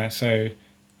summer. So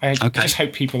I just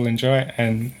hope people enjoy it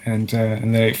and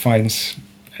that it finds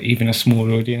even a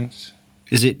small audience.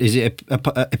 Is it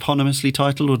eponymously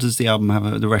titled, or does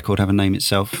the record have a name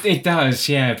itself? It does,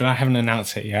 yeah, but I haven't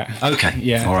announced it yet. Okay,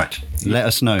 yeah, all right. Let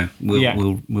us know.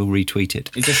 We'll retweet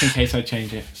it just in case I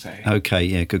change it. So. Okay,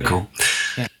 yeah, good call.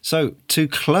 Yeah. So to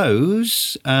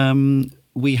close,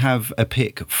 we have a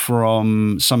pick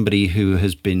from somebody who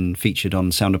has been featured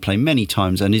on Sound of Play many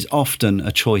times and is often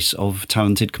a choice of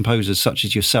talented composers such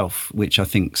as yourself, which I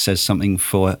think says something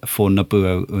for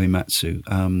Nobuo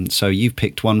Uematsu. So you've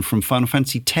picked one from Final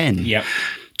Fantasy X,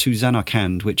 To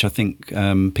Zanarkand, which I think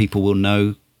people will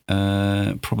know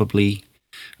probably.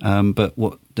 But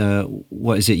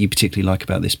what is it you particularly like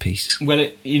about this piece? Well,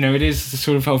 it is the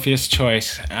sort of obvious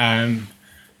choice,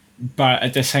 but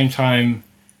at the same time,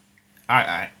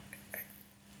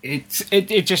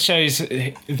 it just shows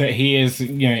that he is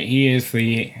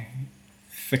the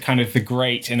kind of the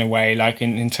great in a way, like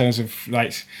in terms of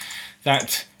like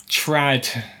that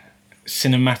trad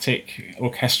cinematic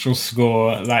orchestral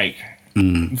score like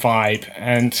vibe,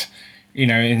 and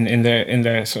in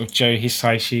the sort of Joe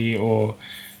Hisaishi or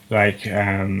like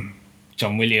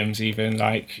John Williams, even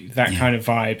like that kind of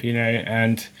vibe,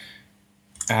 and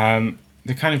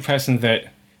the kind of person that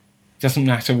doesn't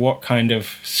matter what kind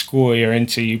of score you're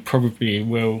into, you probably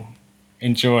will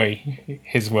enjoy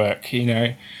his work.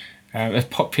 A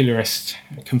popularist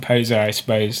composer, I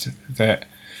suppose. But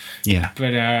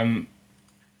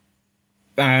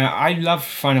I love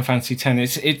Final Fantasy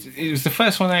X. It was the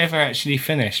first one I ever actually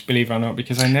finished, believe it or not,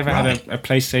 because I never had a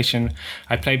PlayStation.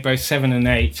 I played both 7 and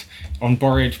 8 on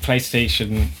borrowed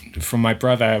PlayStation from my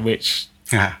brother, which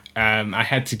I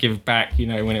had to give back,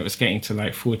 when it was getting to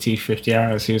like 40, 50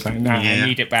 hours. He was like, I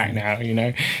need it back now,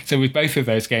 So with both of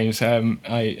those games,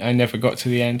 I never got to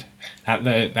the end at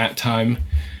that time.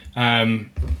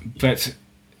 But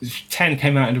 10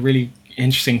 came out at a really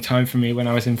interesting time for me when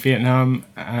I was in Vietnam,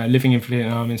 living in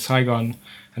Vietnam, in Saigon.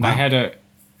 And I had a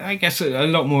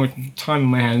lot more time on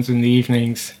my hands in the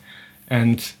evenings.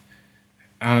 And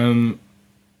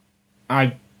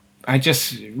I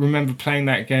just remember playing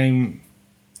that game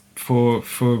for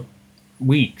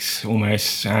weeks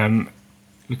almost,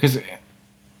 because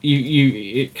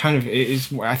it kind of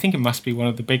is. I think it must be one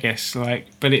of the biggest.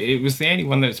 But it was the only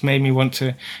one that's made me want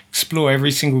to explore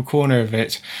every single corner of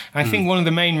it. I think one of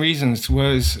the main reasons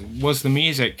was the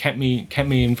music kept me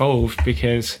involved,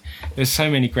 because there's so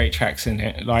many great tracks in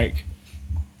it. Like,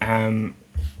 I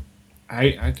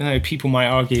don't know. People might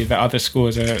argue that other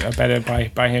scores are better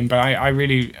by him, but I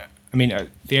really. I mean,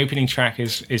 the opening track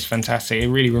is fantastic. It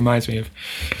really reminds me of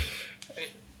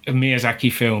a Miyazaki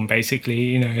film,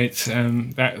 basically. It's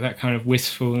that kind of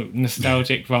wistful,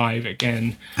 nostalgic vibe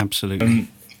again. Absolutely.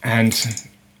 And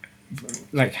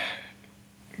like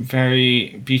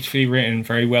very beautifully written,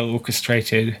 very well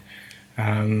orchestrated.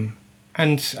 And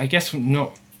I guess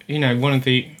not, one of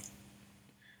the...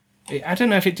 I don't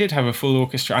know if it did have a full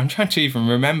orchestra. I'm trying to even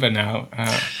remember now.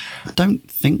 I don't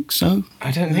think so.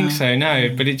 I don't think so,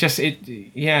 no. But it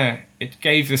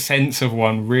gave the sense of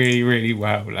one really, really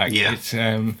well. It's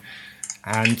and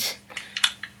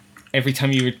every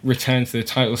time you would return to the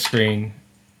title screen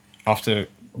after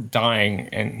dying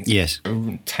in a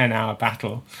 10-hour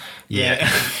battle,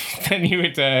 then you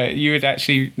would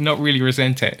actually not really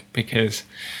resent it, because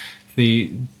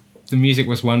the music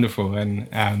was wonderful, and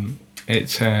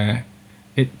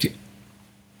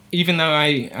even though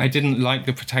I didn't like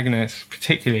the protagonist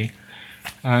particularly,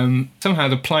 somehow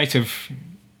the plight of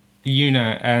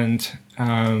Yuna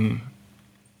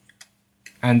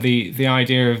and the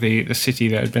idea of the city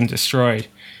that had been destroyed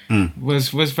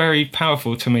was very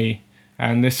powerful to me,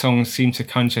 and this song seemed to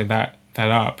conjure that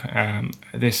up.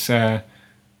 This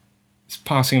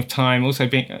passing of time, also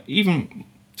being even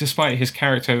despite his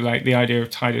character, like the idea of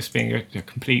Titus being a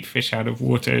complete fish out of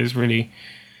water is really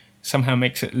somehow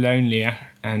makes it lonelier,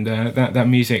 and that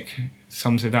music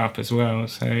sums it up as well.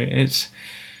 So it's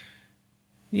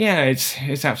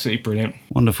absolutely brilliant.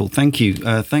 Wonderful. Thank you.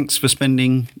 Thanks for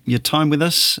spending your time with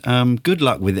us. Good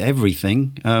luck with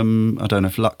everything. I don't know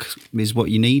if luck is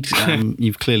what you need.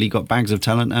 You've clearly got bags of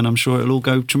talent, and I'm sure it'll all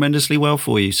go tremendously well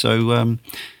for you. So,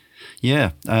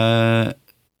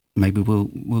 maybe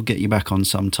we'll get you back on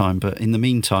sometime. But in the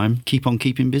meantime, keep on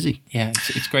keeping busy. Yeah,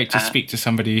 it's great to speak to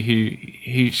somebody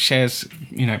who shares,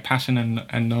 passion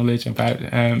and knowledge about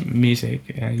music.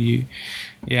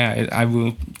 I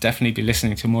will definitely be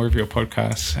listening to more of your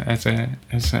podcasts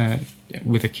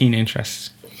with a keen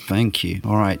interest. Thank you.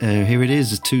 All right, here it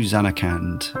is to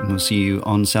Zanarkand, and we'll see you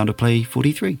on Sound of Play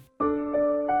 43.